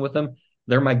practicing with them.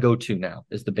 They're my go-to now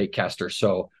is the bait caster.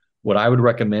 So what I would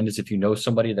recommend is if you know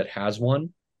somebody that has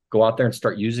one, go out there and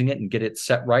start using it and get it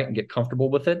set right and get comfortable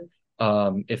with it.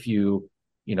 If if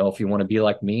you want to be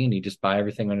like me and you just buy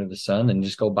everything under the sun, then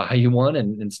just go buy you one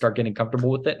and start getting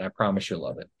comfortable with it. And I promise you'll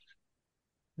love it.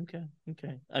 Okay.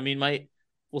 Okay. I mean,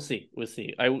 we'll see. We'll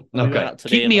see. We went Okay. out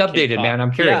today Keep and me my kid updated, caught. man. I'm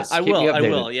Yeah, curious. I Keep me will. I updated.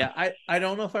 will. Yeah. I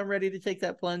don't know if I'm ready to take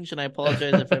that plunge, and I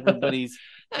apologize if everybody's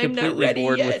I'm not completely ready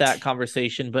bored with yet. that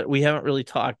conversation, but we haven't really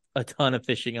talked a ton of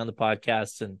fishing on the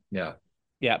podcast. And Yeah,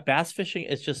 yeah, bass fishing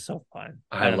is just so fun.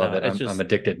 I I don't love know. it. I'm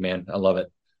addicted, man. I love it.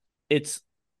 It's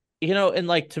and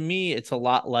like to me it's a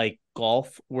lot like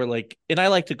golf where like and I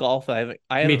like to golf. I Me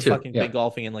haven't too. fucking been Yeah.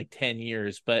 golfing in like 10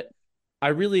 years, but I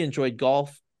really enjoyed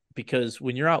golf because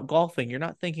when you're out golfing, you're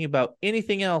not thinking about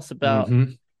anything else about Hmm.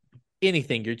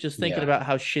 anything. You're just thinking Yeah. about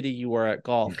how shitty you are at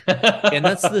golf. And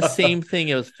that's the same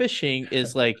thing as fishing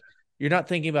is like you're not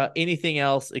thinking about anything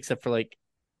else except for like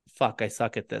fuck, I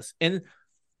suck at this. And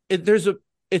it, there's a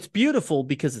it's beautiful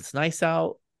because it's nice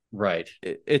out. Right.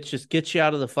 It just gets you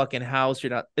out of the fucking house.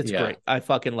 You're not. It's Yeah. great. I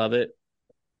fucking love it.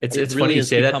 It's It it's funny really you has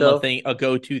say that become though. a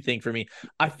go-to thing for me.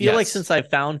 I feel like Yes. since I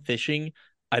found fishing,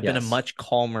 I've been a Yes. much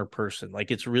calmer person.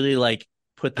 Like it's really like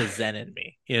put the zen in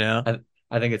me, you know? I,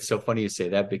 I think it's so funny you say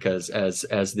that because as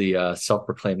the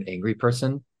self-proclaimed angry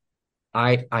person,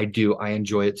 I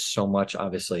enjoy it so much.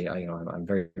 Obviously, I'm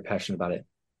very passionate about it,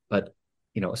 but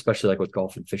especially like with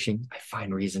golf and fishing, I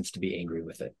find reasons to be angry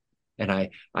with it. And I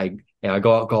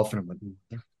go out golfing. I'm like,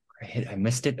 I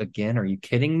missed it again. Are you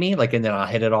kidding me? Like, and then I'll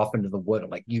hit it off into the wood.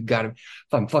 I'm like, you got to,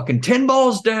 if I'm fucking 10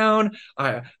 balls down,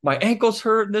 my ankles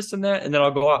hurt, and this and that. And then I'll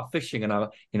go out fishing and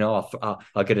I'll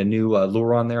get a new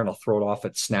lure on there and I'll throw it off.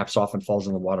 It snaps off and falls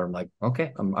in the water. I'm like,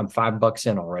 okay, I'm $5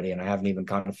 in already and I haven't even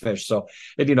caught a fish. So,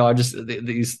 and, I just,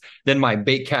 then my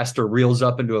bait caster reels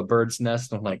up into a bird's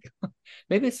nest. And I'm like,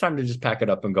 maybe it's time to just pack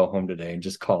it up and go home today and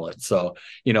just call it. So,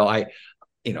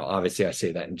 obviously I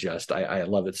say that in jest. I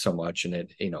love it so much. And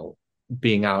it,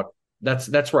 being out,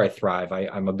 that's where I thrive.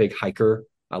 I'm a big hiker.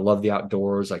 I love the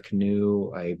outdoors. I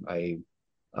canoe. I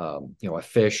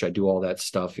fish. I do all that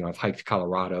stuff. I've hiked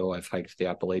Colorado. I've hiked the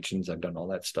Appalachians. I've done all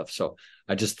that stuff. So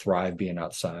I just thrive being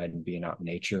outside and being out in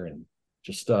nature and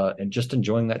just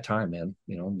enjoying that time, man.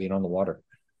 Being on the water.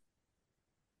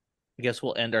 I guess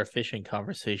we'll end our fishing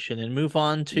conversation and move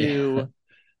on Yeah. to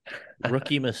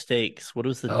rookie mistakes. What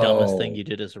was the dumbest thing Oh you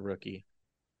did as a rookie?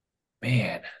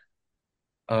 man.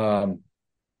 Um,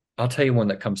 I'll tell you one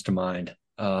that comes to mind.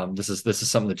 This is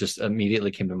something that just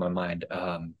immediately came to my mind.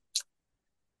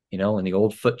 In the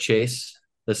old foot chase.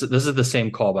 This is the same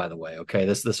call, by the way. Okay,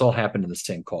 this all happened in the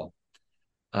same call.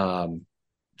 Um,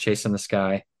 Chasing this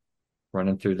guy,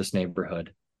 running through this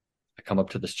neighborhood. I come up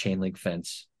to this chain link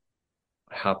fence.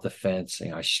 I hop the fence.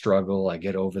 I struggle. I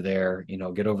get over there.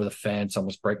 Get over the fence.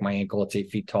 Almost break my ankle. It's 8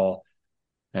 feet tall.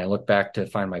 And I look back to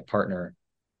find my partner.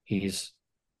 He's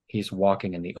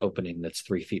walking in the opening that's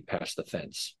 3 feet past the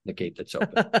fence, the gate that's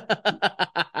open.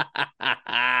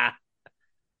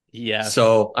 Yes.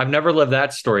 So I've never lived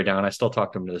that story down. I still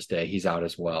talk to him to this day. He's out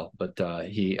as well, but I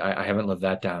haven't lived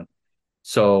that down.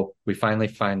 So we finally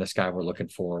find this guy we're looking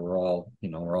for. We're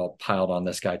all piled on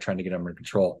this guy trying to get him under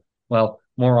control. Well,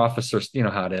 more officers, you know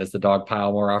how it is. The dog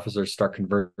pile, more officers start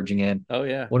converging in. Oh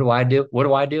yeah. What do I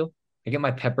do? I get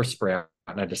my pepper spray out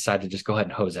and I decide to just go ahead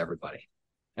and hose everybody.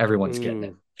 Everyone's getting it.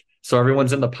 Ooh. So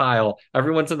everyone's in the pile.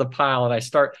 Everyone's in the pile, and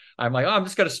I'm like, oh, I'm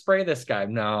just gonna spray this guy.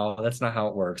 No, that's not how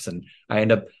it works. And I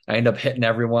end up hitting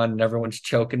everyone, and everyone's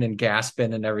choking and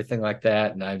gasping and everything like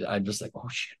that. And I'm just like, oh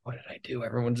shit, what did I do?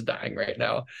 Everyone's dying right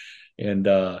now. And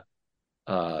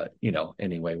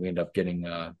anyway, we end up getting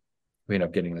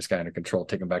this guy under control,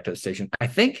 take him back to the station. I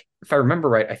think, if I remember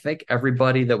right, I think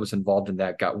everybody that was involved in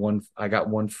that I got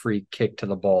one free kick to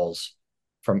the balls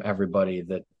from everybody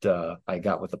that I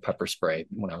got with the pepper spray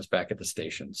when I was back at the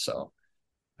station. So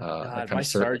that God, kind my of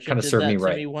sergeant did served me that to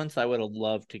right. me once. I would have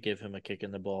loved to give him a kick in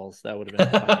the balls. That would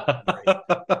have been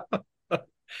fucking great.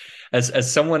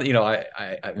 As someone,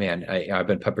 I've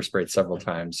been pepper sprayed several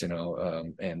times,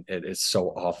 and it is so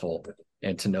awful.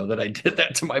 And to know that I did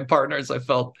that to my partners, I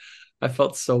felt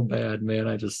so bad,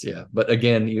 man. Yeah. But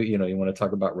again, you want to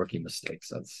talk about rookie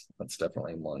mistakes. That's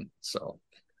definitely one. So,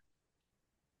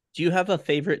 Do you have a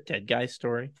favorite dead guy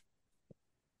story?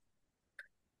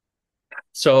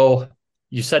 so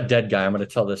you said dead guy. I'm going to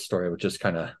tell this story, it's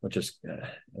kind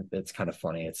of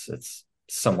funny. It's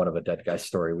somewhat of a dead guy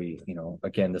story.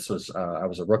 Again, this was, I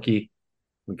was a rookie.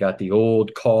 We got the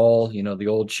old call, the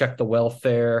old check the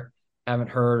welfare. Haven't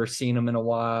heard or seen him in a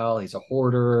while. He's a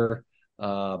hoarder,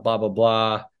 blah, blah,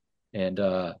 blah. And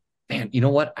man, you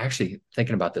know what? Actually,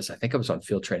 thinking about this, I think I was on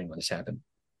field training when this happened.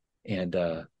 And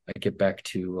I get back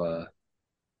to,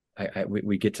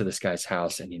 we get to this guy's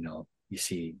house, and you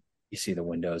see the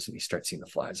windows, and you start seeing the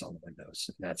flies on the windows.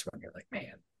 And that's when you're like,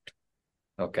 man,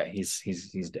 okay,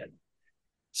 he's dead.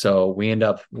 So we end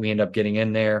up getting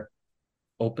in there,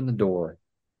 open the door,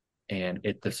 and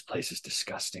this place is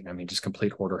disgusting. I mean, just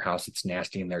complete hoarder house. It's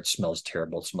nasty in there. It smells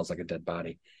terrible. It smells like a dead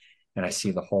body. And I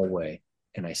see the hallway,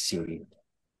 and I see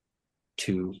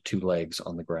two legs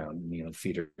on the ground.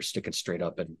 Feet are sticking straight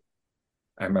up. And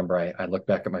I remember I looked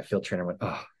back at my field trainer and went,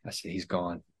 oh, I said, he's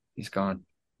gone. He's gone.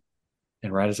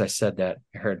 And right as I said that,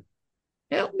 I heard,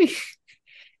 help me,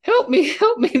 help me,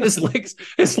 help me. And his legs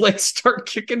start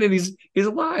kicking, and he's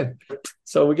alive.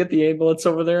 So we get the ambulance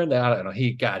over there, and I don't know,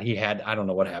 I don't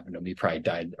know what happened to him. He probably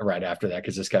died right after that,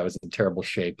 because this guy was in terrible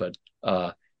shape. But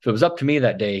if it was up to me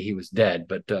that day, he was dead.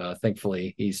 But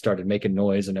thankfully he started making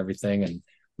noise and everything, and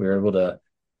we were able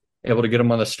to get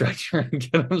him on the stretcher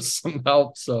and get him some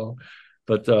help. So,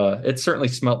 but it certainly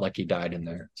smelled like he died in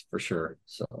there for sure.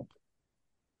 So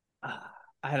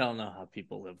I don't know how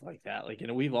people live like that. Like,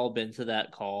 we've all been to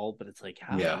that call, but it's like,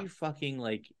 how do yeah, you fucking,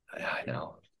 like, I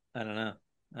know. I don't know.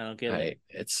 I don't get it.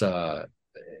 It's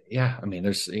yeah, I mean,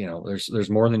 there's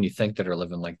more than you think that are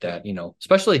living like that,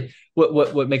 especially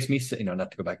what makes me say, not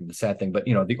to go back to the sad thing, but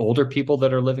the older people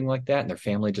that are living like that, and their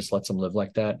family just lets them live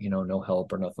like that, no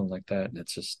help or nothing like that. And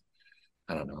it's just,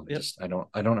 I don't know. Yep. Just, I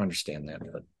don't understand that,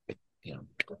 but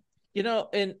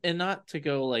And not to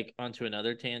go like onto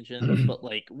another tangent, but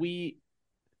like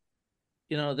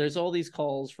there's all these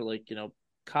calls for, like,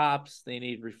 cops, they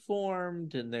need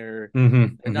reformed, and they're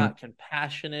not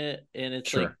compassionate. And it's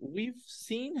sure. like, we've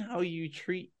seen how you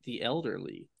treat the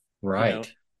elderly.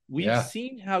 Right. We've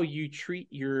seen how you treat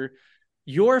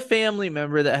your family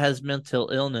member that has mental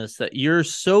illness, that you're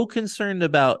so concerned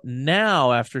about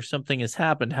now after something has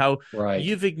happened, how Right.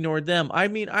 you've ignored them. I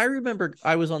mean, I remember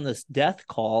I was on this death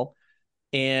call,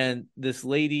 and this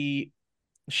lady,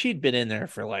 she'd been in there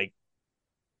for like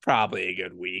probably a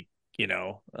good week.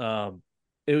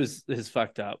 It was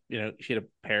fucked up. She had a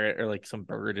parrot or like some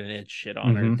bird, and it shit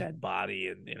on her dead body,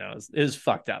 and it was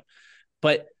fucked up.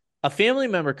 But a family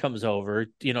member comes over,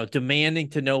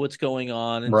 demanding to know what's going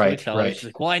on, and so we tell her, she's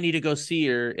like, well, I need to go see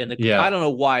her. And I don't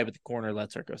know why, but the coroner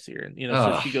lets her go see her. And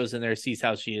so she goes in there, sees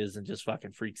how she is, and just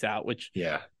fucking freaks out, which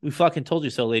we fucking told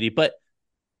you so, lady. But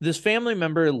this family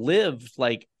member lived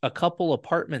like a couple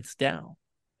apartments down.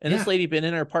 And this lady been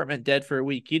in her apartment dead for a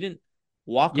week. You didn't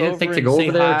walk over and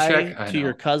say hi to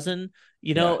your cousin,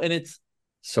 and it's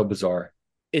so bizarre.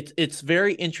 It's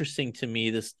very interesting to me,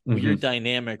 this weird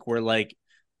dynamic where, like,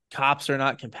 cops are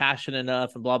not compassionate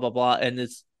enough and blah, blah, blah. And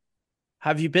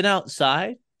have you been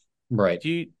outside? Right.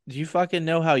 Do you fucking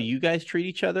know how you guys treat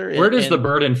each other? Where does the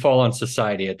burden fall on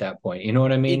society at that point? You know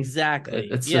what I mean?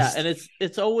 Exactly. And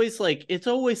it's always like, it's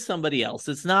always somebody else.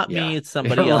 It's not me, it's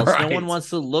somebody else. No one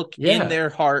wants to look in their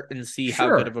heart and see how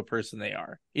good of a person they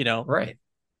are, Right.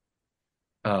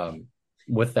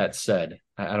 With that said,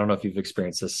 I don't know if you've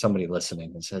experienced this. Somebody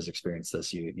listening has experienced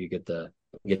this. You get the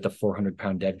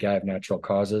 400-pound dead guy of natural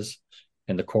causes,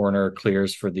 and the coroner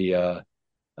clears for the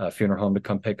funeral home to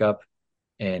come pick up,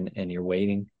 and you're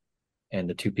waiting, and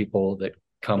the two people that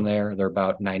come there, they're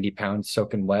about 90 pounds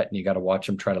soaking wet, and you got to watch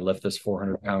them try to lift this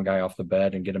 400-pound guy off the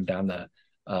bed and get him down the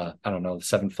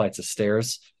 7 flights of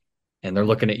stairs. and they're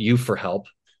looking at you for help.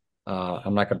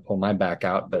 I'm not going to pull my back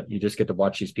out, but you just get to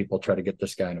watch these people try to get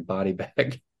this guy in a body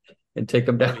bag and take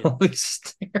him down all these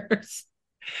stairs,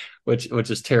 which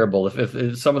is terrible.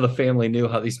 If some of the family knew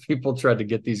how these people tried to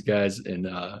get these guys in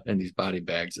these body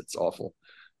bags, it's awful.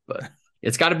 But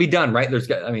it's got to be done, right?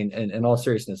 I mean, in all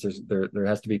seriousness, there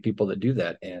has to be people that do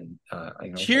that. And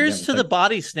cheers to the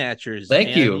body snatchers.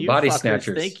 Thank you, body fuckers,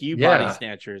 snatchers. Thank you, body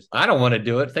snatchers. I don't want to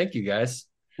do it. Thank you, guys.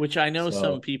 Which I know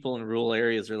some people in rural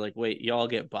areas are like, wait, y'all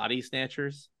get body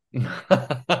snatchers?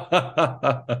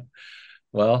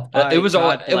 Well, it was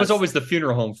always the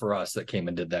funeral home for us that came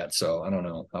and did that. So I don't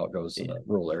know how it goes in the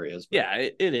rural areas. But. Yeah,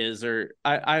 it is. Or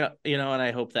I and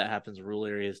I hope that happens in rural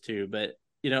areas too. But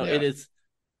it is.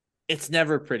 It's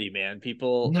never pretty, man.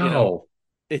 People,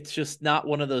 it's just not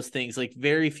one of those things. Like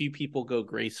very few people go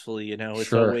gracefully.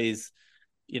 It's always,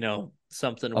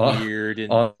 something weird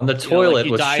and on the toilet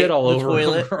with shit all over.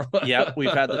 Toilet. Yeah,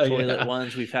 we've had the toilet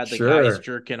ones. We've had the guys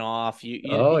jerking off. You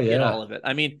get all of it.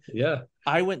 I mean,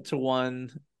 I went to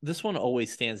one. This one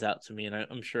always stands out to me, and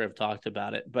I'm sure I've talked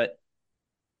about it. But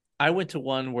I went to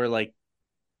one where, like,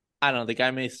 I don't know, the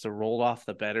guy must have rolled off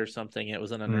the bed or something. It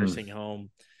was in a nursing home,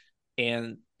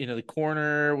 and the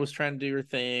coroner was trying to do her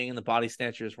thing, and the body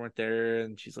snatchers weren't there.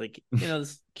 And she's like,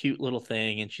 this cute little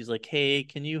thing, and she's like, "Hey,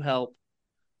 can you help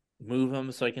move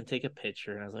him so I can take a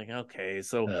picture?" And I was like, okay.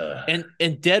 So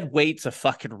and dead weight's a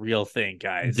fucking real thing,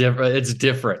 guys. It's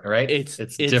different, right? It's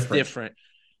different.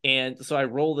 And so I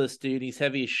roll this dude, he's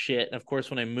heavy as shit. And of course,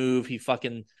 when I move, he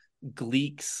fucking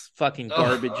gleeks fucking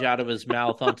garbage out of his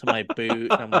mouth onto my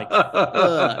boot. And I'm like,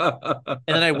 ugh. And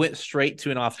then I went straight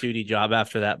to an off-duty job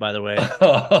after that, by the way.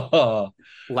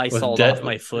 Lysoled off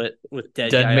my foot with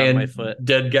dead guy on my foot.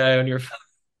 Dead guy on your foot.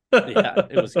 Yeah,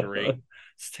 it was great.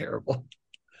 It's terrible.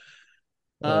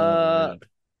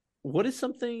 What is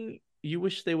something you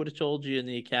wish they would have told you in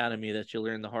the academy that you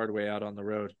learned the hard way out on the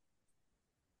road?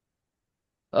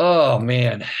 Oh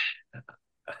man,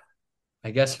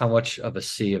 I guess how much of a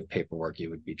sea of paperwork you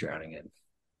would be drowning in.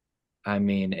 I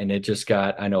mean, and it just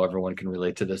got, I know everyone can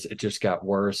relate to this. It just got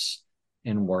worse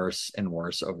and worse and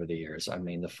worse over the years. I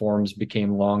mean, the forms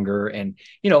became longer, and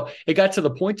it got to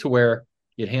the point to where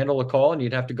you'd handle a call and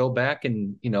you'd have to go back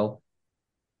and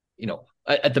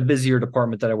at the busier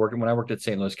department that I worked in, when I worked at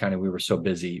St. Louis County, we were so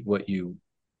busy. What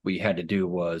we had to do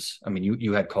was, I mean,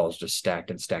 you had calls just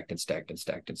stacked and stacked and stacked and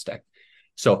stacked and stacked.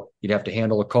 So you'd have to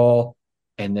handle a call.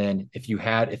 And then if you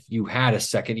had a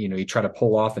second, you try to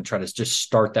pull off and try to just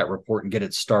start that report and get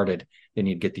it started, then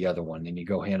you'd get the other one. Then you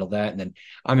go handle that. And then,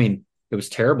 I mean, it was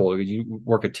terrible. You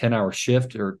work a 10-hour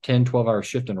shift or 10, 12-hour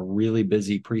shift in a really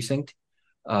busy precinct.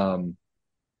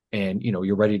 And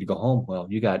you're ready to go home. Well,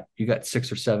 you got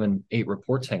 6 or 7, 8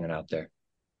 reports hanging out there.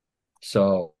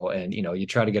 So, and you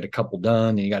try to get a couple done,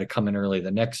 and you got to come in early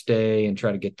the next day and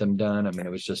try to get them done. I mean, it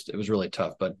was really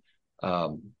tough, but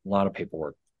a lot of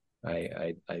paperwork.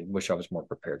 I wish I was more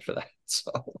prepared for that.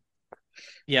 So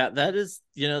yeah, that is,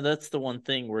 that's the one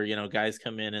thing where, guys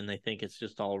come in and they think it's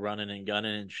just all running and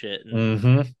gunning and shit.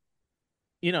 And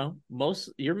you're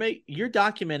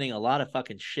documenting a lot of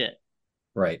fucking shit.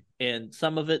 Right. And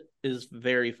some of it is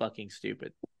very fucking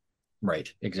stupid.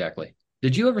 Right. Exactly.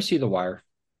 Did you ever see The Wire?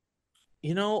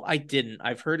 I didn't.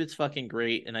 I've heard it's fucking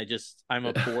great, and I'm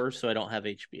a poor, so I don't have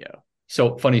HBO.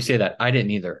 So funny you say that. I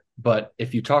didn't either. But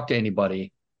if you talk to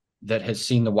anybody that has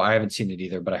seen The Wire, I haven't seen it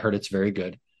either, but I heard it's very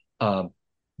good.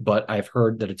 But I've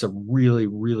heard that it's a really,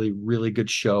 really, really good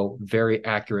show, very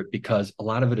accurate, because a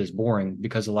lot of it is boring,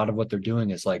 because a lot of what they're doing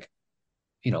is like,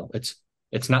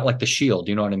 it's not like The Shield,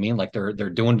 you know what I mean? Like they're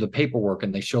doing the paperwork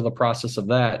and they show the process of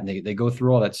that, and they go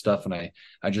through all that stuff. And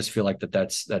I just feel like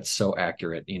that's so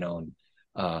accurate, and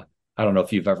I don't know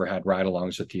if you've ever had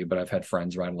ride-alongs with you, but I've had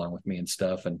friends ride along with me and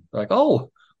stuff, and they're like,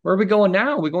 "Oh, where are we going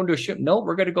now? Are we going to a ship? No,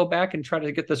 we're going to go back and try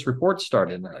to get this report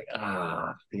started." And they're like,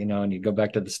 and you go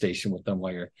back to the station with them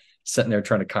while you're sitting there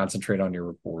trying to concentrate on your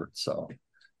report. So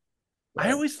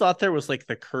I always thought there was like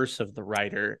the curse of the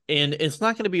writer, and it's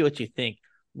not going to be what you think.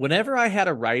 Whenever I had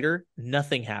a writer,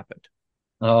 nothing happened.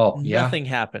 Oh, yeah. Nothing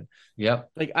happened.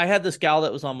 Yep. Like I had this gal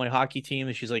that was on my hockey team,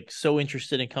 and she's like so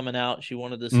interested in coming out. She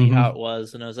wanted to see how it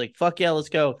was. And I was like, fuck yeah, let's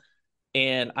go.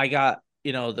 And I got,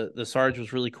 the Sarge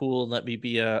was really cool and let me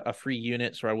be a free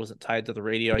unit, so I wasn't tied to the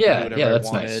radio. I could do whatever I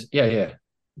wanted. Nice. Yeah.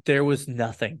 There was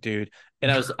nothing, dude.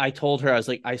 And I told her, I was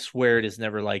like, I swear it is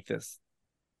never like this.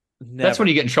 Never. That's when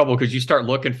you get in trouble, because you start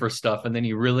looking for stuff and then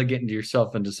you really get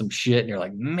yourself into some shit and you're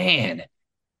like, man,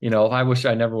 I wish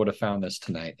I never would have found this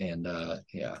tonight. And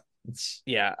yeah. It's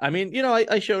Yeah, I mean,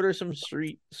 I showed her some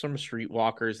street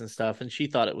walkers and stuff, and she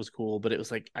thought it was cool, but it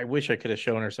was like I wish I could have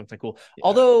shown her something cool. yeah,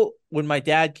 Although when my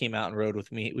dad came out and rode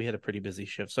with me, we had a pretty busy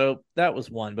shift, so that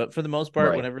was one. But for the most part,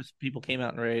 right. whenever people came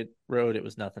out and rode, it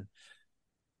was nothing.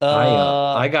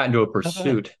 I got into a Oh, go ahead.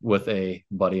 pursuit with a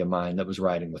buddy of mine that was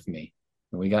riding with me,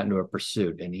 and we got into a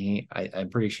pursuit, and I'm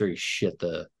pretty sure he shit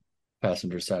the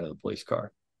passenger side of the police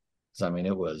car. So I mean,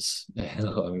 it was, I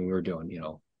mean, we were doing,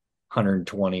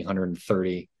 120,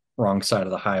 130, wrong side of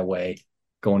the highway,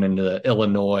 going into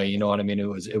Illinois. You know what I mean?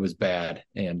 It was bad,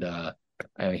 and I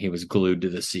mean, he was glued to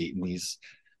the seat, and he's,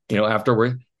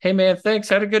 afterward, hey man, thanks,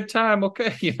 had a good time,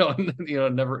 okay,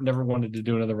 never wanted to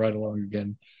do another ride along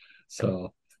again.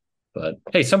 So, but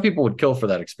hey, some people would kill for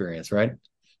that experience, right?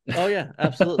 Oh yeah,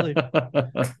 absolutely.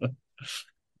 So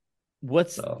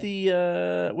What's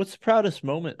the proudest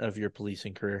moment of your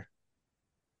policing career?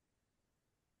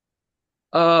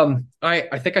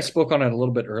 I think I spoke on it a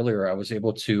little bit earlier. I was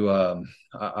able to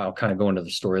I'll kind of go into the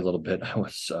story a little bit. It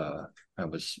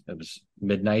was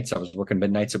midnights. I was working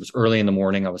midnights. It was early in the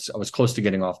morning. I was close to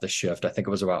getting off the shift. I think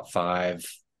it was about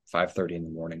 5:30 in the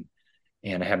morning,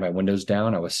 and I had my windows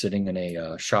down. I was sitting in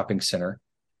a shopping center,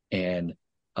 and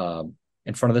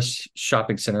in front of this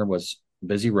shopping center was a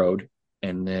busy road,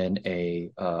 and then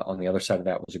a on the other side of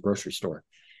that was a grocery store.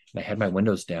 And I had my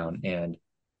windows down, and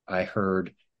I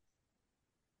heard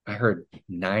I heard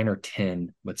 9 or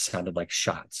 10 what sounded like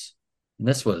shots. And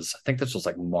I think this was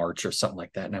like March or something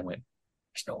like that. And I went,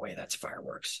 there's no way that's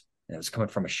fireworks. And it was coming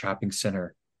from a shopping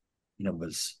center. It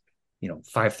was,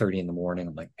 5:30 in the morning.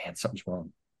 I'm like, man, something's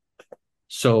wrong.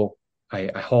 So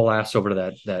I haul ass over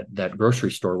to that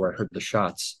grocery store where I heard the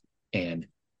shots, and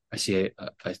I see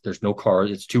there's no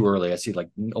cars. It's too early. I see like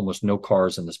almost no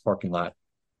cars in this parking lot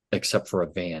except for a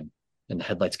van, and the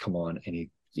headlights come on, and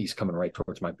he's coming right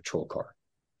towards my patrol car,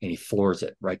 and he floors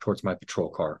it right towards my patrol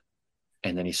car,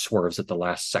 and then he swerves at the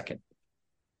last second.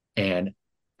 And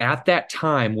at that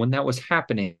time when that was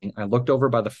happening, I looked over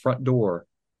by the front door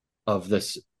of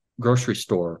this grocery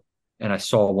store, and I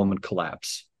saw a woman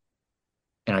collapse,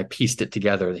 and I pieced it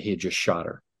together that he had just shot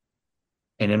her.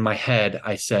 And in my head,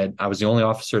 I said, I was the only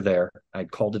officer there.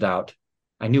 I'd called it out.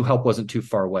 I knew help wasn't too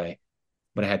far away,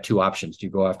 but I had two options. Do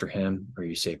you go after him or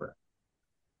you save her?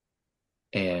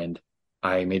 And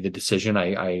I made the decision.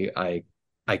 I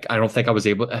don't think I was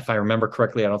able, if I remember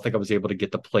correctly, I don't think I was able to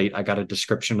get the plate. I got a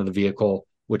description of the vehicle,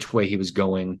 which way he was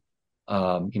going.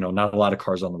 Not a lot of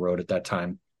cars on the road at that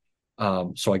time.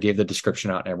 So I gave the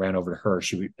description out, and I ran over to her.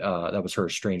 That was her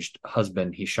estranged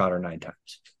husband. He shot her 9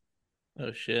 times.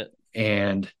 Oh shit.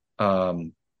 And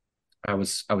I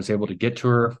was able to get to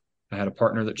her. I had a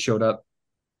partner that showed up.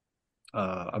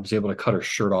 I was able to cut her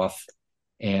shirt off,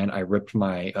 and I ripped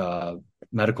my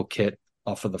medical kit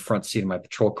off of the front seat of my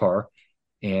patrol car,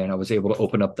 and I was able to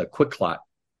open up the quick clot.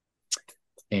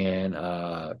 And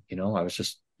I was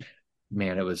just,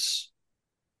 man, it was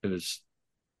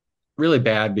really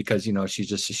bad because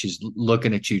she's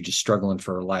looking at you, just struggling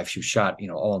for her life. She was shot,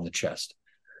 all in the chest.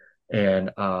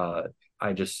 And I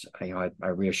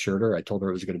reassured her. I told her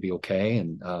it was going to be okay,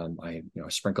 and I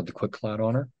sprinkled the quick clot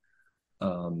on her.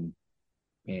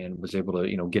 And was able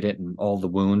to, get it in all the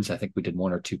wounds. I think we did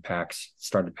 1 or 2 packs,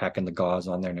 started packing the gauze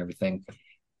on there and everything.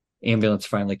 Ambulance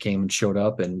finally came and showed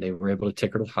up, and they were able to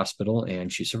take her to the hospital,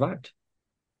 and she survived.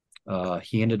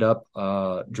 He ended up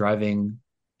driving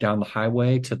down the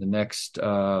highway to the next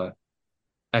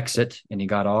exit, and he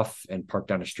got off and parked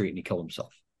down the street, and he killed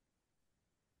himself.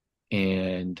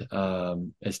 And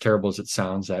as terrible as it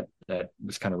sounds, that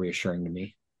was kind of reassuring to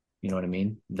me. You know what I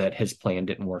mean? That his plan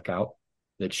didn't work out,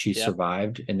 that she Yeah.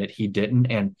 survived, and that he didn't.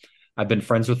 And I've been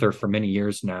friends with her for many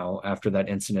years now after that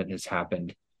incident has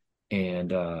happened.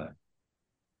 And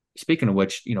speaking of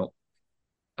which,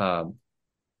 um,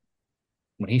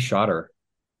 when he shot her,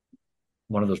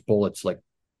 one of those bullets, like,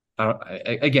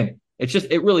 again,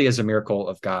 it really is a miracle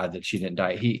of God that she didn't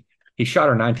die. He shot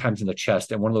her 9 times in the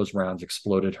chest, and one of those rounds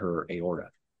exploded her aorta.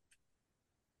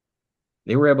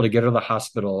 They were able to get her to the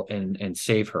hospital and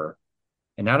save her.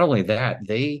 And not only that,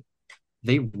 they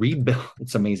rebuilt.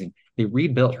 It's amazing. They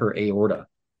rebuilt her aorta,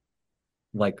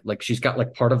 like she's got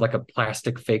like part of like a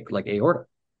plastic fake like aorta,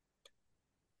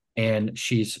 and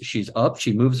she's up.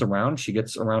 She moves around. She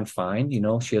gets around fine.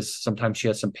 Sometimes she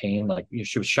has some pain. Like,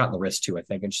 she was shot in the wrist too, I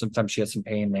think, and sometimes she has some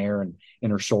pain there and in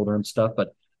her shoulder and stuff.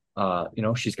 But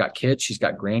she's got kids. She's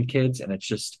got grandkids, and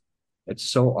it's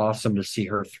so awesome to see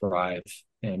her thrive.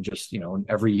 And just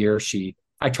every year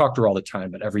I talk to her all the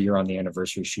time, but every year on the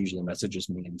anniversary, she usually messages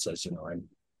me and says,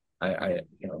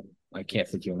 I can't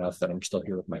thank you enough that I'm still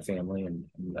here with my family, and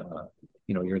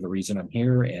you're the reason I'm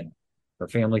here, and her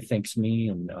family thanks me,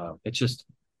 and it's just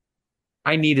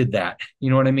I needed that.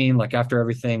 You know what I mean? Like after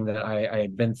everything that I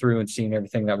had been through and seen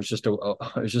everything, that was just it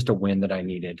was just a win that I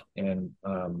needed, and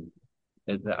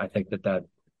I think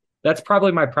that's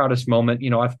probably my proudest moment.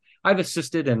 I've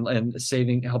assisted and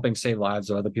saving, helping save lives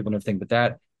of other people and everything, but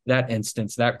that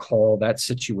instance, that call, that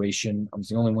situation, I was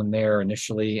the only one there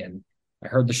initially, and I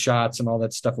heard the shots and all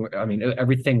that stuff. I mean,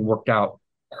 everything worked out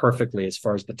perfectly as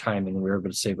far as the timing. We were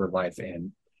able to save her life,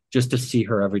 and just to see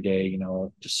her every day,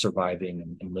 just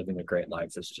surviving and living a great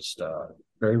life is just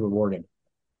very rewarding.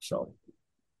 So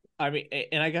I mean,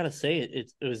 and I gotta say,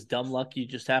 it was dumb luck. You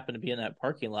just happened to be in that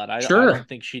parking lot. I sure. don't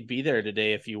think she'd be there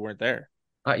today if you weren't there.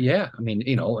 Yeah, I mean,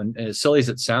 and as silly as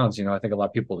it sounds, I think a lot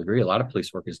of people would agree. A lot of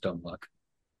police work is dumb luck.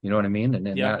 You know what I mean? And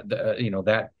then Yeah.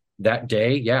 that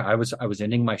day, yeah, I was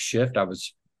ending my shift. I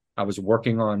was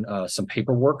working on some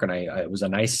paperwork, and it was a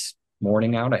nice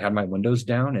morning out. I had my windows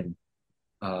down, and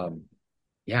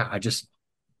yeah, I just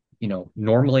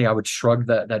normally I would shrug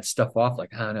that stuff off,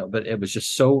 like, I don't know, but it was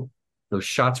just those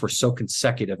shots were so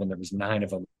consecutive, and there was 9 of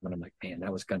them, and I'm like, man,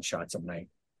 that was gunshots. And when I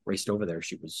raced over there,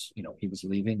 she was, he was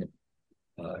leaving, and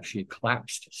she had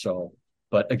collapsed. So,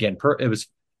 but again, it was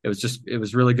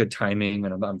really good timing,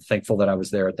 and I'm thankful that I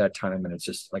was there at that time. And it's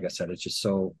just, like I said, it's just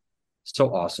so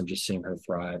awesome just seeing her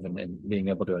thrive, and being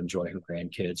able to enjoy her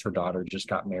grandkids. Her daughter just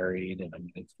got married,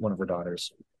 and it's one of her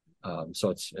daughters. So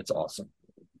it's awesome.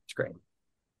 It's great.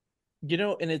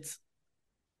 And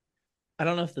I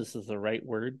don't know if this is the right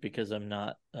word because I'm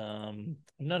not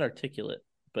articulate,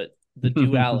 but the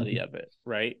duality of it,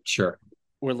 right? Sure.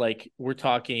 We're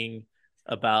talking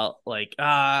about like,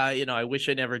 I wish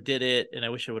I never did it and I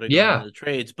wish I would have gone Yeah. into the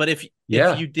trades. But if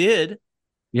Yeah. you did,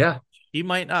 Yeah. he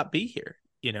might not be here,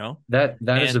 That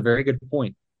is a And very good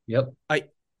point. Yep.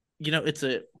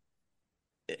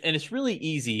 it's really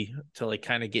easy to like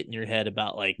kind of get in your head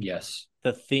about like Yes.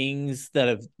 the things that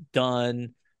have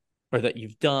done or that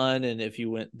you've done, and if you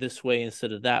went this way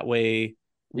instead of that way,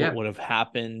 what Yeah. would have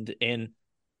happened. And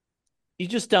you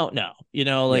just don't know,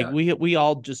 like Yeah. we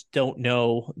all just don't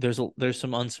know. There's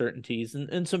some uncertainties,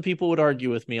 and some people would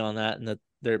argue with me on that, and that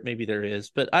there is,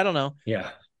 but I don't know. Yeah.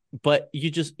 But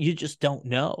you just don't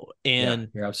know. Yeah. And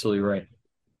You're absolutely right.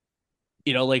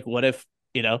 like what if,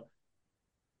 the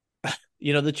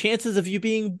chances of you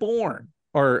being born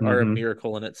are a Mm-hmm.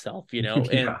 miracle in itself, and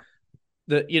Yeah.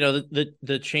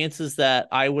 the chances that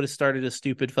I would have started a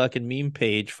stupid fucking meme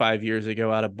page 5 years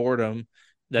ago out of boredom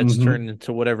that's Mm-hmm. turned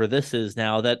into whatever this is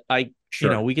now, that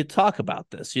Sure. we could talk about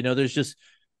this. There's just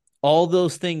all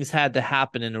those things had to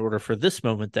happen in order for this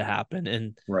moment to happen.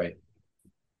 And Right.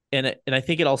 I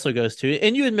think it also goes to,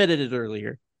 and you admitted it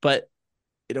earlier, but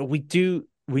we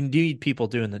need people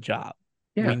doing the job.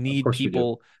 We Yeah. Of need course we do.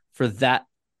 people for that.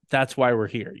 That's why we're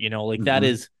here. Like that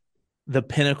Mm-hmm. is the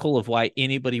pinnacle of why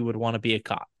anybody would want to be a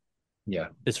cop, Yeah.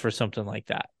 is for something like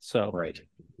that. So Right.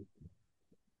 I'm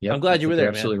Yep. I glad you were think you're there,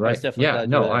 man. absolutely I was right. definitely Yeah.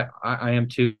 glad you were No, there. I am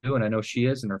too, and I know she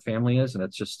is, and her family is, and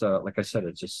it's just like I said,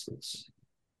 it's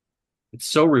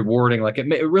so rewarding. Like it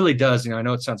really does. I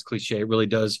know it sounds cliche. It really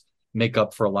does make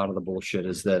up for a lot of the bullshit.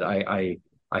 Is that I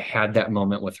had that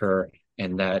moment with her,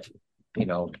 and that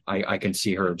I can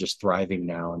see her just thriving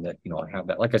now, and that I have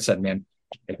that. Like I said, man,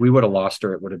 if we would have lost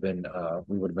her, it would have been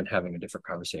we would have been having a different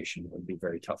conversation. It would be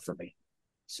very tough for me.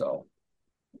 So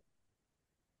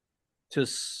to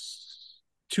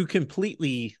to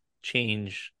completely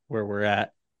change where we're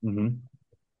at. mhm.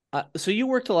 So you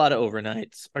worked a lot of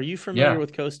overnights. Are you familiar Yeah.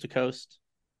 with Coast to Coast?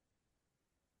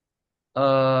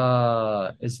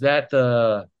 Is that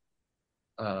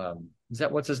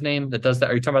what's his name that does that?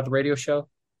 Are you talking about the radio show?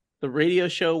 The radio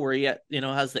show where he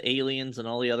has the aliens and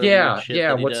all the other weird Yeah, shit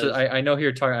yeah. that he does. I know who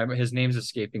you're talking. His name's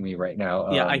escaping me right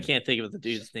now. Yeah, I can't think of the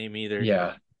dude's name either.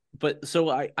 Yeah, But so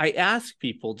I ask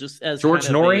people just as kind George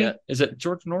of Norrie. Is it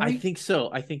George I Norrie? think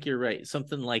so. I think you're right.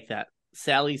 Something like that.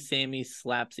 Sally, Sammy,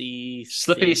 Slapsy,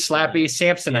 Slippy, Slappy,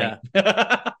 Yeah, Samsonite.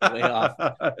 way off.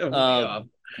 Way off.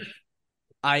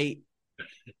 I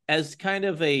as kind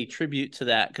of a tribute to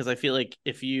that, because I feel like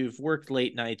if you've worked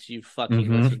late nights, you've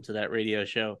fucking listened to that radio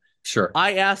show. Sure.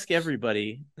 I ask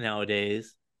everybody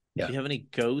nowadays, Yeah. do you have any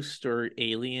ghost or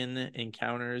alien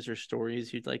encounters or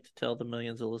stories you'd like to tell the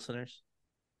millions of listeners?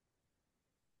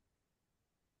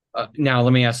 Now,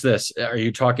 let me ask this. Are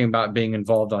you talking about being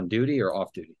involved on duty or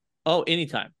off duty? Oh,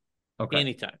 anytime. Okay.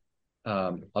 Anytime.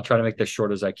 I'll try to make this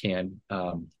short as I can.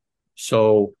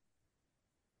 So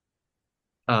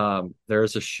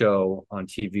there's a show on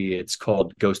TV. It's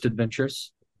called Ghost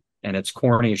Adventures, and it's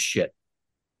corny as shit,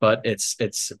 but it's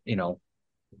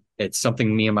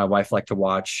something me and my wife like to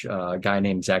watch. A guy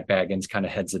named Zach Baggins kind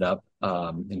of heads it up.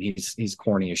 And he's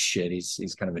corny as shit.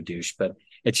 He's kind of a douche, but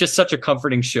it's just such a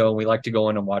comforting show. We like to go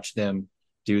in and watch them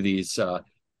do these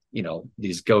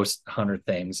these ghost hunter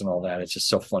things and all that. It's just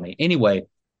so funny. Anyway,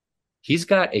 he's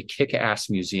got a kick-ass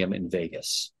museum in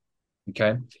Vegas.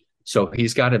 Okay. So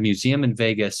he's got a museum in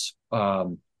Vegas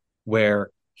where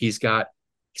he's got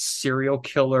serial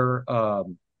killer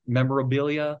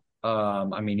memorabilia.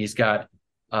 I mean, he's got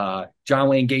John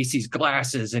Wayne Gacy's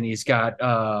glasses, and he's got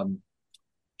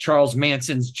Charles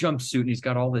Manson's jumpsuit, and he's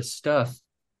got all this stuff.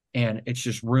 And it's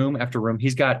just room after room.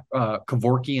 He's got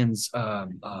Kevorkian's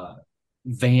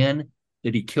van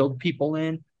that he killed people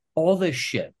in, all this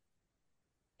shit.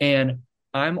 And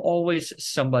I'm always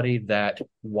somebody that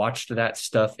watched that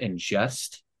stuff in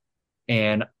jest.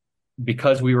 And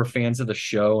because we were fans of the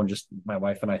show, and just my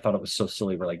wife and I thought it was so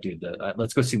silly, we're like, dude,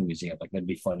 let's go see the museum. Like, that'd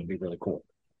be fun. It'd be really cool.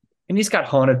 And he's got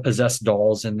haunted, possessed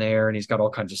dolls in there, and he's got all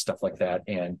kinds of stuff like that.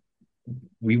 And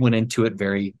we went into it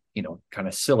very, kind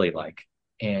of silly like.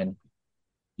 And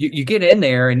you get in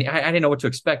there, and I didn't know what to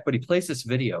expect, but he plays this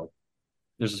video.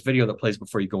 There's this video that plays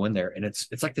before you go in there, and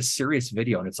it's like this serious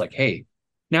video, and it's like, hey,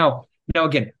 now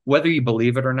again, whether you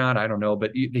believe it or not, I don't know,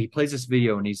 but he plays this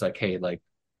video, and he's like, hey, like,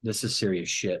 this is serious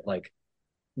shit. Like,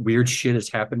 weird shit has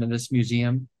happened in this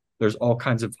museum. There's all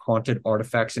kinds of haunted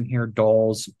artifacts in here,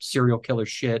 dolls, serial killer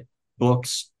shit,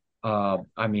 books.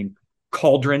 I mean,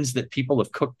 cauldrons that people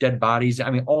have cooked dead bodies. I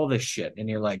mean, all this shit. And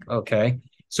you're like, okay.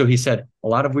 So he said a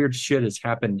lot of weird shit has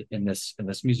happened in this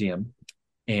museum,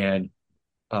 and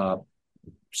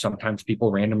sometimes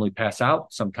people randomly pass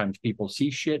out. Sometimes people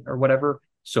see shit or whatever.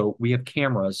 So we have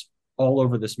cameras all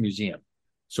over this museum.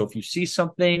 So if you see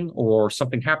something or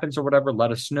something happens or whatever,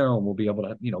 let us know, and we'll be able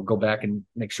to, go back and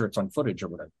make sure it's on footage or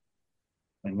whatever.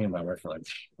 And me and my wife are like,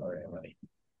 all right, buddy.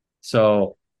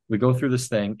 So we go through this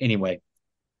thing. Anyway,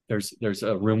 there's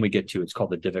a room we get to. It's called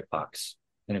the Divot Box.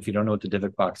 And if you don't know what the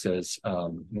Divot Box is,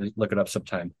 look it up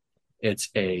sometime. It's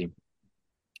I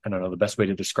don't know, the best way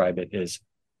to describe it is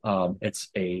it's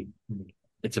a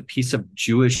piece of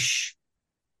Jewish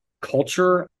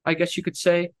culture, I guess you could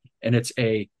say. And it's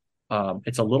a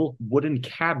little wooden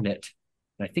cabinet.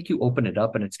 And I think you open it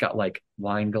up and it's got like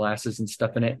wine glasses and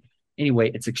stuff in it.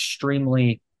 Anyway, it's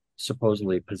extremely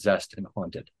supposedly possessed and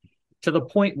haunted, to the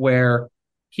point where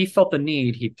he felt the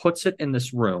need. He puts it in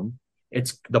this room.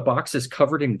 The box is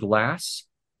covered in glass.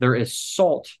 There is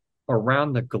salt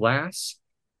around the glass,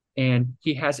 and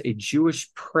he has a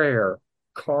Jewish prayer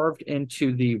carved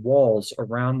into the walls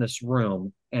around this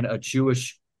room, and a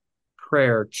Jewish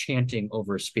prayer chanting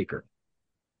over a speaker.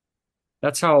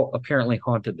 That's how apparently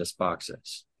haunted this box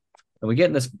is. And we get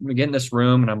in this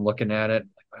room, and I'm looking at it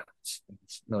like, wow, it's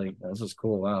really, this is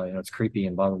cool. Wow, it's creepy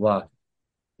and blah blah blah.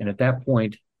 And at that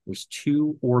point, there's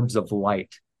two orbs of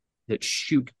light that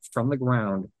shoot from the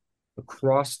ground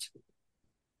across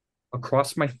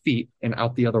my feet and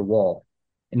out the other wall.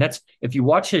 And that's, if you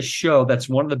watch his show, that's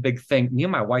one of the big things. Me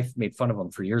and my wife made fun of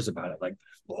him for years about it. Like,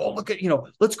 oh, look at,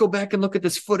 let's go back and look at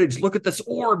this footage. Look at this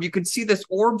orb. You can see this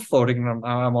orb floating. And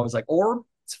I'm always like, orb?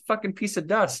 It's a fucking piece of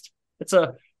dust. It's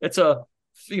a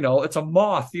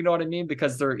moth. You know what I mean?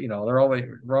 Because we're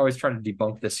always trying to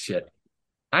debunk this shit.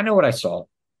 I know what I saw.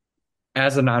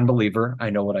 As a non-believer, I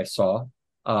know what I saw.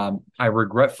 I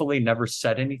regretfully never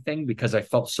said anything because I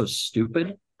felt so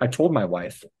stupid. I told my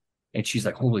wife, and she's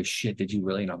like, holy shit, did you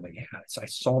really? And I'm like, yeah, I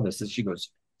saw this. And she goes,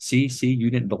 see, you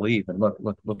didn't believe. And look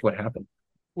what happened.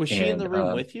 Was she in the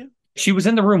room with you? She was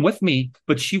in the room with me,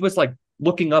 but she was like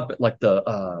looking up at like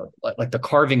the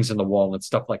carvings in the wall and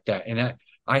stuff like that. And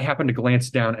I happened to glance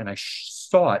down, and I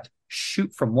saw it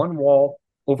shoot from one wall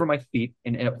over my feet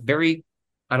in a very,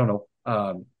 I don't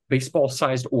know,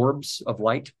 baseball-sized orbs of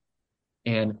light.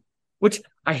 And which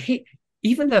I hate,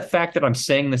 even the fact that I'm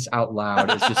saying this out loud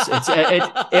is just,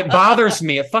 it bothers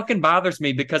me. It fucking bothers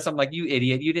me, because I'm like, you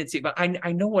idiot, you didn't see it. But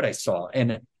I know what I saw.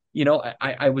 And,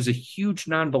 I was a huge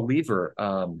non-believer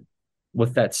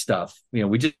with that stuff.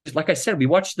 We just, like I said, we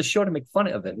watched the show to make fun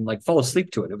of it and like fall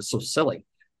asleep to it. It was so silly.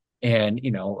 And,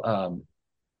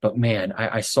 but man,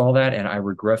 I saw that, and I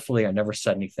regretfully, I never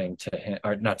said anything to him,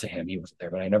 or not to him, he wasn't there,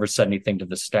 but I never said anything to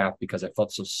the staff because I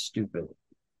felt so stupid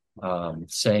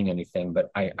saying anything.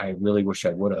 But I really wish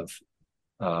I would have,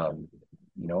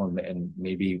 and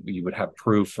maybe we would have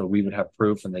proof,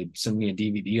 and they'd send me a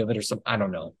DVD of it or something. I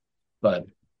don't know. But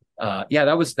yeah,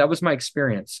 that was my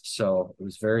experience. So it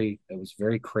was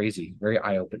very crazy, very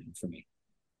eye-opening for me.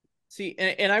 See,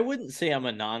 and I wouldn't say I'm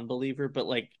a non-believer, but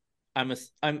like I'm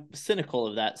cynical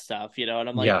of that stuff, and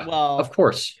I'm like, yeah, well, of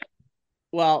course.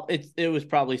 Well, it's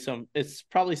probably some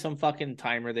fucking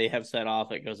timer they have set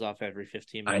off. It goes off every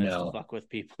 15 minutes to fuck with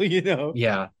people,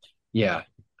 Yeah.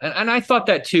 And I thought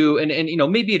that too. And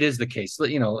maybe it is the case.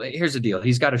 Here's the deal.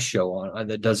 He's got a show on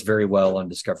that does very well on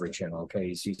Discovery Channel.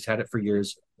 Okay. He's had it for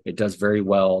years. It does very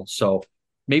well. So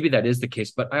maybe that is the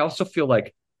case. But I also feel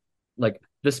like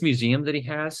this museum that he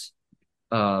has,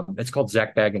 it's called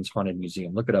Zach Baggins Haunted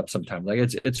Museum. Look it up sometime. Like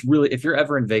it's really, if you're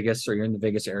ever in Vegas or you're in the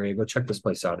Vegas area, go check this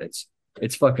place out.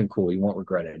 It's fucking cool. You won't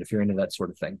regret it if you're into that sort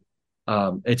of thing.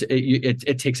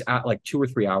 It takes out like 2 or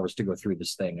 3 hours to go through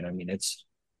this thing, and I mean it's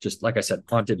just like I said,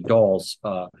 haunted dolls,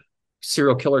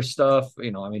 serial killer stuff. I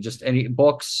mean just any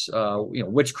books,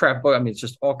 witchcraft book. I mean it's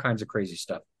just all kinds of crazy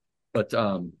stuff. But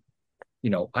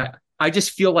I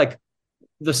just feel like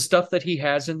the stuff that he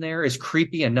has in there is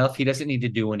creepy enough. He doesn't need to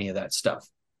do any of that stuff.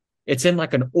 It's in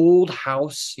like an old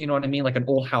house, you know what I mean? Like an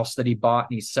old house that he bought,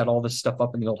 and he set all this stuff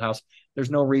up in the old house.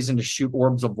 There's no reason to shoot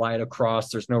orbs of light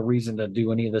across. There's no reason to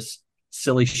do any of this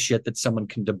silly shit that someone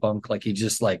can debunk. Like he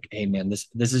just like, hey man, this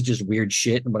is just weird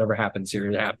shit, and whatever happens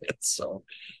here, it happens. So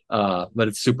but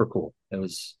it's super cool. It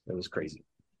was crazy.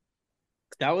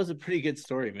 That was a pretty good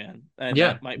story, man. And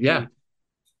Yeah, that might yeah.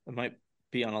 it might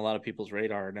be on a lot of people's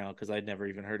radar now because I'd never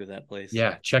even heard of that place.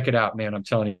 Yeah, check it out, man. I'm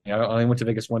telling you, I only went to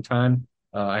Vegas one time.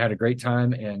 I had a great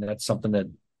time, and that's something that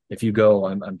if you go,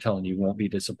 I'm telling you, won't be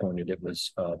disappointed. It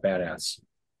was badass.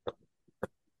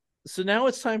 So now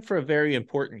it's time for a very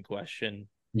important question.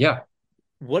 Yeah.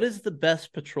 What is the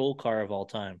best patrol car of all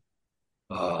time?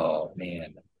 Oh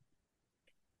man.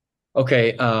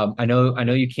 Okay. I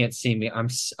know you can't see me. I'm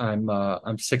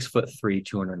 6'3",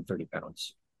 230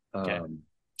 pounds. Okay.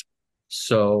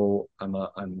 So I'm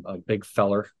a big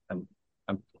feller. I'm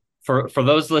for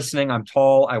those listening, I'm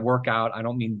tall. I work out. I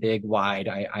don't mean big, wide.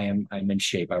 I'm in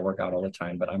shape. I work out all the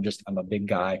time, but I'm a big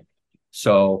guy.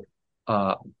 So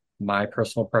my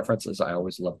personal preference is I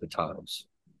always love the Tahoes.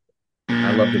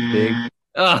 I love the big.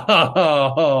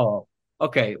 Oh,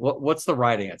 okay. What's the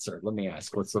right answer? Let me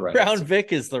ask. What's the right Crown answer?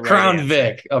 Vic is the right Crown answer.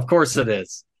 Vic. Of course it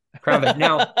is. Crown Vic.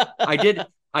 Now,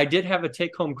 I did have a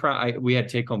take home Crown. We had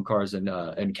take home cars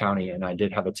in county, and I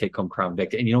did have a take home Crown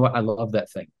Vic. And you know what? I love that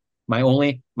thing. My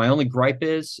only gripe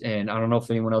is, and I don't know if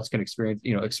anyone else can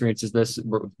experiences this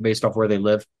based off where they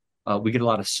live. We get a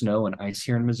lot of snow and ice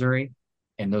here in Missouri,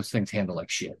 and those things handle like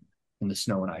shit in the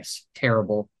snow and ice.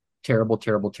 Terrible, terrible,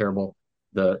 terrible, terrible.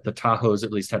 The Tahoes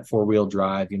at least had 4-wheel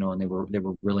drive, and they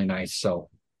were really nice. So,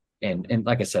 and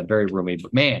like I said, very roomy.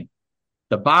 But man,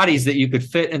 the bodies that you could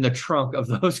fit in the trunk of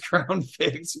those Crown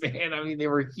Vics, man, I mean, they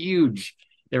were huge.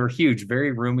 They were huge,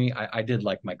 very roomy. I did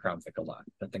like my Crown Vic a lot.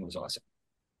 That thing was awesome.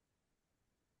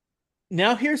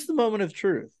 Now here's the moment of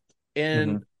truth.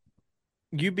 And Mhm.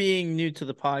 you being new to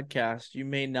the podcast, you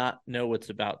may not know what's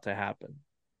about to happen.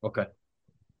 Okay.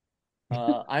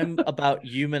 I'm about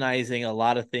humanizing a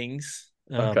lot of things,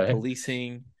 Okay.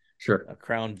 policing, Sure.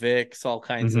 Crown Vics, all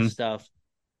kinds of Mhm. stuff.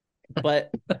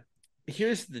 But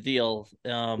here's the deal.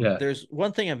 Yeah. There's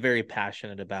one thing I'm very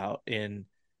passionate about, and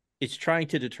it's trying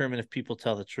to determine if people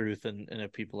tell the truth and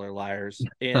if people are liars.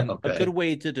 And a good Okay.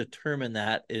 way to determine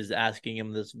that is asking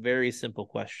them this very simple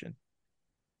question.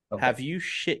 Okay. Have you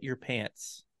shit your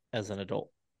pants as an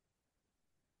adult?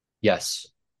 Yes.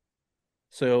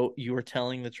 So you are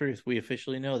telling the truth. We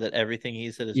officially know that everything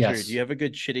he said is true. Yes. Do you have a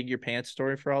good shitting your pants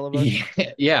story for all of us?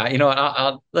 Yeah. Yeah.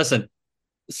 I'll listen.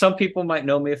 Some people might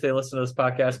know me if they listen to this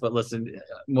podcast, but listen,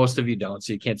 most of you don't,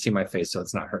 so you can't see my face, so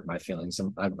it's not hurting my feelings.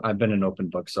 I've been an open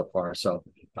book so far. So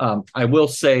I will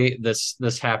say this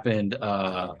happened.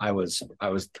 I was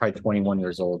probably 21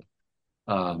 years old.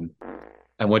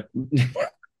 I went.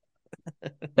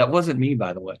 That wasn't me,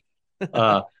 by the way.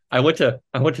 I went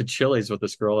to Chili's with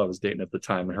this girl I was dating at the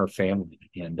time and her family,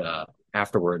 and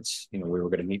afterwards, we were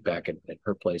going to meet back at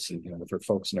her place and with her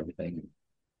folks and everything.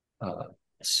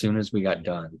 As soon as we got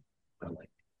done, I'm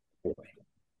like, boy,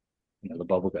 the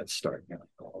bubble got started. Like,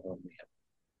 oh man.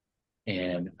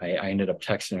 And I ended up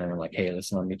texting her like, hey,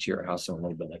 listen, I'll meet you at your house in a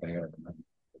little bit. Like I got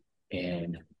to.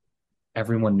 And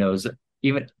everyone knows that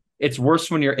even it's worse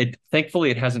when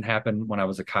thankfully it hasn't happened when I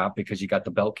was a cop because you got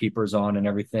the belt keepers on and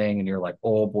everything. And you're like,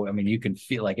 oh boy, I mean, you can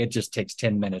feel like it just takes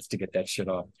 10 minutes to get that shit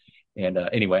off. And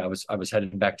anyway, I was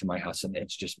heading back to my house and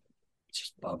it's just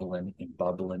bubbling and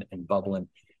bubbling and bubbling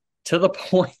to the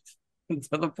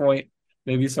point,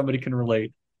 maybe somebody can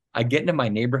relate. I get into my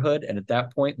neighborhood, and at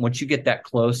that point, once you get that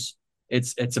close,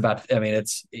 it's about, I mean,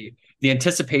 it's the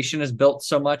anticipation is built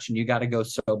so much and you got to go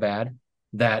so bad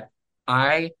that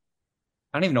I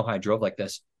don't even know how I drove like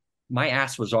this. My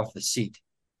ass was off the seat.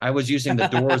 I was using the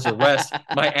door as a rest.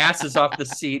 My ass is off the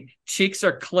seat. Cheeks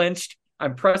are clenched.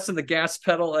 I'm pressing the gas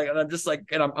pedal. And I'm just like,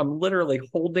 and I'm literally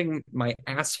holding my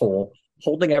asshole,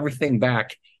 holding everything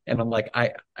back. And I'm like,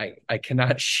 I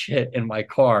cannot shit in my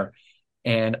car.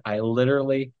 And I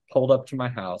literally pulled up to my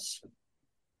house,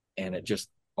 and it just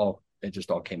all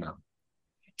came out.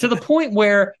 There's a point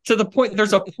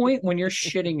when you're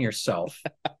shitting yourself.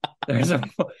 There's a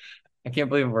I can't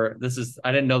believe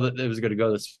I didn't know that it was going to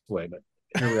go this way, but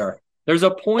here we are. There's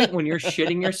a point when you're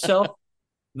shitting yourself.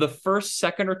 The first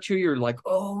second or two, you're like,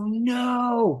 oh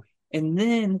no. And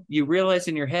then you realize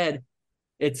in your head,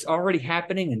 it's already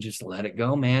happening, and just let it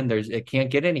go, man. It can't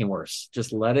get any worse.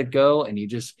 Just let it go. And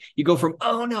you go from,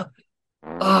 oh no,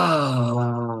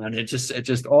 oh, and it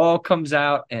just all comes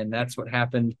out. And that's what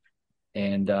happened.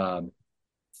 And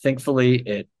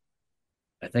thankfully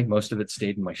I think most of it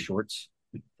stayed in my shorts.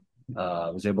 I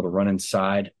was able to run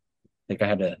inside. I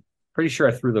think pretty sure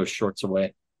I threw those shorts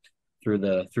away, threw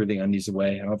the undies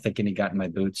away. I don't think any got in my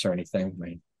boots or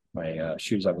anything, my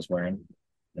shoes I was wearing.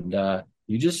 And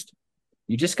you just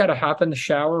got to hop in the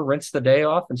shower, rinse the day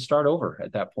off, and start over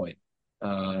at that point.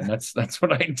 And that's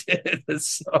what I did.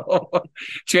 So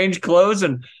changed clothes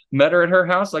and met her at her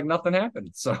house like nothing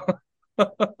happened. So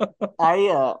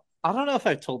I don't know if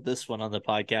I've told this one on the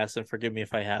podcast, and forgive me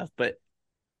if I have, but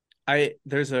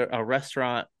there's a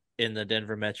restaurant in the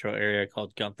Denver metro area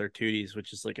called Gunther Tootie's,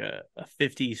 which is like a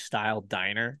 50s style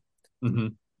diner. mm-hmm.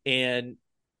 And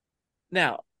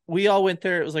now we all went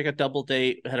there. It was like a double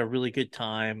date, had a really good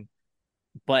time,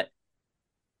 but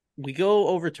we go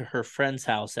over to her friend's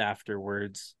house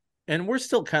afterwards, and we're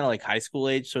still kind of like high school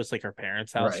age. So it's like our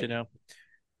parents' house, Right. you know?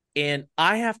 And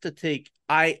I have to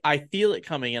I feel it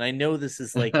coming, and I know this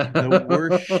is like the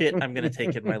worst shit I'm gonna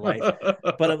take in my life.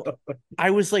 But I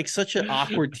was like such an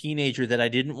awkward teenager that I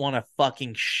didn't want to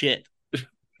fucking shit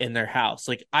in their house.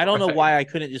 Like, I don't know why I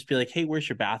couldn't just be like, hey, where's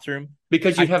your bathroom?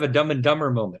 Because you'd have a Dumb and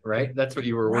Dumber moment, right? That's what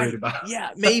you were worried about.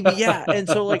 Yeah, maybe, yeah. And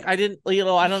so like I didn't, I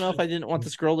don't know if I didn't want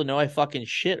this girl to know I fucking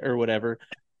shit or whatever.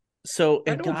 So,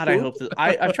 and God, I hope that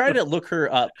I've tried to look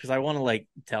her up because I want to like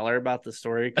tell her about the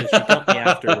story, because she told me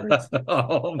afterwards.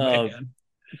 Oh man.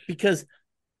 Because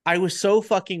I was so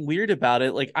fucking weird about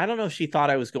it. Like, I don't know if she thought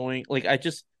I was going, like, I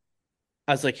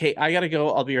was like, hey, I gotta go.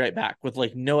 I'll be right back, with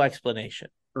like no explanation.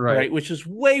 Right. Which is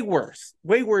way worse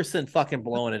than fucking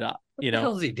blowing it up. What the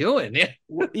hell is he doing? Yeah.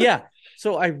 Yeah.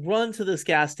 So I run to this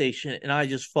gas station and I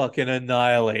just fucking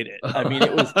annihilate it. I mean,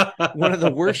 it was one of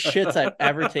the worst shits I've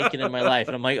ever taken in my life.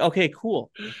 And I'm like, okay, cool.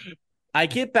 I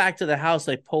get back to the house,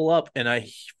 I pull up, and I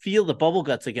feel the bubble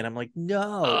guts again. I'm like,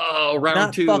 no,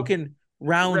 round two. Fucking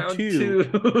round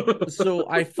two. So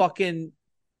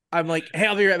I'm like, hey,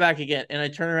 I'll be right back again. And I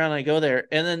turn around and I go there.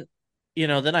 And then,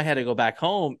 then I had to go back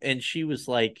home, and she was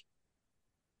like,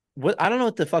 what? I don't know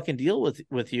what the fucking deal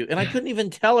with you. And I couldn't even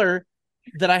tell her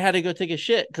that I had to go take a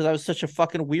shit because I was such a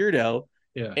fucking weirdo.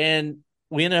 Yeah. And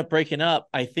we ended up breaking up,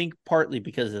 I think partly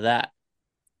because of that.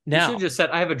 Now, you should have just said,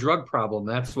 I have a drug problem.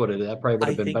 That's what it is. That probably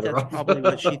would have been better. That's probably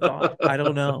what she thought. I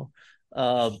don't know.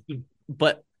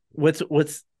 But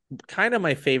what's kind of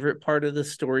my favorite part of the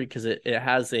story, because it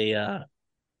has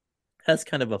has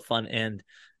kind of a fun end.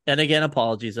 And again,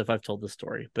 apologies if I've told the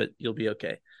story, but you'll be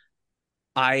okay.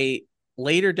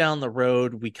 Later down the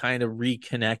road, we kind of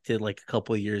reconnected like a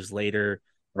couple of years later.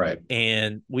 Right.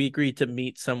 And we agreed to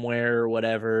meet somewhere or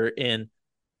whatever. And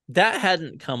that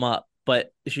hadn't come up,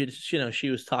 but she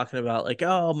was talking about like,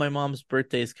 oh, my mom's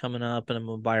birthday is coming up and I'm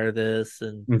going to buy her this.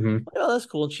 And oh, that's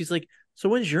cool. And she's like, so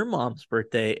when's your mom's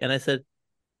birthday? And I said,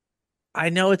 I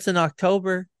know it's in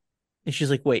October. And she's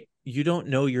like, wait, you don't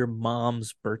know your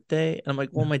mom's birthday? And I'm like,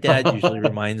 well, my dad usually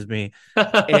reminds me.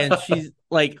 And she's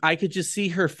like, I could just see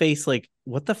her face like,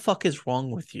 what the fuck is wrong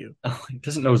with you? Oh, he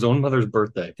doesn't know his own mother's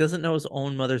birthday. Doesn't know his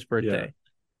own mother's birthday.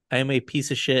 Yeah. I am a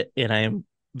piece of shit, and I am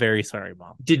very sorry,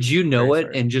 Mom. Did you know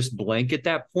it and just blank at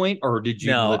that point, or did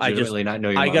you legitimately not know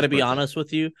your mom's I got to be honest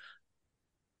with you.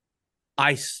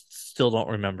 I still don't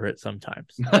remember it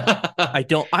sometimes.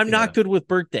 I'm not good with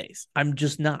birthdays. I'm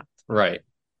just not. Right.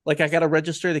 Like, I got to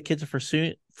register the kids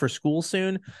for school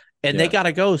soon, and they got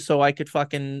to go so I could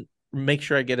fucking make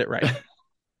sure I get it right.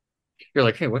 You're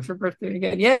like, hey, what's her birthday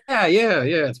again? Yeah.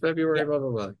 It's February, blah, blah,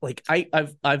 blah. Like,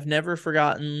 I've never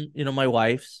forgotten, my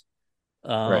wife's.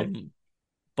 Right.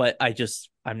 But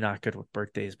I'm not good with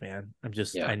birthdays, man.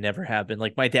 I never have been.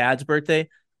 Like, my dad's birthday,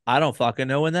 I don't fucking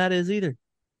know when that is either.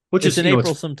 Which is in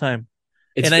April sometime.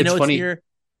 And I know it's near.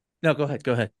 No, go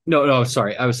ahead. No,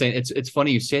 sorry. I was saying it's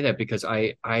funny you say that, because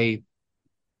I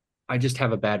just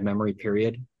have a bad memory,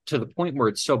 period, to the point where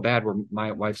it's so bad where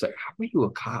my wife's like, how are you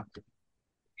a cop?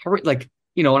 How are like,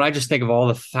 and I just think of all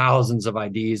the thousands of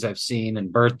IDs I've seen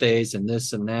and birthdays and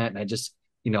this and that. And I just,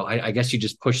 I guess you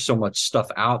just push so much stuff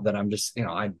out that I'm just,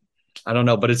 I don't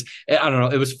know, but I don't know.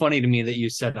 It was funny to me that you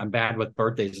said I'm bad with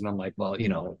birthdays. And I'm like, well,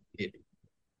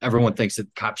 everyone thinks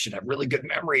that cops should have really good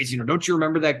memories. Don't you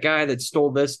remember that guy that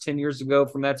stole this 10 years ago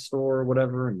from that store or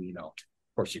whatever? And, of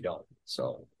course you don't.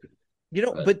 So,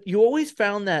 but you always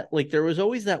found that, like, there was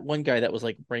always that one guy that was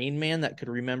like Rain Man that could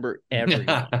remember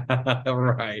everyone.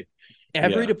 Right.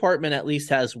 Every department at least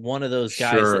has one of those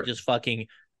guys that just fucking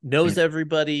knows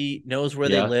everybody, knows where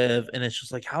they live. And it's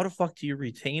just like, how the fuck do you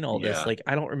retain all this? Like,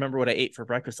 I don't remember what I ate for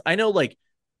breakfast. I know, like,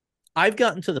 I've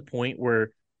gotten to the point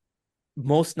where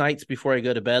most nights before I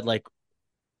go to bed, like,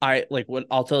 what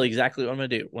I'll tell you exactly what I'm gonna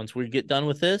do. Once we get done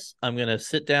with this, I'm gonna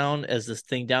sit down as this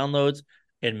thing downloads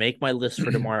and make my list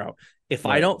for tomorrow. If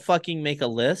I don't fucking make a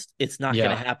list, it's not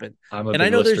gonna happen. I'm a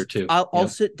big lister too. I'll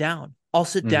sit down. I'll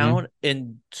sit down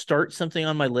and start something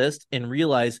on my list and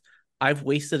realize I've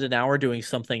wasted an hour doing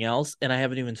something else and I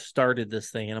haven't even started this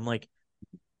thing. And I'm like,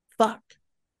 fuck.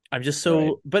 I'm just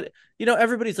so, but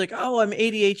everybody's like, oh, I'm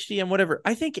ADHD and whatever.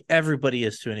 I think everybody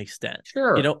is to an extent.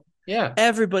 Sure.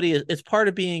 Everybody is. It's part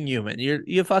of being human.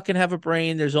 You fucking have a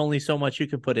brain. There's only so much you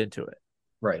can put into it.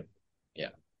 Right.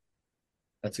 Yeah.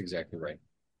 That's exactly right.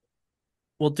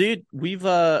 Well, dude, we've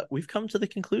come to the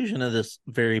conclusion of this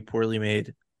very poorly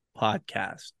made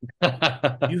podcast.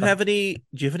 Do you have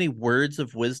any words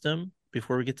of wisdom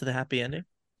before we get to the happy ending?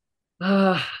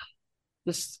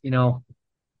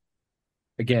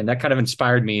 Again, that kind of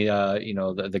inspired me.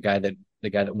 The guy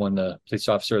that won the police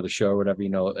officer of the show or whatever.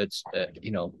 It's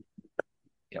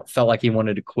felt like he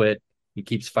wanted to quit. He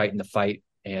keeps fighting the fight,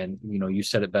 and you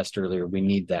said it best earlier. We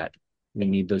need that. We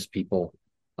need those people.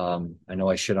 I know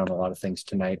I shit on a lot of things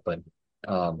tonight, but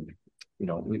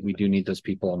we do need those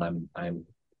people, and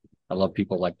I love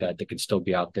people like that can still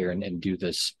be out there and do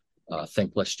this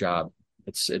thankless job.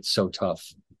 It's so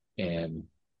tough, and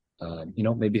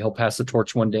maybe he'll pass the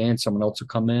torch one day and someone else will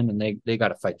come in and they got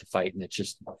to fight the fight. And it's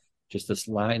just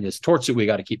this torch that we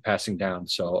got to keep passing down.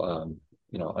 So,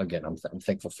 again, I'm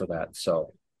thankful for that.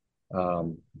 So, I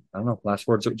don't know, last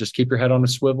words, just keep your head on a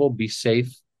swivel, be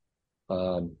safe.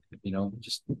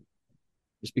 Just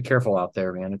be careful out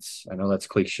there, man. I know that's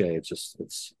cliche.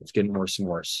 It's getting worse and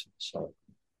worse. So.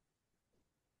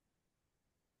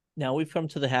 Now we've come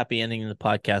to the happy ending of the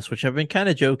podcast, which I've been kind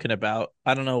of joking about.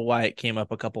 I don't know why it came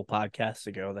up a couple podcasts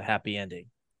ago, the happy ending.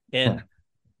 And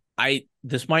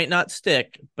this might not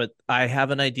stick, but I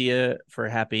have an idea for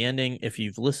a happy ending. If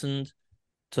you've listened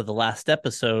to the last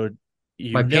episode,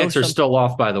 my pants are still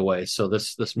off, by the way. So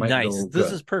this might be nice. This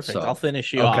good. is perfect. So, I'll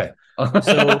finish you off.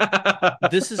 So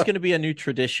this is going to be a new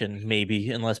tradition, maybe,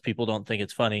 unless people don't think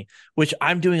it's funny, which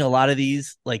I'm doing a lot of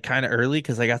these like kind of early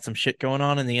because I got some shit going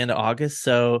on in the end of August.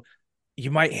 So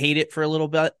you might hate it for a little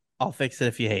bit. I'll fix it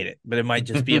if you hate it, but it might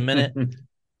just be a minute.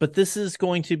 But this is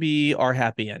going to be our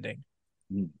happy ending.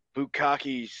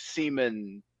 Bukkake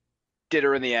semen did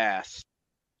her in the ass.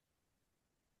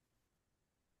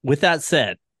 With that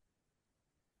said,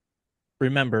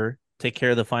 remember, take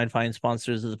care of the fine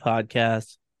sponsors of the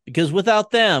podcast, because without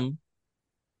them,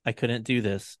 I couldn't do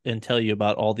this and tell you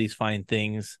about all these fine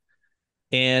things.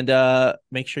 And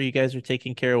make sure you guys are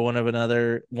taking care of one and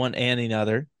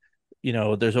another.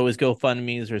 There's always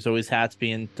GoFundMes. There's always hats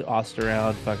being tossed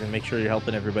around. Fucking make sure you're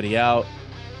helping everybody out.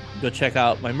 Go check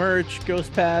out my merch,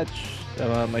 Ghost Patch,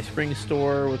 my spring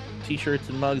store with t-shirts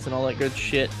and mugs and all that good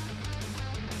shit.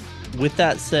 With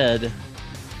that said,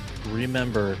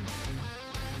 remember,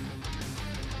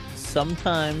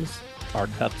 sometimes our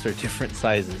cups are different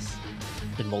sizes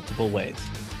in multiple ways.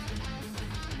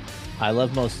 I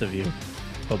love most of you.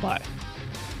 Bye-bye.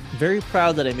 Very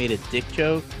proud that I made a dick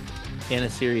joke and a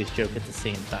serious joke at the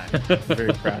same time. I'm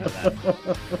very proud of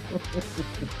that.